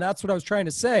around, and that's what I was trying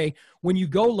to say. When you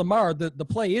go Lamar, the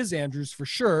play is Andrews for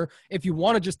sure. If you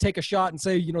want to just take a shot and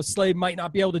say, you know, Slade might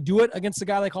not be able to do it against a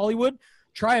guy like Hollywood,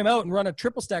 try him out and run a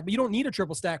triple stack. But you don't need a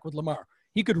triple stack with Lamar.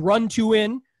 He could run 2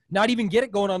 in, not even get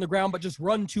it going on the ground, but just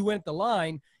run 2 in at the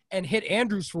line and hit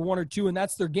Andrews for 1 or 2, and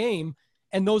that's their game.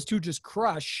 And those two just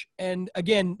crush. And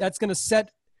again, that's going to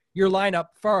set your lineup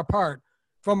far apart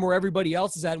from where everybody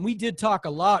else is at. And we did talk a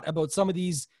lot about some of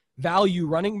these value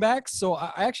running backs. So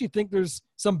I actually think there's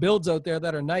some builds out there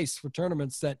that are nice for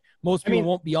tournaments that most people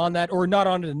won't be on that or not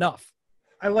on it enough.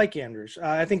 I like Andrews.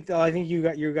 I think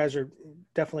you guys are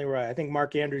definitely right. I think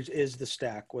Mark Andrews is the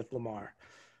stack with Lamar.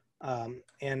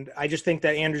 And I just think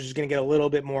that Andrews is going to get a little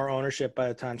bit more ownership by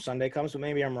the time Sunday comes, but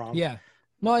maybe I'm wrong. Yeah.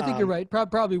 No, I think you're right.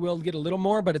 Probably will get a little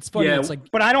more, but it's funny. Yeah, it's like,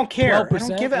 but I don't care. I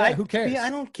don't give it. Who cares? I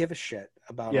don't give a shit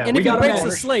about it. it. And if he breaks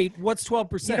the slate, what's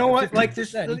 12%? You know what? Like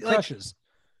this, he crushes.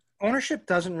 Ownership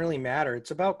doesn't really matter.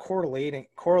 It's about correlating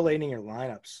your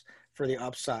lineups for the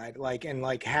upside. Like and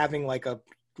like having like a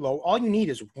low. All you need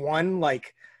is one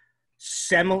like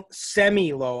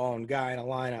semi low owned guy in a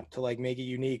lineup to like make it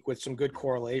unique with some good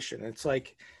correlation. It's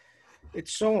like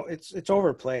it's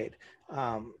overplayed.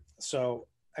 So.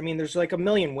 I mean, there's like a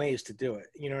million ways to do it.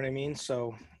 You know what I mean?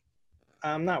 So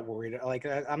I'm not worried.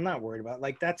 I'm not worried about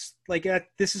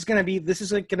this is going to be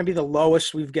the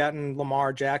lowest we've gotten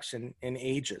Lamar Jackson in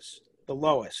ages, the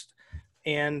lowest.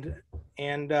 And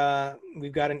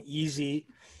we've got an easy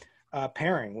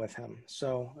pairing with him.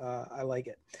 So I like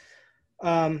it.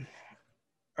 All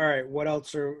right. What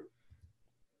else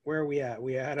where are we at?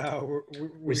 We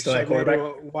still at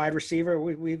quarterback, wide receiver.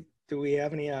 Do we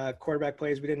have any quarterback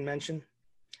plays we didn't mention?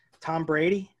 Tom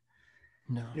Brady?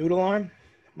 No. Noodle arm?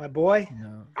 My boy?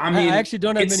 No. I mean, I actually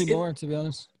don't have many more, to be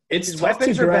honest. His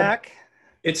weapons are back.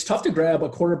 It's tough to grab a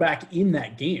quarterback in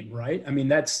that game, right? I mean,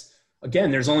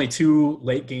 there's only 2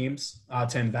 late games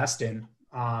to invest in.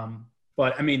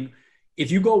 But, I mean, if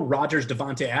you go Rodgers,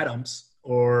 Devontae Adams,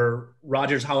 or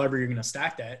Rodgers however you're going to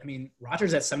stack that, I mean,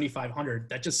 Rodgers at 7,500,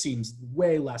 that just seems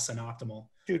way less than optimal.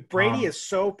 Dude, Brady is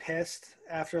so pissed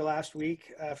after last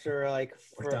week, after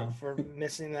for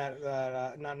missing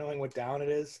that, not knowing what down it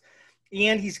is,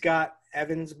 and he's got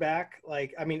Evans back.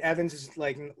 Like, I mean, Evans is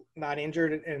like not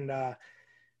injured and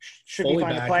should be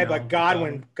fine to play, but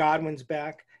Godwin's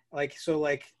back. Like, so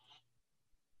like,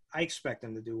 I expect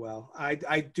him to do well.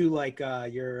 I do like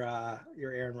your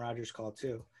Aaron Rodgers call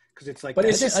too, because it's like. But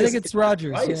I think it's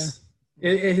Rodgers. Price.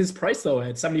 Yeah. His price though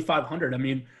at 7,500. I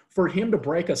mean, for him to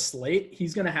break a slate,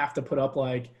 he's going to have to put up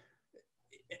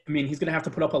he's going to have to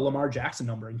put up a Lamar Jackson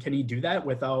number. And can he do that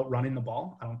without running the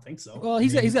ball? I don't think so. Well,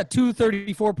 he's got 2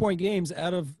 34-point games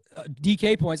out of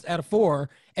DK points out of 4,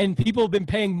 and people have been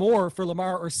paying more for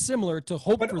Lamar or similar to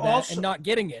hope for that and not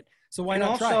getting it. So why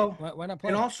not try it? Why not play?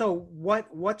 And also,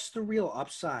 what's the real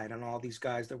upside on all these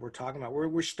guys that we're talking about?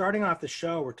 We're starting off the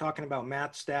show. We're talking about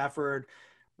Matt Stafford,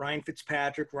 Ryan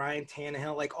Fitzpatrick, Ryan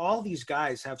Tannehill. Like, all these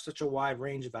guys have such a wide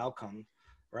range of outcome,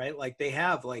 right? Like, they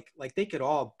have like they could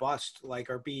all bust, like,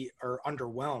 or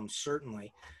underwhelmed,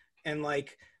 certainly. And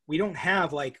like, we don't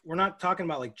have, like, we're not talking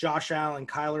about like Josh Allen,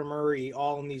 Kyler Murray,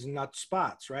 all in these nut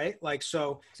spots, right? Like,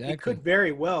 so It could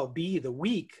very well be the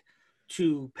week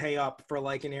to pay up for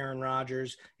like an Aaron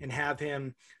Rodgers and have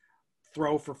him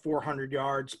throw for 400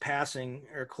 yards passing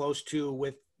or close to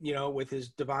with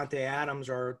his Devontae Adams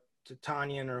or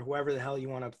Tanyan or whoever the hell you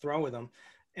want to throw with him.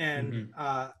 And,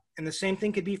 and the same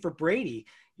thing could be for Brady,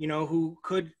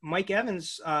 Mike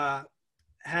Evans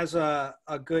has a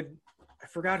good, I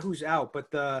forgot who's out,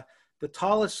 but the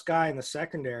tallest guy in the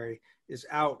secondary is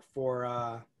out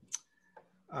for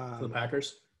the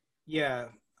Packers. Yeah.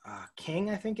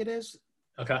 King, I think it is.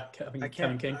 Okay.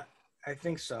 Kevin King. I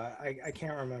think so. I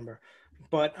can't remember.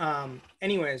 But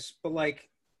anyways, but like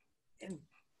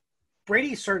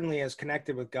Brady certainly has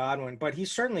connected with Godwin, but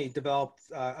he's certainly developed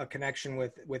a connection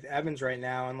with Evans right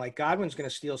now. And like Godwin's going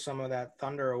to steal some of that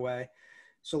thunder away.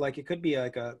 So like it could be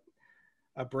like a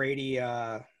Brady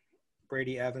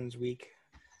Evans week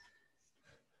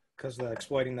because they're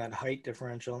exploiting that height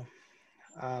differential.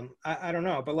 I don't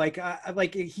know, but like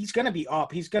he's gonna be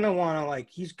up. He's gonna want to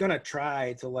he's gonna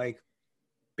try to like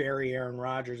bury Aaron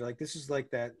Rodgers. Like this is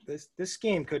like that. This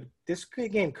game could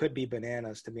be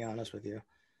bananas, to be honest with you.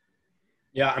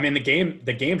 Yeah, I mean the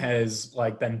game has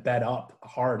like been bet up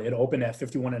hard. It opened at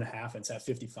 51.5. It's at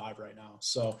 55 right now.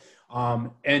 So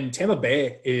and Tampa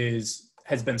Bay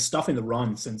has been stuffing the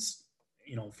run since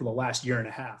for the last year and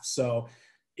a half. So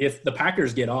if the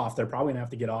Packers get off, they're probably gonna have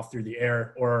to get off through the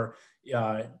air or.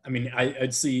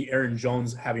 I'd see Aaron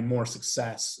Jones having more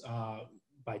success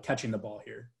by catching the ball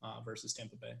here versus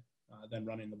Tampa Bay than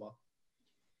running the ball.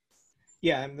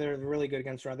 Yeah, they're really good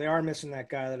against run. They are missing that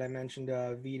guy that I mentioned,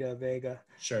 Vita Vega.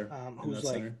 Sure. Who's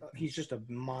like center. He's just a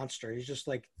monster. He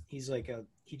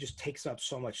just takes up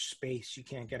so much space you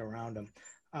can't get around him.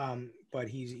 But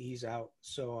he's out.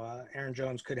 So Aaron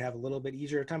Jones could have a little bit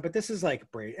easier time. But this is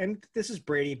like Brady, and this is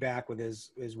Brady back with his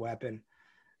weapon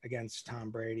against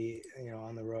Tom Brady,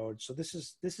 on the road. So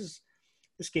this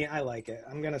game, I like it.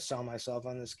 I'm going to sell myself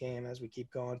on this game as we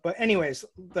keep going. But anyways,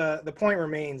 the point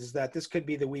remains is that this could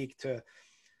be the week to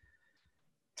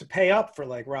pay up for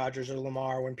like Rodgers or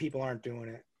Lamar when people aren't doing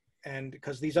it. And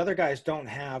because these other guys don't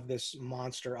have this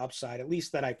monster upside, at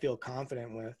least that I feel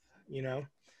confident with,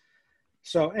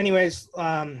 So anyways,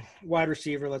 wide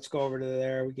receiver, let's go over to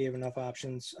there. We gave enough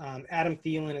options. Adam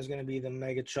Thielen is going to be the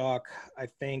mega chalk, I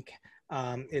think.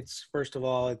 It's first of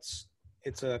all, it's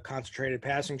a concentrated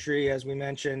passing tree, as we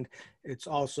mentioned. It's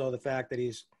also the fact that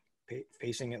he's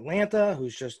facing Atlanta,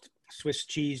 who's just Swiss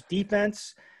cheese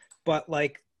defense. But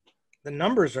like the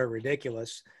numbers are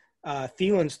ridiculous.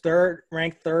 Thielen's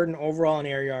ranked third in overall in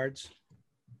air yards.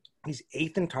 He's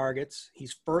 8th in targets.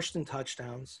 He's 1st in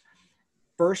touchdowns,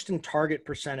 1st in target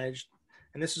percentage.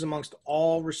 And this is amongst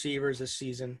all receivers this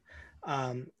season.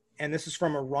 And this is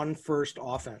from a run-first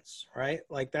offense, right?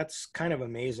 Like, that's kind of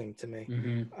amazing to me.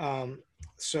 Mm-hmm.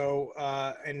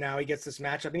 And now he gets this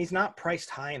matchup, and he's not priced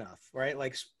high enough, right?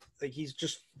 Like he's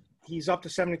up to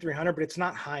 7,300, but it's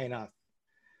not high enough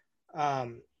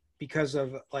because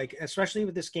of, like, especially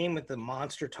with this game with the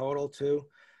monster total too.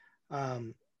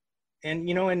 And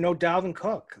no Dalvin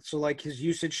Cook. So, like, his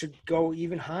usage should go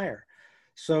even higher.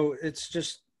 So it's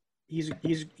just he's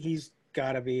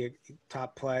got to be a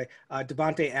top play.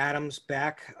 Devontae Adams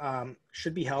back,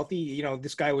 should be healthy.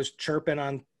 This guy was chirping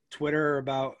on Twitter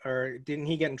about, or didn't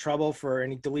he get in trouble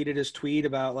and he deleted his tweet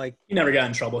about, like, he never got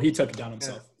in trouble. He took it down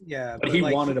himself. Yeah. But he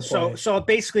wanted to play. So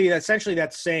basically, essentially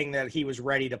that's saying that he was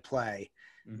ready to play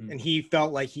and he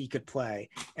felt like he could play.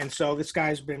 And so this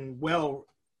guy's been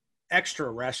extra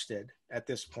rested at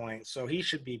this point. So he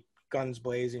should be guns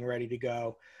blazing, ready to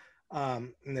go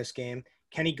in this game.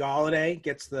 Kenny Golladay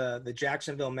gets the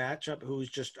Jacksonville matchup, who's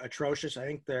just atrocious. I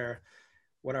think they're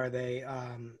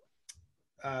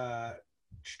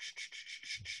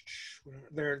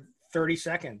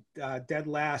 32nd, dead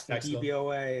last in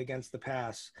DVOA against the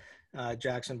pass,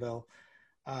 Jacksonville.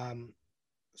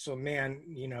 So, man,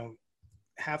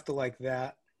 have to like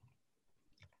that.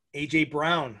 AJ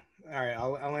Brown. All right,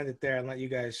 I'll end it there and let you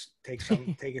guys take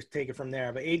it from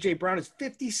there. But AJ Brown is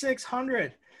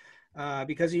 5,600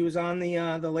 because he was on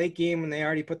the late game and they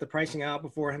already put the pricing out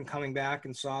before him coming back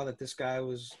and saw that this guy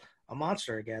was a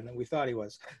monster again that we thought he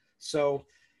was. So,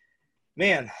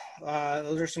 man,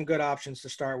 those are some good options to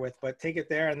start with. But take it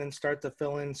there and then start to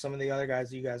fill in some of the other guys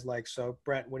that you guys like. So,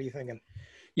 Brett, what are you thinking?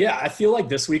 Yeah, I feel like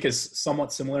this week is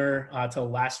somewhat similar to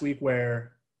last week,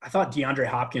 where I thought DeAndre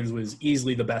Hopkins was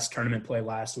easily the best tournament play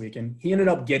last week, and he ended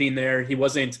up getting there. He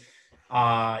wasn't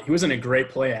a great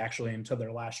play actually until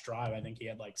their last drive. I think he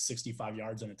had like 65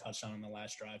 yards and a touchdown on the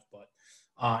last drive, but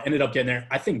ended up getting there.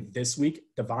 I think this week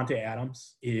Davante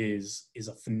Adams is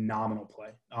a phenomenal play.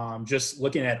 Just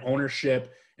looking at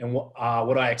ownership and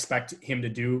what I expect him to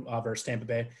do versus Tampa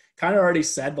Bay. Kind of already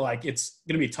said like it's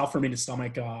going to be tough for me to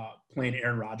stomach playing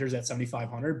Aaron Rodgers at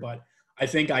 7,500, but I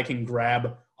think I can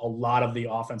grab a lot of the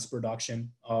offense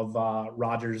production of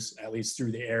Rodgers, at least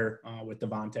through the air with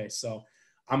Davante. So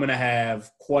I'm going to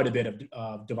have quite a bit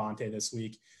of Davante this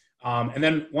week. And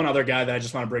then one other guy that I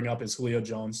just want to bring up is Julio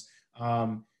Jones.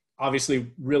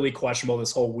 Obviously really questionable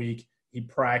this whole week. He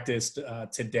practiced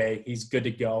today. He's good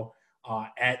to go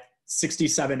at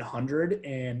 6,700.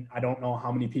 And I don't know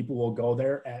how many people will go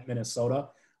there at Minnesota.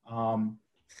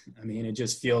 I mean, it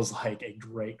just feels like a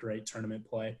great, great tournament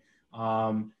play.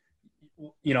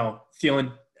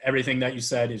 Feeling everything that you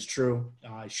said is true.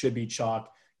 Should be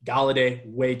chalk. Galladay,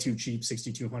 way too cheap,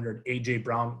 6,200. AJ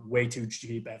Brown, way too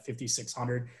cheap at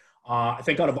 5,600. I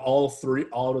think out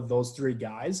of those three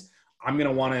guys, I'm going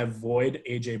to want to avoid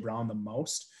AJ Brown the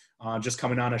most. Just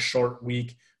coming on a short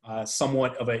week,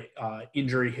 somewhat of a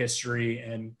injury history,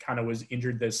 and kind of was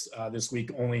injured this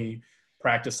week. Only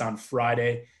practiced on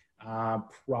Friday.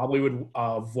 Probably would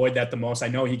avoid that the most. I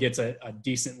know he gets a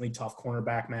decently tough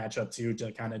cornerback matchup too,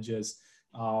 to kind of just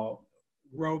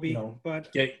Roby,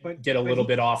 get a little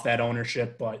bit off that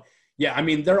ownership. But yeah, I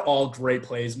mean, they're all great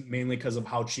plays, mainly because of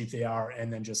how cheap they are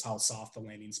and then just how soft the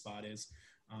landing spot is.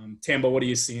 Tambo, what are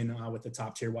you seeing with the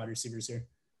top tier wide receivers here?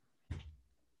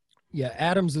 Yeah,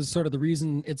 Adams is sort of the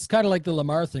reason. It's kind of like the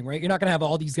Lamar thing, right? You're not going to have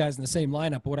all these guys in the same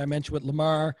lineup. But what I mentioned with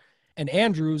Lamar and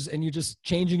Andrews, and you're just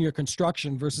changing your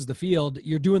construction versus the field,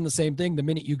 you're doing the same thing the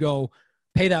minute you go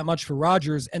pay that much for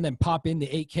Rodgers and then pop in the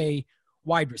 8K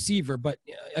wide receiver. But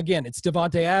again, it's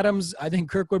Davante Adams. I think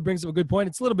Kirkwood brings up a good point.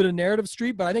 It's a little bit of narrative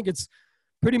street, but I think it's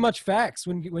pretty much facts.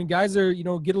 When guys are,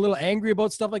 get a little angry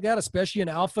about stuff like that, especially an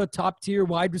alpha top tier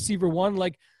wide receiver one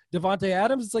like Davante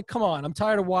Adams, it's like, come on, I'm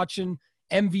tired of watching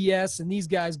MVS and these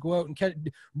guys go out and catch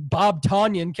Bob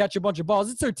Tonyan catch a bunch of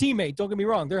balls. It's their teammate. Don't get me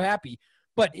wrong. They're happy.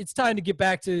 But it's time to get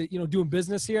back to, doing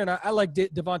business here. And I like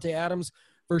Davante Adams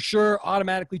for sure.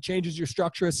 Automatically changes your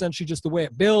structure, essentially just the way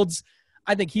it builds.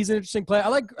 I think he's an interesting play. I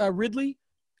like Ridley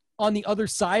on the other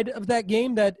side of that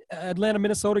game, that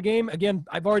Atlanta-Minnesota game. Again,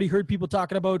 I've already heard people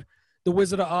talking about the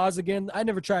Wizard of Oz again. I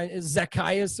never tried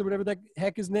Zacchaeus or whatever the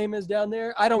heck his name is down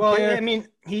there. I don't care. I mean,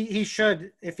 he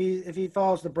should. If he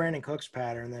follows the Brandon Cooks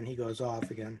pattern, then he goes off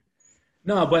again.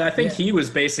 No, but I think he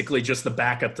was basically just the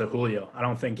backup to Julio. I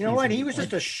don't think he was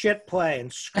just a shit play,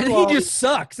 and he just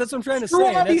sucks. That's what I'm trying to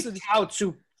say. All these scouts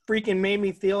who freaking made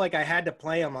me feel like I had to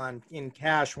play him in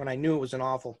cash when I knew it was an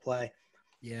awful play.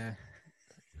 Yeah,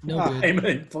 blame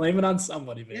it on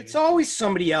somebody. Baby. It's always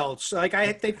somebody else. Like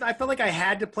I felt like I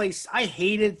had to play. I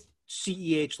hated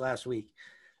CEH last week.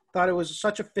 Thought it was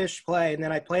such a fish play, and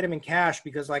then I played him in cash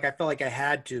because I felt like I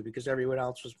had to because everyone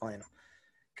else was playing him.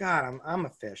 God, I'm a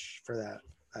fish for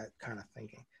that kind of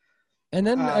thinking. And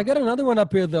then I got another one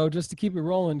up here, though, just to keep it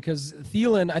rolling, because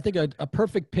Thielen, I think a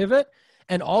perfect pivot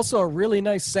and also a really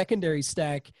nice secondary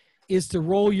stack is to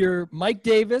roll your Mike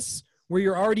Davis, where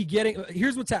you're already getting –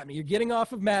 here's what's happening. You're getting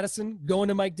off of Madison, going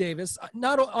to Mike Davis.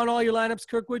 Not on all your lineups,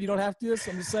 Kirkwood. You don't have to do this.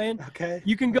 I'm just saying. Okay.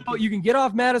 You can get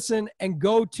off Madison and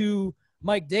go to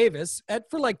Mike Davis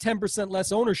for like 10%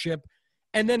 less ownership.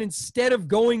 And then instead of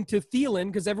going to Thielen,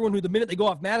 because everyone the minute they go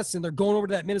off Madison, they're going over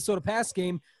to that Minnesota pass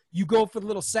game, you go for the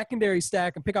little secondary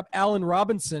stack and pick up Allen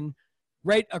Robinson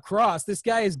right across. This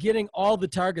guy is getting all the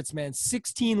targets, man.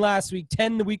 16 last week,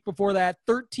 10 the week before that,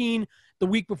 13 the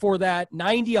week before that,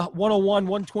 90, 101,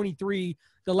 123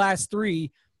 the last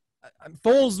three.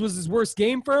 Foles was his worst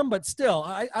game for him, but still,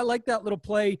 I like that little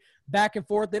play back and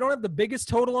forth. They don't have the biggest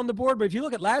total on the board, but if you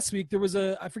look at last week, there was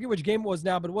I forget which game it was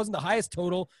now, but it wasn't the highest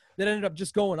total that ended up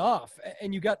just going off.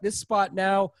 And you got this spot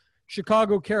now,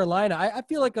 Chicago, Carolina. I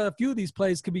feel like a few of these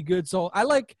plays could be good. So I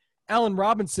like Allen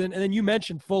Robinson, and then you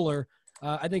mentioned Fuller.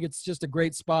 I think it's just a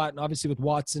great spot, and obviously with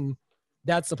Watson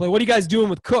that's the play. What are you guys doing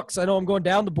with Cooks? I know I'm going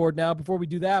down the board now before we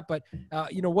do that, but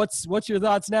what's your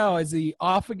thoughts now? Is he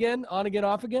off again, on again,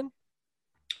 off again?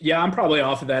 Yeah, I'm probably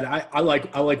off of that. I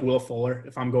like Will Fuller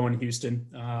if I'm going Houston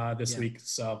this week.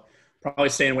 So probably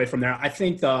staying away from there. I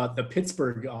think the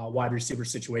Pittsburgh wide receiver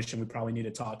situation we probably need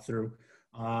to talk through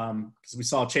because we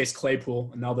saw Chase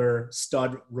Claypool, another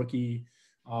stud rookie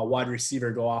wide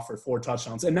receiver, go off for 4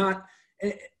 touchdowns. And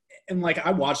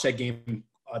I watched that game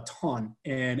a ton,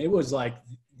 and it was like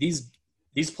these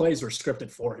plays were scripted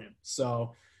for him.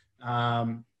 So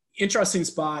interesting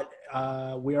spot.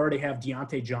 We already have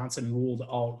Deontay Johnson ruled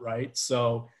out, right?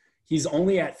 So he's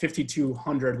only at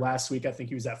 5,200 last week. I think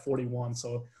he was at 41.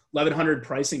 So 1,100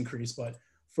 price increase. But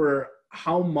for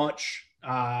how much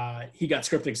he got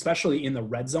scripted, especially in the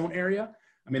red zone area,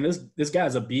 I mean, this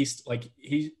guy's a beast. Like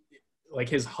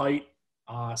his height,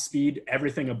 speed,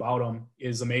 everything about him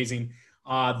is amazing.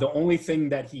 The only thing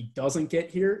that he doesn't get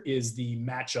here is the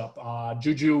matchup.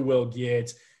 Juju will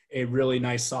get a really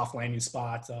nice soft landing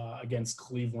spot against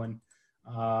Cleveland.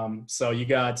 So you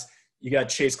got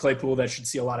Chase Claypool that should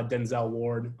see a lot of Denzel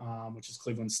Ward, which is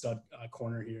Cleveland's stud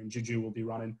corner here, and Juju will be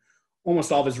running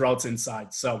almost all of his routes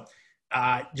inside. So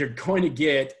you're going to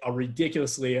get a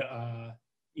ridiculously,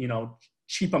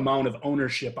 cheap amount of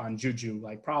ownership on Juju,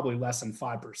 like probably less than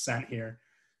 5% here.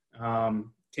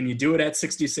 Can you do it at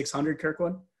 6,600,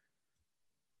 Kirkwood?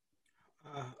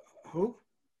 Who?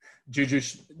 Juju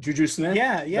Smith?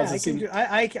 Yeah, I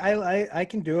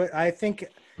can do it. I think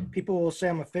people will say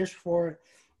I'm a fish for it.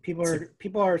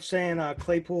 People are saying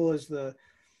Claypool is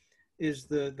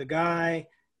the guy,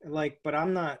 but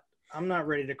I'm not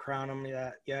ready to crown him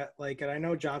yet. And I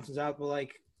know Johnson's out, but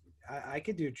I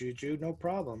could do Juju, no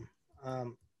problem.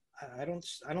 I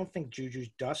don't think Juju's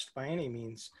dust by any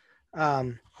means.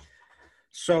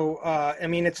 So I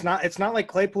mean, it's not like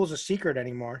Claypool's a secret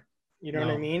anymore. You know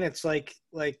what I mean? It's like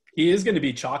he is going to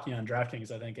be chalky on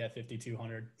DraftKings, I think, at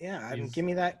 5,200. Yeah, I mean, give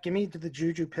me to the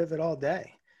Juju pivot all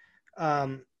day,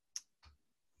 and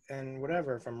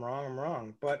whatever. If I'm wrong, I'm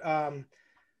wrong. But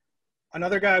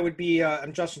another guy would be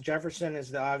Justin Jefferson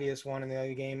is the obvious one in the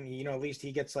other game. At least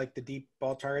he gets the deep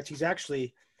ball targets. He's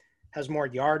actually has more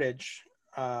yardage,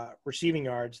 receiving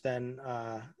yards than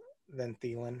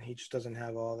Thielen. He just doesn't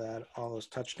have all those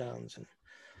touchdowns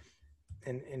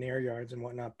and air yards and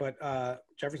whatnot. But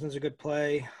Jefferson's a good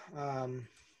play. I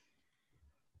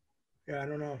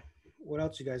don't know. What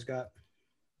else you guys got?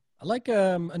 I like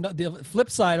the flip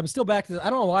side. I'm still back to I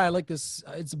don't know why I like this.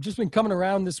 It's just been coming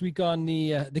around this week on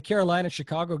the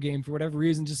Carolina-Chicago game for whatever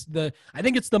reason. I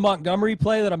think it's the Montgomery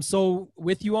play that I'm so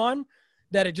with you on,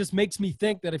 that it just makes me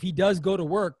think that if he does go to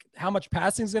work, how much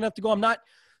passing is going to have to go. I'm not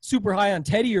super high on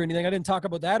Teddy or anything. I didn't talk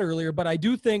about that earlier, but I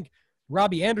do think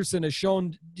Robbie Anderson has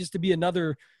shown just to be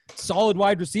another solid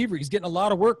wide receiver. He's getting a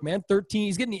lot of work, man. 13.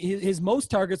 He's getting his most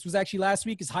targets was actually last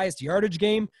week. His highest yardage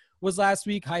game was last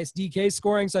week, highest DK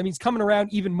scoring. So, I mean, he's coming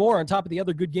around even more on top of the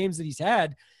other good games that he's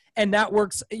had. And that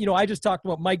works. I just talked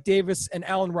about Mike Davis and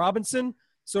Allen Robinson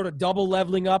sort of double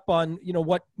leveling up on,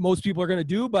 what most people are going to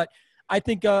do. But I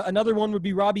think another one would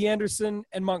be Robbie Anderson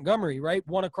and Montgomery, right?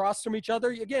 One across from each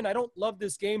other. Again, I don't love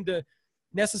this game to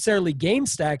necessarily game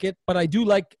stack it, but I do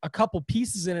like a couple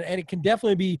pieces in it, and it can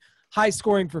definitely be high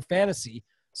scoring for fantasy.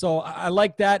 So I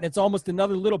like that, and it's almost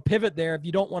another little pivot there. If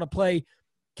you don't want to play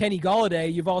Kenny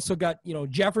Golladay, you've also got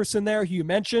Jefferson there, who you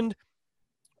mentioned.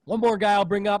 One more guy I'll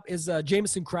bring up is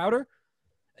Jamison Crowder,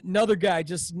 another guy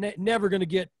just never going to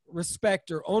get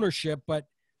respect or ownership, but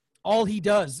all he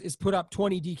does is put up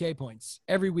 20 DK points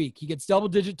every week. He gets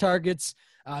double-digit targets.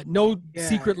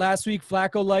 Secret last week.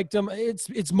 Flacco liked him.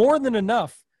 It's more than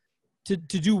enough to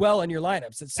do well in your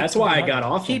lineups. That's why I got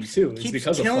off him too. It's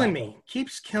because of Flacco.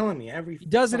 Keeps killing me He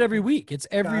does it every week. It's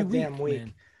every week.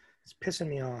 Man. It's pissing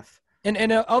me off.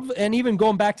 And even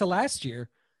going back to last year,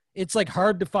 it's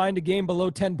hard to find a game below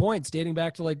 10 points dating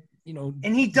back to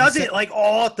And he does it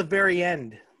all at the very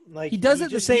end. He does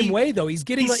it the same way though. He's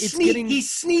getting he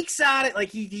sneaks at it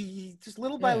he just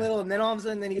little by little, and then all of a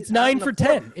sudden it's 9 for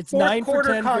 10. It's 9 for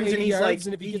 10 for 80 yards,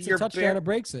 and if he gets a touchdown, it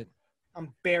breaks it.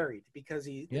 I'm buried because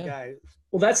the guy.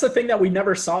 Well, that's the thing that we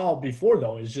never saw before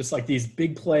though. Is just these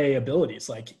big play abilities,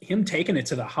 him taking it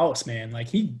to the house, man.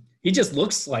 He just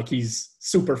looks like he's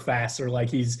super fast, or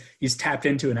he's tapped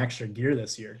into an extra gear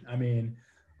this year. I mean,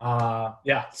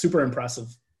 super impressive.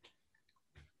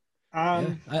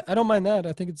 I don't mind that.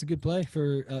 I think it's a good play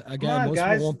for a guy most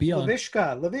people won't be on.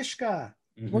 Laviska.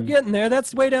 Mm-hmm. We're getting there.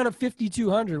 That's way down at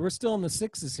 5,200. We're still in the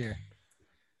sixes here.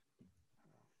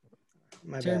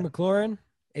 Terry McLaurin,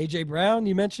 A.J. Brown,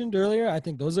 you mentioned earlier. I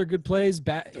think those are good plays.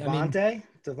 Devontae?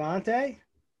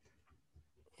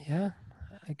 Yeah.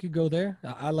 I could go there.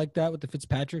 I like that with the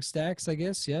Fitzpatrick stacks, I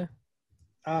guess. Yeah.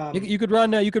 Um, You could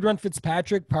run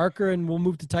Fitzpatrick, Parker, and we'll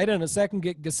move to tight end in a second,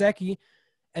 get Gesicki,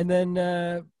 and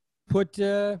then put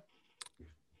our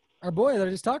boy that I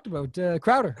just talked about,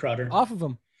 Crowder off of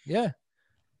him. Yeah.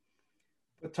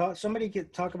 but somebody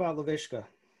could talk about Laviska.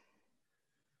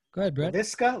 Go ahead, Brett.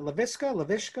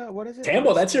 Laviska. What is it?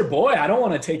 Campbell, that's your boy. I don't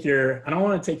want to take your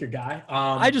guy.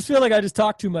 I just feel like I just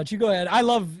talked too much. You go ahead. I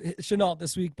love Chenault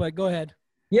this week, but go ahead.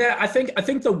 Yeah, I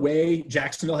think the way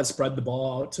Jacksonville has spread the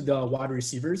ball out to the wide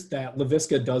receivers, that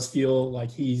Laviska does feel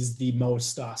like he's the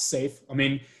most safe. I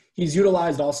mean, he's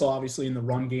utilized also obviously in the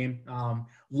run game.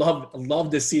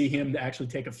 Love to see him to actually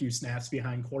take a few snaps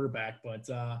behind quarterback, but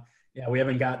yeah, we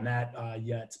haven't gotten that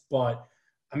yet. But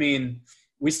I mean,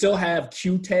 we still have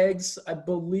Q tags, I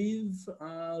believe.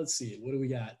 Let's see, what do we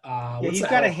got? Yeah, he's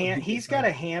got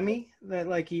a hammy that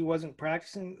like he wasn't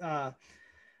practicing.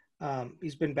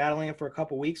 He's been battling it for a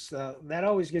couple weeks. That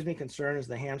always gives me concern is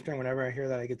the hamstring. Whenever I hear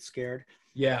that, I get scared.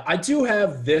 Yeah, I do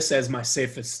have this as my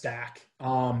safest stack.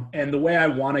 And the way I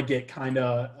want to get kind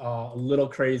of a little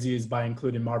crazy is by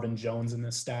including Marvin Jones in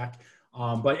this stack.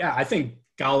 But yeah, I think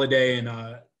Galladay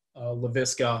and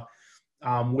Laviska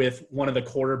with one of the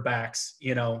quarterbacks,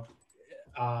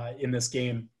 in this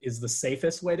game is the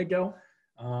safest way to go.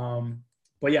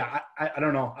 But yeah, I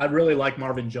don't know. I really like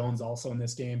Marvin Jones also in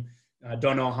this game. I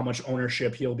don't know how much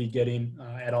ownership he'll be getting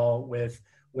at all with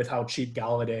how cheap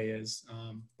Galladay is.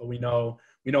 But we know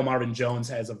Marvin Jones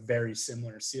has a very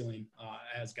similar ceiling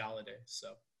as Galladay.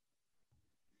 So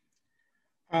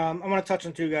I want to touch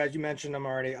on two guys. You mentioned them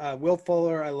already. Will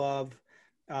Fuller, I love.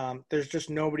 There's just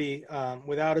nobody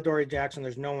without Adoree Jackson.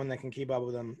 There's no one that can keep up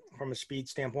with him from a speed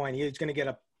standpoint. He's going to get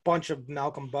a bunch of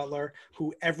Malcolm Butler,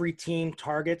 who every team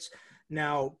targets.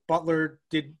 Now, Butler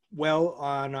did well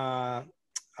on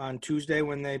Tuesday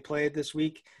when they played this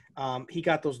week. He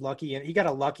got he got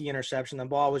a lucky interception. The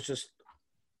ball was just,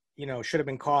 should have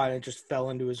been caught and it just fell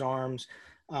into his arms.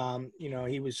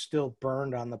 He was still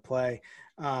burned on the play.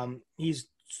 He's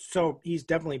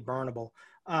definitely burnable.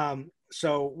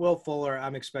 So Will Fuller,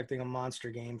 I'm expecting a monster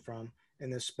game from in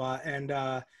this spot. And,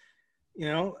 how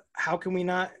can we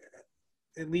not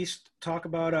at least talk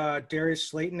about Darius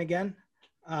Slayton again?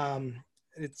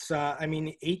 It's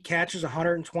 8 catches,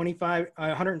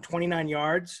 129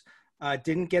 yards,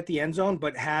 didn't get the end zone,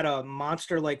 but had a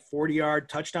monster 40-yard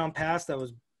touchdown pass that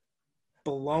was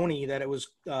baloney that it was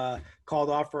called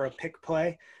off for a pick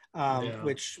play,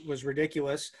 which was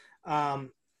ridiculous.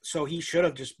 So he should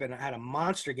have just had a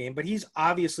monster game, but he's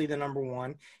obviously the number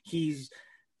one. He's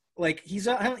on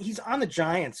the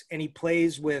Giants and he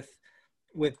plays with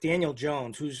Daniel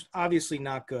Jones, who's obviously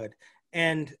not good.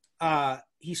 And,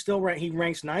 he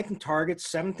ranks 9th in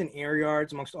targets, 7th in air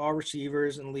yards amongst all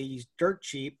receivers in the league. He's dirt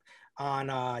cheap on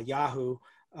Yahoo,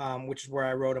 which is where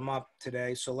I wrote him up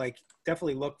today. So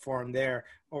definitely look for him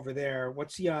over there.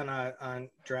 What's he on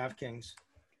DraftKings?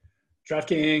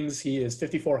 DraftKings, he is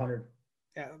 5,400.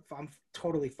 Yeah, I'm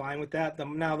totally fine with that. The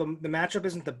matchup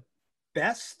isn't the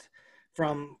best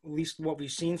from at least what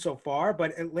we've seen so far,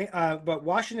 but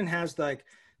Washington has that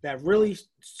really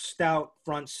stout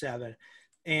front seven.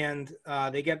 And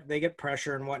they get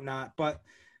pressure and whatnot, but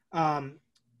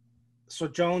so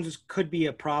Jones could be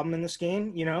a problem in this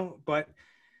game, but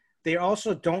they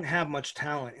also don't have much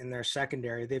talent in their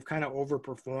secondary. They've kind of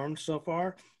overperformed so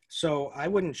far, so I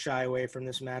wouldn't shy away from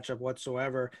this matchup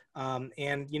whatsoever. And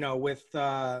with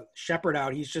Shepard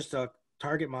out, he's just a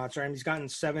target monster. I mean, he's gotten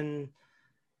 7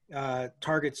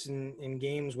 targets in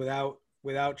games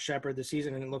without Shepard this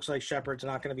season, and it looks like Shepard's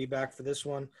not going to be back for this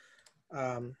one.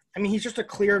 He's just a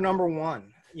clear number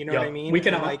one. You know what I mean?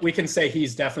 We can say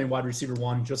he's definitely wide receiver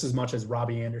 1 just as much as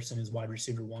Robbie Anderson is wide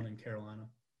receiver 1 in Carolina.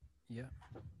 Yeah.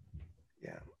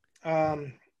 Yeah.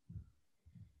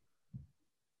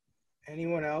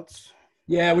 Anyone else?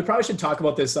 Yeah, we probably should talk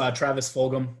about this Travis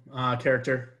Fulgham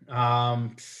character.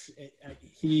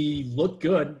 He looked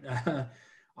good.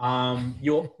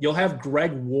 You'll have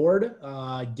Greg Ward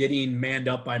getting manned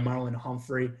up by Marlon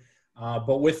Humphrey.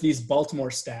 But with these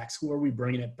Baltimore stacks, who are we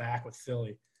bringing it back with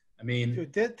Philly? I mean,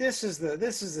 dude, this is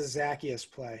the Zacchaeus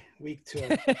play, week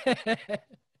 2.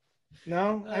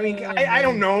 No, I mean, I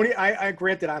don't know. I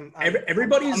granted, I'm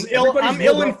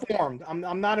ill-informed.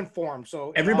 I'm not informed.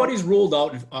 So everybody's ruled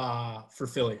out for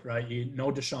Philly, right?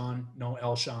 No Deshaun, no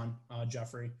Elshon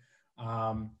Jeffrey.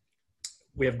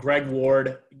 We have Greg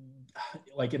Ward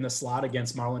like in the slot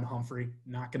against Marlon Humphrey.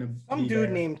 Not going to Some be dude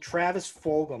there. named Travis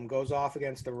Fulgham goes off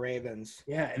against the Ravens.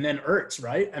 Yeah, and then Ertz,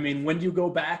 right? I mean, when do you go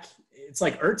back? It's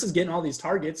like Ertz is getting all these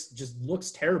targets, just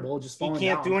looks terrible, just He falling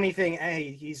can't down. do anything.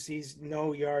 Hey, he's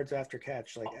no yards after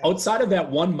catch. Like Outside of that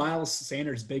one Miles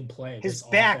Sanders big play, his this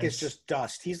back offense- is just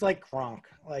dust. He's like Gronk.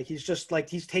 Like he's just like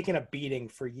he's taken a beating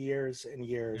for years and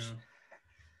years. Yeah.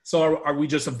 So are we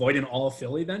just avoiding all of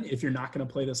Philly then if you're not going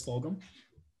to play this Fulgham?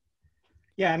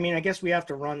 Yeah, I mean, I guess we have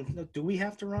to run. Do we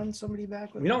have to run somebody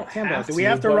back? We don't Campbell, have do we to,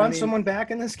 have to but run I mean- someone back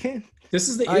in this game? This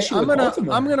is the issue I'm with gonna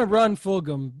Baltimore. I'm gonna run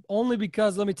Fulgham only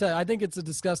because let me tell you, I think it's a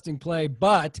disgusting play.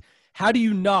 But how do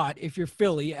you not, if you're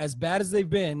Philly, as bad as they've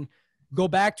been, go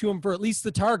back to him for at least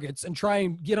the targets and try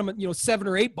and get him 7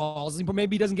 or 8 balls?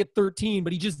 Maybe he doesn't get 13,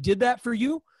 but he just did that for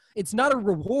you. It's not a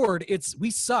reward. It's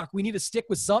we suck. We need to stick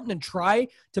with something and try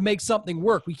to make something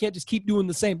work. We can't just keep doing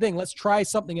the same thing. Let's try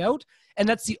something out. And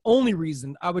that's the only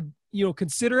reason I would,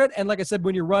 consider it. And like I said,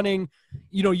 when you're running,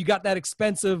 you got that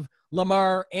expensive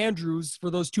Lamar Andrews for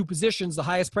those 2 positions, the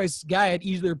highest priced guy at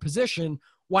either position.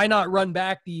 Why not run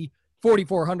back the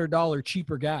 $4,400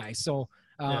 cheaper guy? So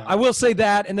I will say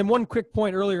that. And then one quick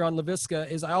point earlier on LaVisca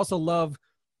is I also love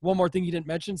one more thing you didn't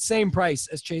mention, same price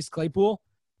as Chase Claypool,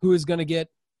 who is going to get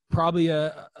probably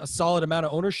a solid amount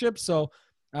of ownership. So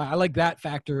I like that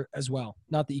factor as well.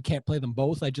 Not that you can't play them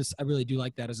both. I really do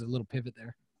like that as a little pivot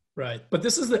there. Right. But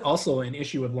this is also an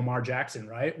issue with Lamar Jackson,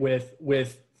 right?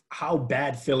 With how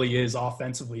bad Philly is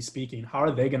offensively speaking. How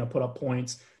are they going to put up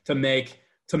points to make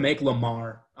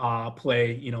Lamar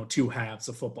play, 2 halves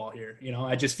of football here?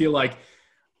 I just feel like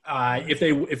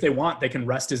if they want, they can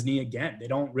rest his knee again. They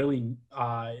don't really,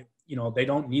 they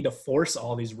don't need to force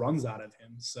all these runs out of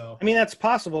him. So, I mean, that's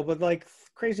possible, but like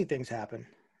crazy things happen,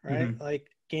 right? Mm-hmm. Like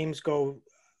games go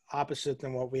opposite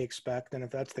than what we expect. And if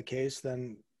that's the case,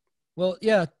 then. Well,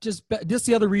 yeah, just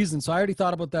the other reason. So I already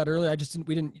thought about that earlier.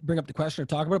 We didn't bring up the question or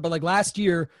talk about it, but like last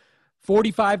year,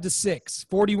 45-6,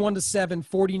 41-7,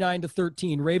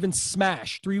 49-13, Ravens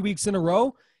smash 3 weeks in a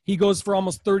row. He goes for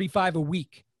almost 35 a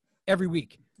week, every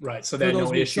week. Right. So they had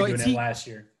no issue doing it last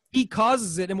year. He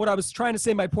causes it. And what I was trying to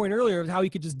say, my point earlier, of how he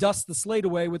could just dust the slate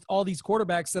away with all these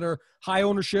quarterbacks that are high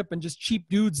ownership and just cheap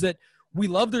dudes that we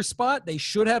love their spot. They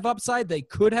should have upside. They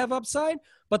could have upside.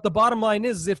 But the bottom line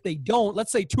is if they don't,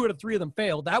 let's say 2 out of 3 of them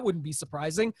fail, that wouldn't be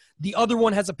surprising. The other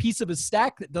one has a piece of his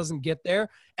stack that doesn't get there.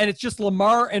 And it's just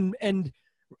Lamar and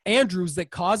Andrews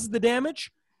that causes the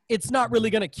damage. It's not really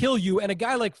going to kill you. And a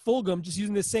guy like Fulgham, just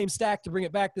using the same stack to bring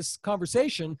it back this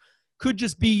conversation, could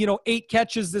just be, 8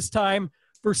 catches this time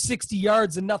for 60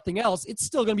 yards and nothing else. It's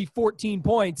still going to be 14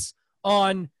 points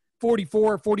on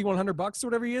 $4,100 or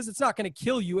whatever he is. It's not going to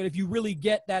kill you. And if you really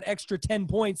get that extra 10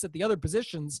 points at the other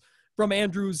positions from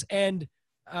Andrews and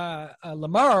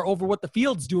Lamar over what the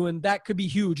field's doing, that could be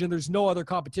huge. And there's no other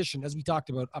competition, as we talked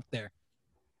about up there.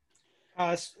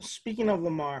 Speaking of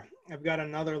Lamar, I've got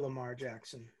another Lamar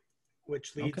Jackson,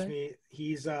 which leads me.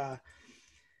 He's a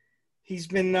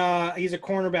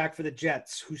cornerback for the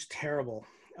Jets who's terrible.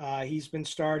 He's been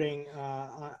starting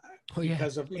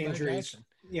because of injuries.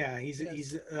 Yeah,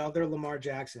 he's other Lamar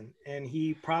Jackson, and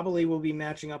he probably will be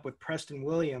matching up with Preston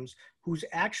Williams, who's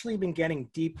actually been getting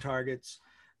deep targets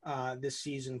this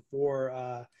season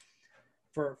for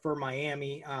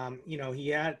Miami.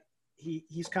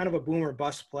 He's kind of a boomer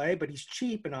bust play, but he's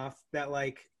cheap enough that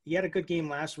like he had a good game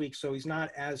last week, so he's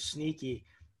not as sneaky.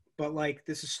 But like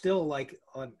this is still like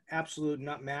an absolute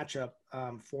nut matchup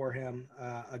for him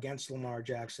against Lamar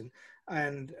Jackson,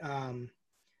 and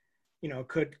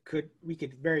we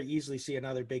could very easily see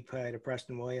another big play to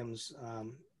Preston Williams.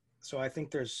 So I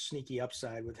think there's sneaky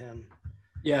upside with him.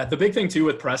 Yeah, the big thing too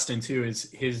with Preston too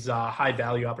is his high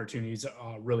value opportunities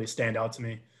really stand out to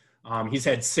me. He's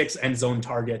had 6 end zone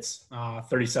targets,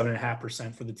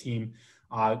 37.5% for the team.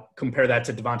 Compare that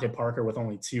to Devontae Parker with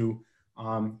only 2.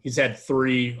 He's had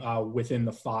 3 within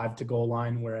the 5 to goal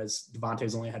line, whereas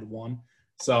Devontae's only had 1.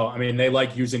 So, I mean, they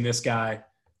like using this guy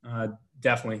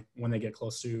definitely when they get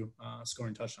close to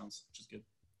scoring touchdowns, which is good.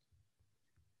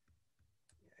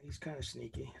 Yeah, he's kind of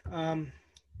sneaky.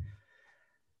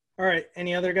 All right.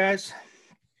 Any other guys?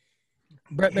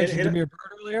 Brett mentioned Damiere Byrd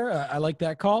earlier. I like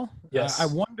that call. Yes. I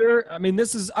wonder,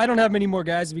 I don't have many more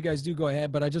guys. If you guys do, go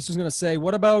ahead. But I just was going to say,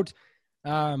 what about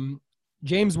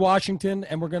James Washington?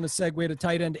 And we're going to segue to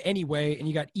tight end anyway. And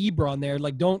you got Ebron there.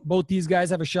 Like, don't both these guys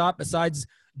have a shot besides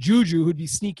Juju, who'd be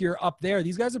sneakier up there?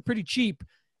 These guys are pretty cheap.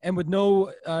 And with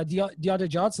no Deontay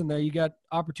Johnson there, you got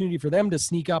opportunity for them to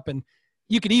sneak up. And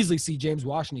you could easily see James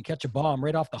Washington catch a bomb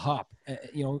right off the hop,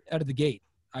 out of the gate.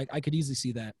 I could easily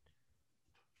see that.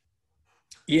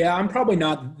 Yeah, I'm probably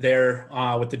not there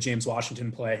with the James Washington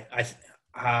play.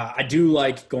 I do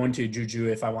like going to Juju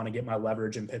if I want to get my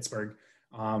leverage in Pittsburgh.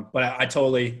 But I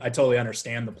totally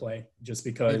understand the play just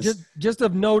because. Yeah, just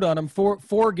of note on him,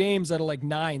 four games out of like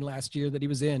 9 last year that he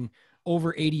was in,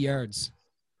 over 80 yards.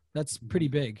 That's pretty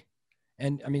big.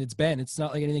 And I mean, it's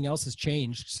not like anything else has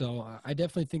changed. So I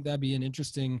definitely think that'd be an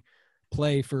interesting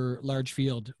play for large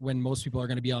field when most people are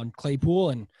going to be on Claypool.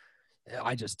 And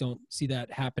I just don't see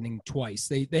that happening twice.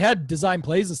 They had design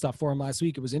plays and stuff for him last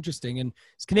week. It was interesting. And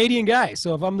it's a Canadian guy.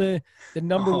 So if I'm the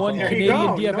number one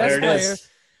Canadian DFS player,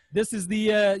 this is the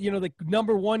the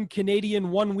number one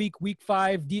Canadian 1 week, week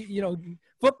 5,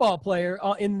 football player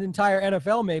in the entire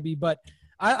NFL maybe. But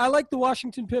I like the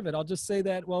Washington pivot. I'll just say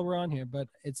that while we're on here. But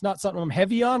it's not something I'm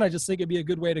heavy on. I just think it'd be a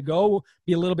good way to go.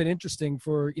 Be a little bit interesting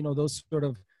for those sort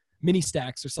of mini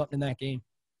stacks or something in that game.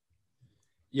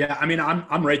 Yeah, I mean,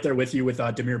 I'm right there with you with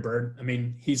Damiere Byrd. I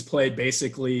mean, he's played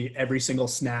basically every single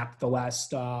snap the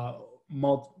last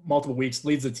multiple weeks.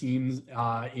 Leads the team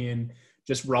in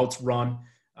just routes run.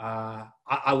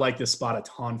 I like this spot a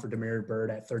ton for Damiere Byrd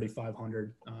at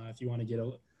 3,500. If you want to get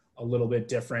a little bit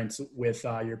different with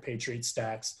your Patriot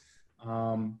stacks.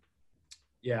 Something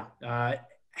that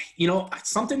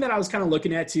I was kind of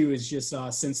looking at too is just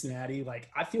Cincinnati. Like,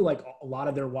 I feel like a lot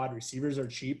of their wide receivers are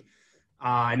cheap.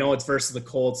 I know it's versus the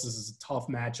Colts. This is a tough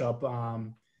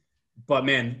matchup. But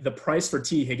man, the price for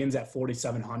T Higgins at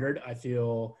 4,700, I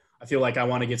feel like I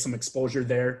want to get some exposure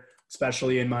there,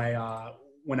 especially in my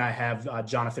when I have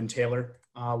Jonathan Taylor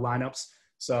lineups.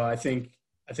 So I think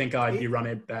I'd be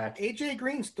running it back. AJ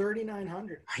Green's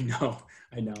 3,900. I know.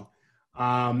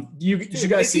 Did you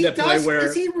guys see that play where?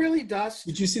 Is he really dust?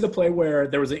 Did you see the play where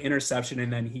there was an interception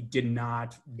and then he did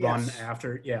not run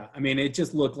after? Yeah, I mean, it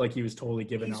just looked like he was totally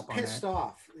giving up on that. He's pissed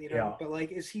off, Yeah. But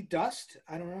like, is he dust?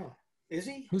 I don't know. Is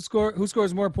he? Who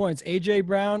scores more points, AJ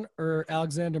Brown or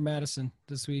Alexander Madison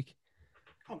this week?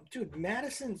 Oh, dude,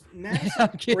 Madison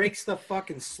breaks the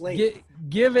fucking slate.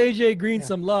 Give AJ Green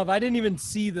some love. I didn't even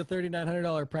see the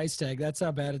 $3,900 price tag. That's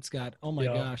how bad it's got. Oh my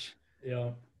gosh.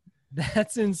 Yeah.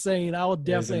 That's insane. I will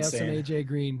definitely have some AJ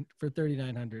Green for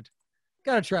 3,900.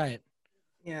 Gotta try it.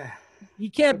 Yeah. He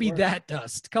can't be that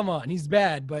dust. Come on. He's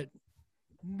bad, but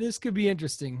this could be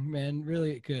interesting, man.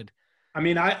 Really, it could. I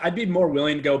mean, I'd be more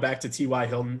willing to go back to T.Y.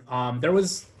 Hilton.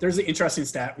 There's an interesting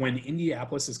stat when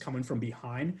Indianapolis is coming from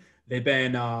behind. They've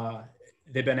been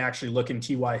actually looking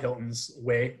T.Y. Hilton's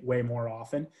way more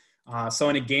often. So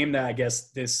in a game that I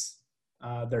guess they're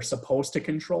supposed to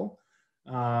control,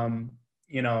 it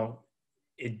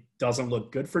doesn't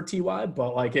look good for T.Y.,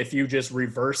 but like if you just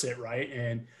reverse it, right?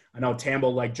 And I know Tambo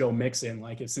like Joe Mixon,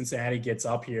 like if Cincinnati gets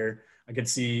up here, I could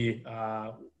see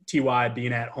T.Y.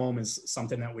 being at home is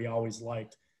something that we always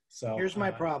liked. So here's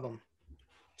my problem.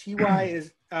 T.Y.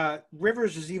 is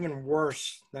Rivers is even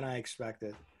worse than I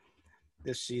expected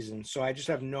this season. So I just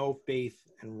have no faith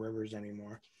in Rivers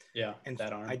anymore. Yeah. And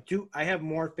that arm. I have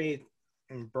more faith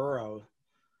in Burrow,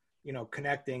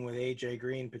 connecting with AJ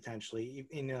Green potentially.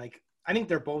 I think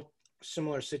they're both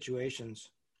similar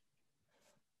situations.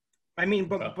 I mean,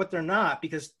 but they're not,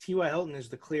 because T.Y. Hilton is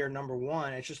the clear number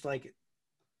one. It's just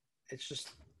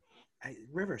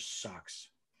Rivers sucks.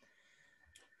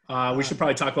 We should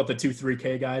probably talk about the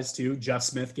 2-3K guys too. Jeff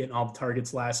Smith getting all the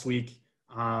targets last week.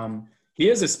 He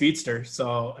is a speedster,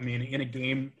 so I mean, in a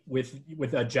game with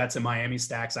Jets and Miami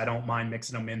stacks, I don't mind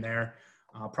mixing them in there.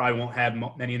 Probably won't have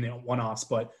many in the one-offs,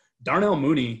 but Darnell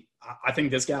Mooney, I think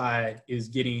this guy is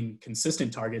getting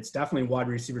consistent targets, definitely wide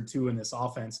receiver 2 in this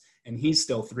offense, and he's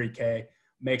still 3K.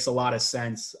 Makes a lot of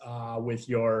sense with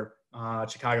your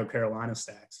Chicago Carolina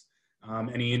stacks.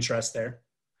 Any interest there?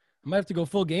 I might have to go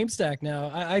full game stack now.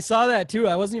 I saw that too.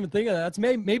 I wasn't even thinking of that. That's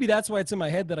maybe that's why it's in my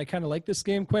head that I kind of like this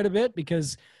game quite a bit,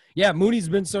 because Mooney's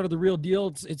been sort of the real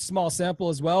deal. It's small sample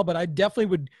as well, but I definitely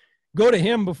would go to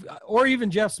him or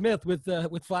even Jeff Smith with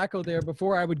Flacco there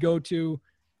before I would go to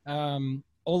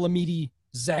Olamide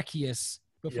Zaccheaus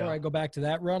before I go back to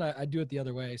that run. I do it the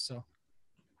other way. So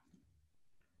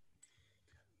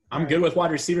I'm good with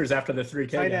wide receivers after the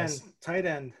 3K guys. Tight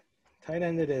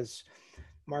end it is.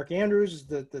 Mark Andrews is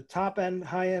the top end,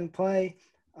 high end play.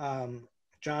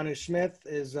 Jonnu Smith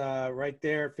is right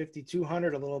there,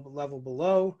 5,200, a little level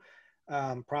below.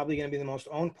 Probably going to be the most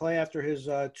owned play after his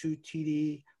 2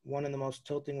 TD, one in the most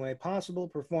tilting way possible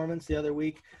performance the other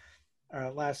week,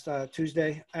 last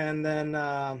Tuesday. And then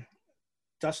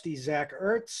Dusty Zach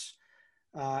Ertz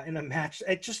in a match.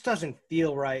 It just doesn't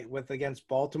feel right against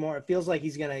Baltimore. It feels like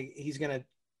he's gonna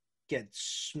get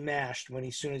smashed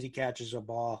as soon as he catches a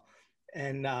ball,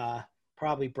 and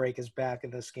probably break his back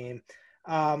in this game.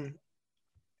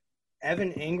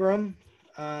 Evan Ingram.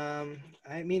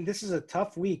 I mean, this is a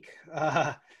tough week.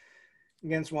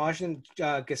 against Washington,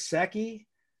 Gesicki,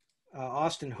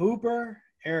 Austin Hooper,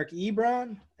 Eric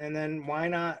Ebron, and then why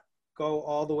not go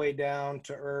all the way down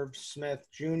to Irv Smith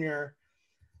Jr.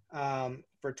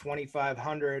 For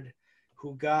 2,500,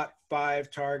 who got 5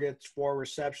 targets, 4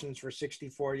 receptions for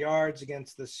 64 yards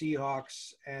against the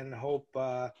Seahawks, and hope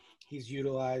he's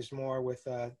utilized more with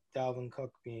Dalvin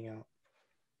Cook being out.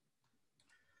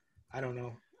 I don't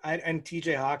know. And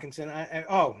TJ Hawkinson.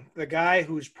 The guy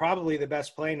who's probably the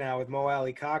best play now with Mo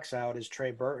Alley Cox out is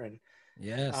Trey Burton.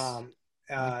 Yes.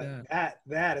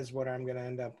 That is what I'm going to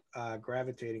end up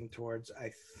gravitating towards,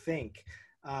 I think.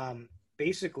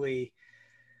 Basically,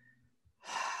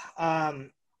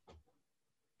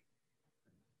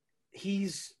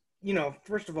 he's,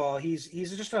 first of all, he's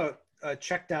just a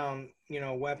check down,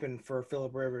 weapon for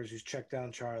Phillip Rivers, who's checked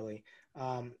down Charlie.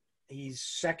 He's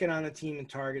second on the team in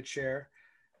target share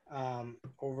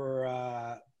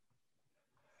over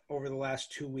the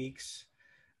last 2 weeks.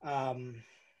 And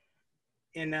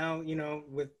now,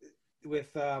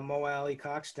 with Mo Alley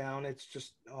Cox down, it's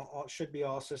just should be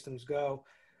all systems go.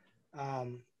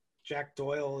 Jack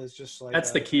Doyle is just like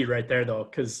that's the key right there, though,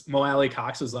 because Mo Alley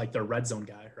Cox is like their red zone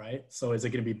guy, right? So is it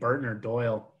going to be Burton or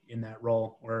Doyle in that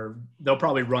role, or they'll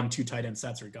probably run 2 tight end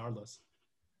sets regardless?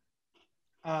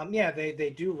 Yeah, they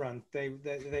do run. They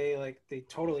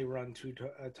totally run 2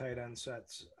 tight end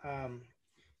sets.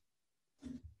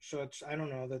 So it's, I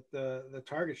don't know, that the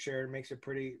target share makes it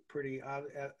pretty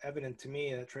evident to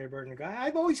me that Trey Burton, a guy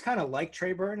I've always kind of liked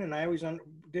Trey Burton, and I always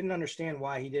didn't understand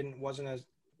why he wasn't as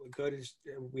good as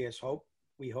we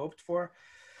hoped for.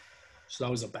 So that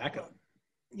was a backup.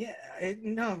 Yeah,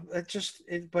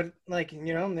 but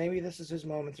maybe this is his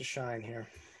moment to shine here.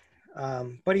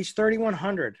 But he's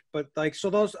 3,100. But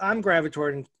I'm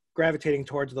gravitating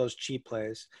towards those cheap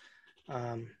plays,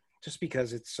 just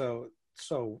because it's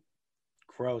so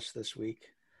gross this week.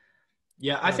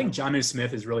 Yeah, I think Jonnu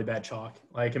Smith is really bad chalk.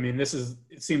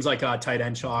 It seems like a tight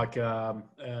end chalk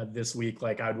this week.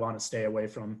 Like, I'd want to stay away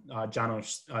from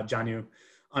Jonnu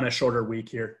on a shorter week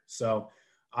here. So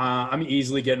I'm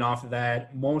easily getting off of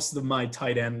that. Most of my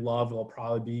tight end love will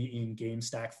probably be in game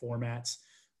stack formats.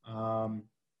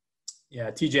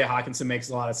 TJ Hawkinson makes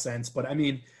a lot of sense, but I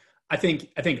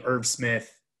think Irv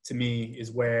Smith to me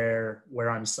is where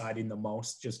I'm siding the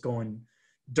most, just going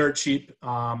dirt cheap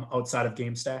outside of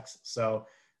game stacks. So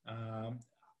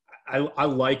I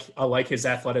like his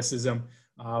athleticism.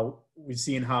 We've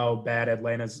seen how bad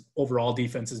Atlanta's overall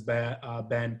defense has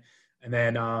been, and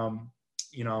then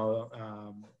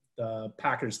the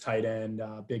Packers tight end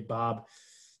Big Bob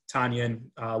Tonyan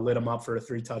lit him up for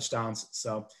 3 touchdowns.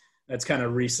 So that's kind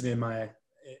of recent in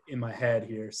my head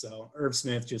here. So Irv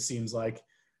Smith just seems like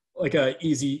a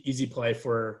easy play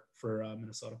for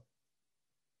Minnesota.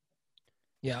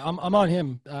 Yeah, I'm on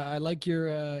him. I like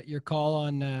your call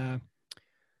on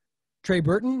Trey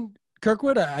Burton.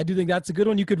 Kirkwood, I do think that's a good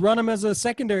one. You could run him as a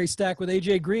secondary stack with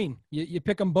AJ Green. You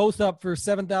pick them both up for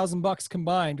 $7,000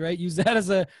 combined, right? Use that as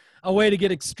a way to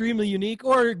get extremely unique,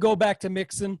 or go back to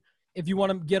Mixon if you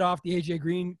want to get off the AJ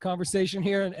Green conversation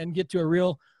here and get to a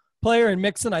real player in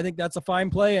Mixon. I think that's a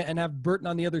fine play, and have Burton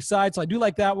on the other side. So I do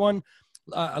like that one.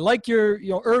 I like your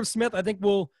Irv Smith. I think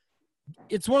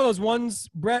it's one of those ones,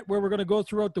 Brett, where we're going to go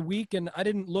throughout the week, and I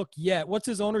didn't look yet. What's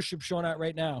his ownership showing at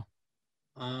right now?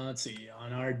 Let's see.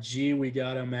 On RG, we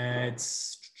got him at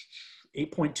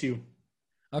 8.2.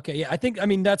 Okay, yeah,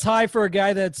 that's high for a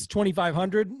guy that's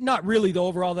 2,500. Not really the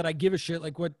overall that I give a shit,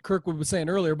 like what Kirkwood was saying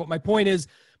earlier. But my point is,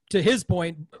 to his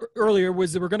point earlier,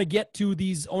 was that we're going to get to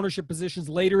these ownership positions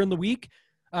later in the week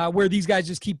where these guys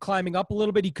just keep climbing up a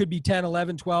little bit. He could be 10,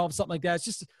 11, 12, something like that. It's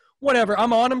just whatever.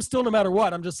 I'm on him still no matter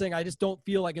what. I'm just saying I just don't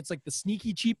feel like it's like the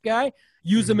sneaky cheap guy.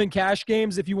 Use him in cash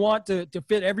games if you want to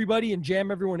fit everybody and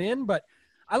jam everyone in. But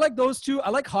I like those two. I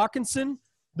like Hawkinson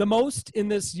the most in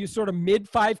this sort of mid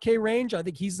 5K range. I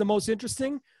think he's the most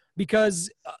interesting because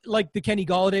like the Kenny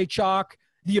Golladay chalk,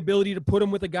 the ability to put him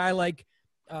with a guy like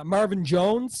Marvin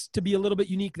Jones to be a little bit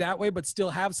unique that way, but still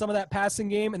have some of that passing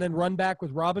game, and then run back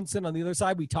with Robinson on the other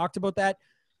side. We talked about that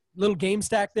little game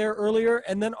stack there earlier.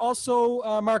 And then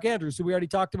also Mark Andrews, who we already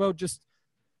talked about, just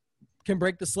can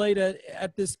break the slate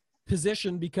at this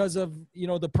position because of,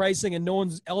 the pricing, and no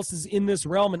one else is in this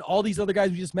realm. And all these other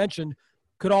guys we just mentioned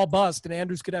could all bust, and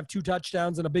Andrews could have 2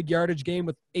 touchdowns and a big yardage game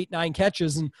with 8-9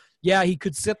 catches. And yeah, he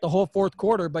could sit the whole fourth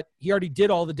quarter, but he already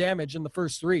did all the damage in the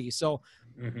first 3. So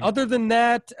other than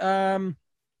that,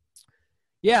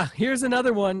 here's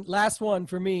another one, last one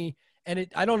for me. And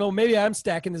I don't know, maybe I'm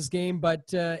stacking this game,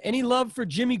 but any love for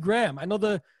Jimmy Graham? I know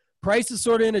the price is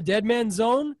sort of in a dead man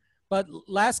zone, But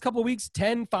last couple of weeks,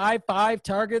 10, 5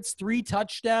 targets, 3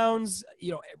 touchdowns,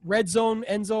 red zone,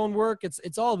 end zone work.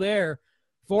 It's all there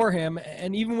for him.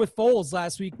 And even with Foles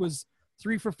last week was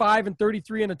 3 for 5 and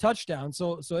 33 and a touchdown.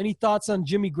 So any thoughts on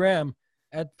Jimmy Graham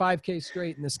at 5K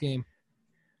straight in this game?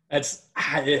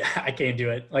 I can't do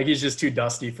it. Like, he's just too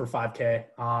dusty for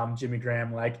 5K. Jimmy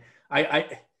Graham, like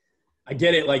I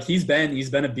get it. Like, he's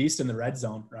been a beast in the red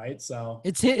zone, right? So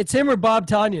it's him or Bob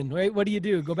Tonyan, right? What do you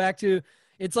do? Go back to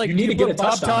it's like you need to get a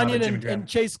Bob touchdown Tonyan and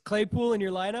Chase Claypool in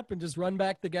your lineup and just run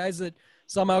back the guys that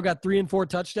somehow got 3 and 4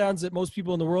 touchdowns that most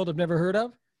people in the world have never heard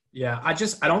of. Yeah, I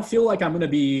don't feel like I'm going to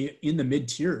be in the mid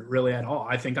tier really at all.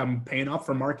 I think I'm paying up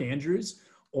for Mark Andrews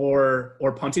or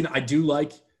punting. I do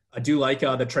like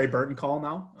the Trey Burton call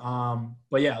now.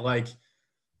 But yeah, like,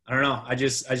 I don't know. I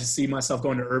just see myself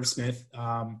going to Irv Smith.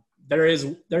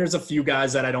 There's a few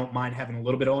guys that I don't mind having a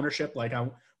little bit of ownership. Like, I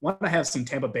want to have some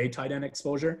Tampa Bay tight end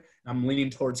exposure. I'm leaning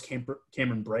towards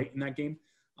Cameron Brate in that game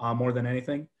more than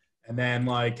anything. And then,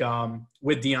 like,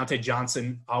 with Deontay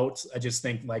Johnson out, I just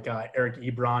think, like, Eric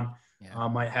Ebron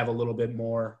might have a little bit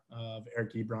more of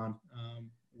Eric Ebron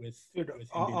with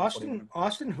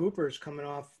Austin Hooper's coming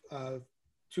off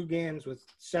 2 games with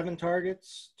 7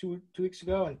 targets 2 weeks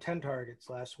ago and 10 targets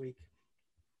last week.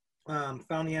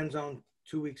 Found the end zone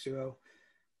 2 weeks ago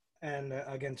and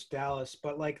against Dallas.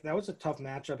 But, like, that was a tough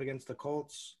matchup against the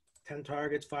Colts. 10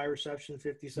 targets, 5 receptions,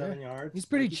 57 yards. He's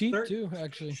pretty cheap too,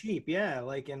 actually. Cheap, yeah.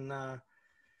 Like, in I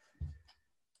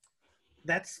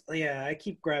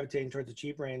keep gravitating towards the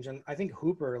cheap range, and I think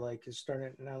Hooper, like, is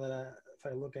starting now that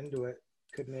if I look into it,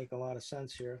 could make a lot of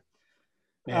sense here.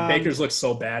 Man, Baker's looks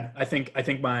so bad. I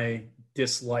think my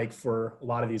dislike for a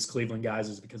lot of these Cleveland guys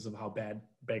is because of how bad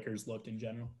Baker's looked in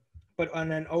general.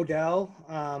 And then Odell,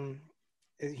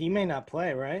 he may not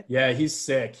play, right? Yeah, he's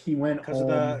sick. He went home.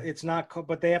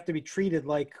 But they have to be treated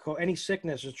like any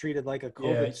sickness is treated like a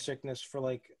COVID sickness for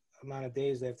like amount of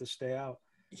days they have to stay out.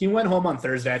 He went home on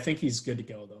Thursday. I think he's good to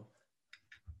go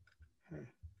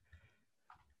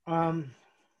though.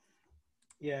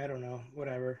 Yeah, I don't know.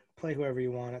 Whatever. Play whoever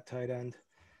you want at tight end.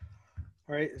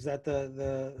 All right, is that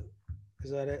is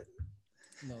that it?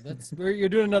 No, you're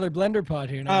doing another Blender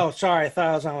pod here now. Oh, sorry. I thought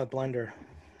I was on with Blender.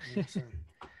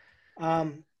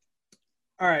 All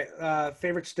right,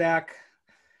 favorite stack,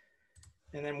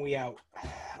 and then we out.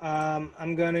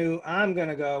 I'm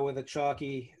gonna go with a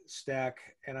chalky stack,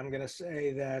 and I'm gonna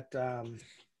say that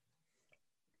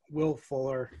Will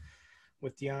Fuller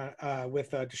with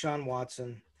Deshaun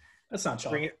Watson. That's not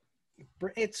chalky.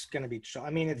 It's gonna be chalky. I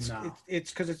mean,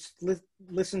 it's because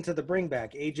listen to the bring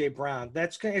back AJ Brown.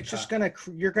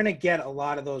 You're gonna get a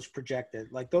lot of those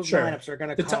projected. Like, those lineups are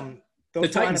gonna come. The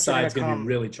Titan side is going to be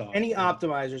really chalky. Any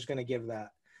optimizer is going to give that.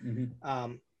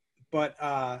 Mm-hmm. But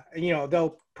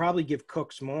they'll probably give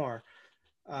Cooks more,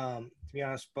 to be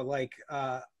honest. But, like,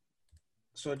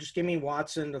 so just give me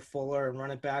Watson to Fuller and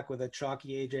run it back with a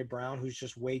chalky A.J. Brown who's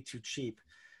just way too cheap.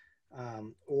 I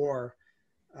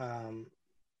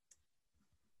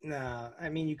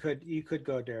mean, you could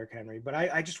go Derrick Henry. But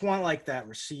I just want, like, that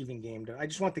receiving game. I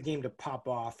just want the game to pop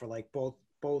off for, like,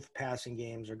 both passing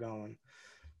games are going.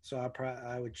 So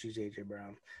I would choose A.J.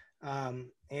 Brown.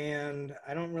 And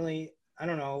I don't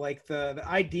know, like the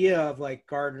idea of like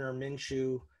Gardner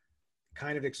Minshew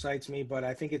kind of excites me, but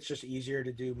I think it's just easier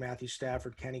to do Matthew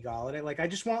Stafford, Kenny Golladay. Like, I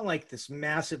just want like this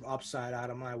massive upside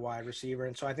out of my wide receiver.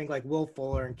 And so I think like Will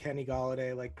Fuller and Kenny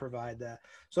Golladay like provide that.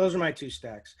 So those are my 2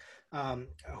 stacks.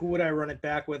 Who would I run it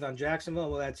back with on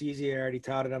Jacksonville? Well, that's easy. I already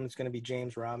touted him. It's going to be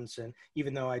James Robinson,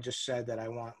 even though I just said that I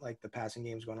want like the passing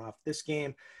games going off. This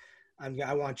game,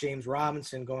 I want James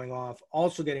Robinson going off,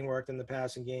 also getting worked in the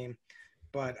passing game,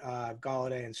 but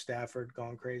Golladay and Stafford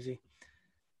going crazy.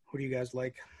 Who do you guys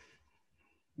like?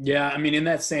 Yeah, I mean, in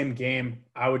that same game,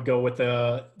 I would go with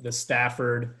the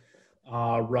Stafford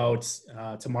route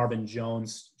to Marvin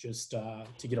Jones just to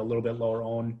get a little bit lower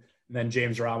owned. And then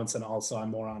James Robinson also,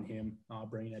 I'm more on him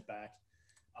bringing it back.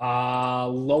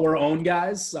 Lower owned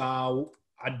guys,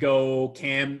 I'd go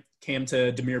Cam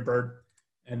to Damiere Byrd.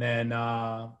 And then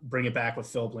bring it back with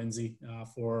Philip Lindsay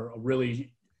for a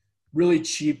really, really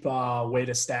cheap way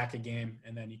to stack a game.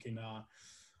 And then you can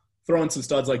throw in some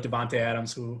studs like Devontae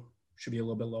Adams, who should be a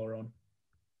little bit lower on.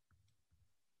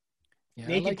 Yeah,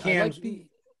 Naked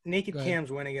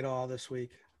Cam's winning it all this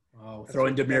week. Oh,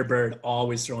 throwing Damiere Byrd.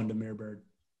 Always throwing Damiere Byrd.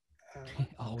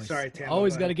 Always. Sorry, Tam.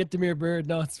 Always got to get Damiere Byrd.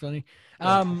 No, it's funny.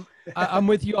 I'm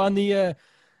with you on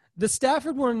the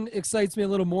Stafford one. Excites me a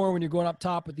little more when you're going up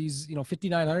top with these,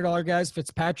 $5,900 guys.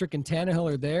 Fitzpatrick and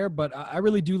Tannehill are there, but I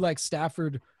really do like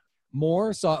Stafford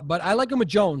more. So, but I like him with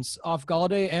Jones off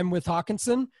Golladay and with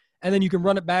Hawkinson, and then you can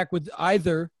run it back with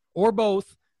either or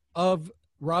both of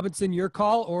Robinson, your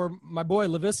call, or my boy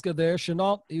LaVisca there,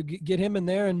 Chenault, you get him in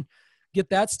there and get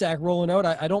that stack rolling out.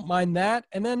 I don't mind that.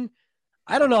 And then,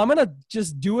 I don't know, I'm going to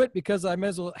just do it because I may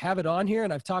as well have it on here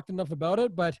and I've talked enough about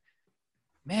it. But,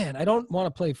 man, I don't want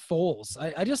to play Foles.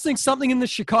 I just think something in the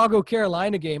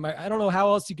Chicago-Carolina game, I don't know how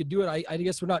else you could do it. I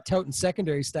guess we're not touting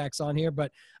secondary stacks on here,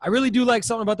 but I really do like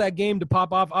something about that game to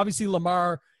pop off. Obviously,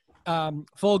 Lamar,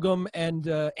 Fulgham, and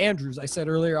Andrews, I said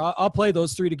earlier. I'll play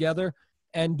those three together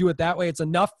and do it that way. It's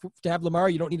enough to have Lamar.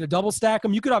 You don't need to double stack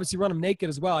them. You could obviously run them naked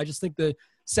as well. I just think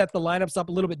set the lineups up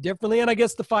a little bit differently. And I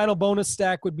guess the final bonus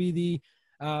stack would be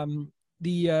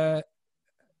the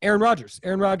Aaron Rodgers,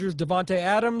 Devontae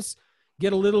Adams,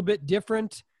 get a little bit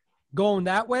different going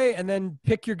that way, and then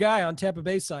pick your guy on Tampa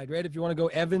Bay side, right? If you want to go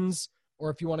Evans or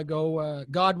if you want to go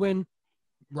Godwin,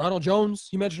 Ronald Jones,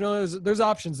 you mentioned earlier, there's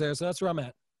options there. So that's where I'm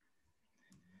at.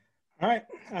 All right.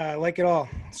 I like it all.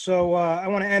 So I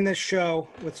want to end this show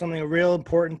with a real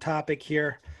important topic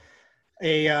here.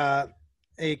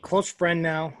 A close friend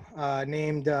now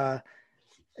named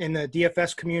in the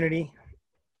DFS community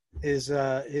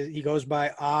he goes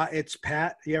by It's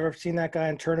Pat. You ever seen that guy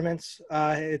in tournaments?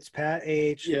 It's Pat.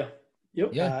 AH. Yeah.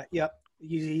 Yep. Yep.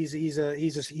 He's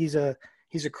a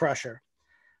crusher.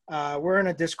 We're in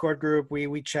a Discord group.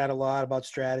 We chat a lot about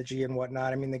strategy and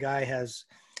whatnot. I mean, the guy has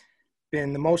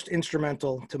been the most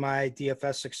instrumental to my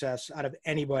DFS success out of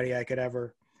anybody I could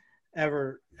ever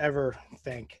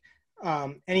think.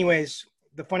 Anyways,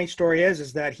 the funny story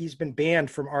is that he's been banned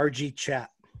from RG chat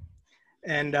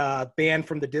and banned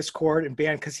from the Discord and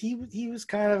banned because he was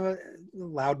kind of a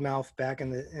loudmouth back in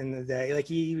the day. Like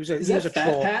he was a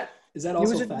troll. Pat? Is that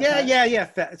also Fat yeah, Pat? Yeah.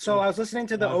 Fat. So I was listening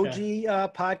to the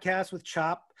OG podcast with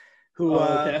Chop,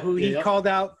 who he called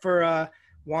out for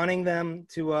wanting them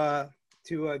to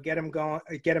get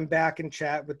him back in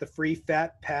chat with the free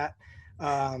Fat Pat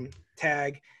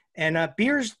tag. And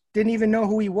Beers didn't even know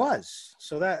who he was.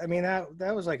 So that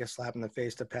was like a slap in the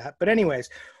face to Pat. But anyways,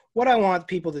 what I want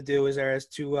people to do is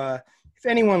to, if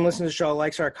anyone listening to the show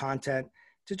likes our content,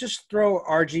 to just throw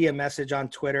RG a message on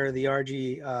Twitter, the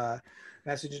RG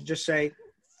message, and just say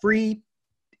free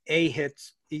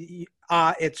It's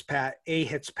Pat,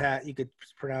 Hits Pat. You could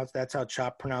pronounce, that's how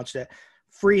Chop pronounced it.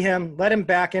 Free him, let him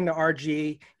back into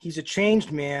RG. He's a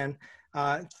changed man.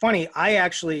 Funny,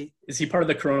 is he part of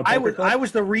the Corona? I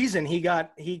was the reason he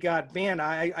got banned.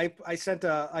 I sent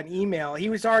an email. He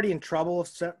was already in trouble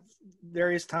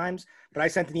various times, but I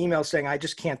sent an email saying I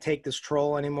just can't take this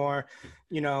troll anymore.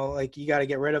 You got to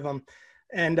get rid of him.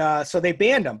 And so they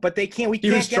banned him, but we can't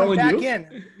get him back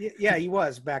in. Yeah, he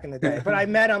was back in the day. But I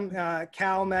met him.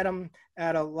 Cal met him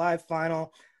at a live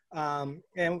final. And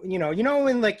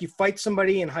when like you fight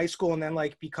somebody in high school and then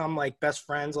like become like best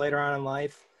friends later on in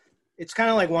life. It's kind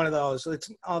of like one of those.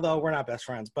 Although we're not best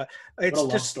friends, but it's what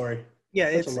a just story. Yeah,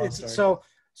 it's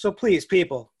so please,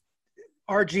 people,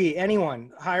 RG,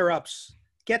 anyone, higher ups,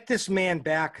 get this man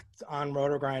back on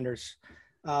Roto Grinders.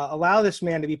 Allow this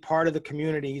man to be part of the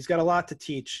community. He's got a lot to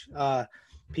teach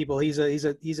people. He's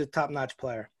a top-notch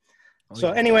player.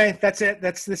 Anyway, that's it.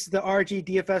 This is the RG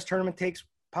DFS Tournament Takes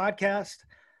podcast,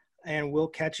 and we'll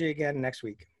catch you again next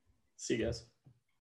week. See you guys.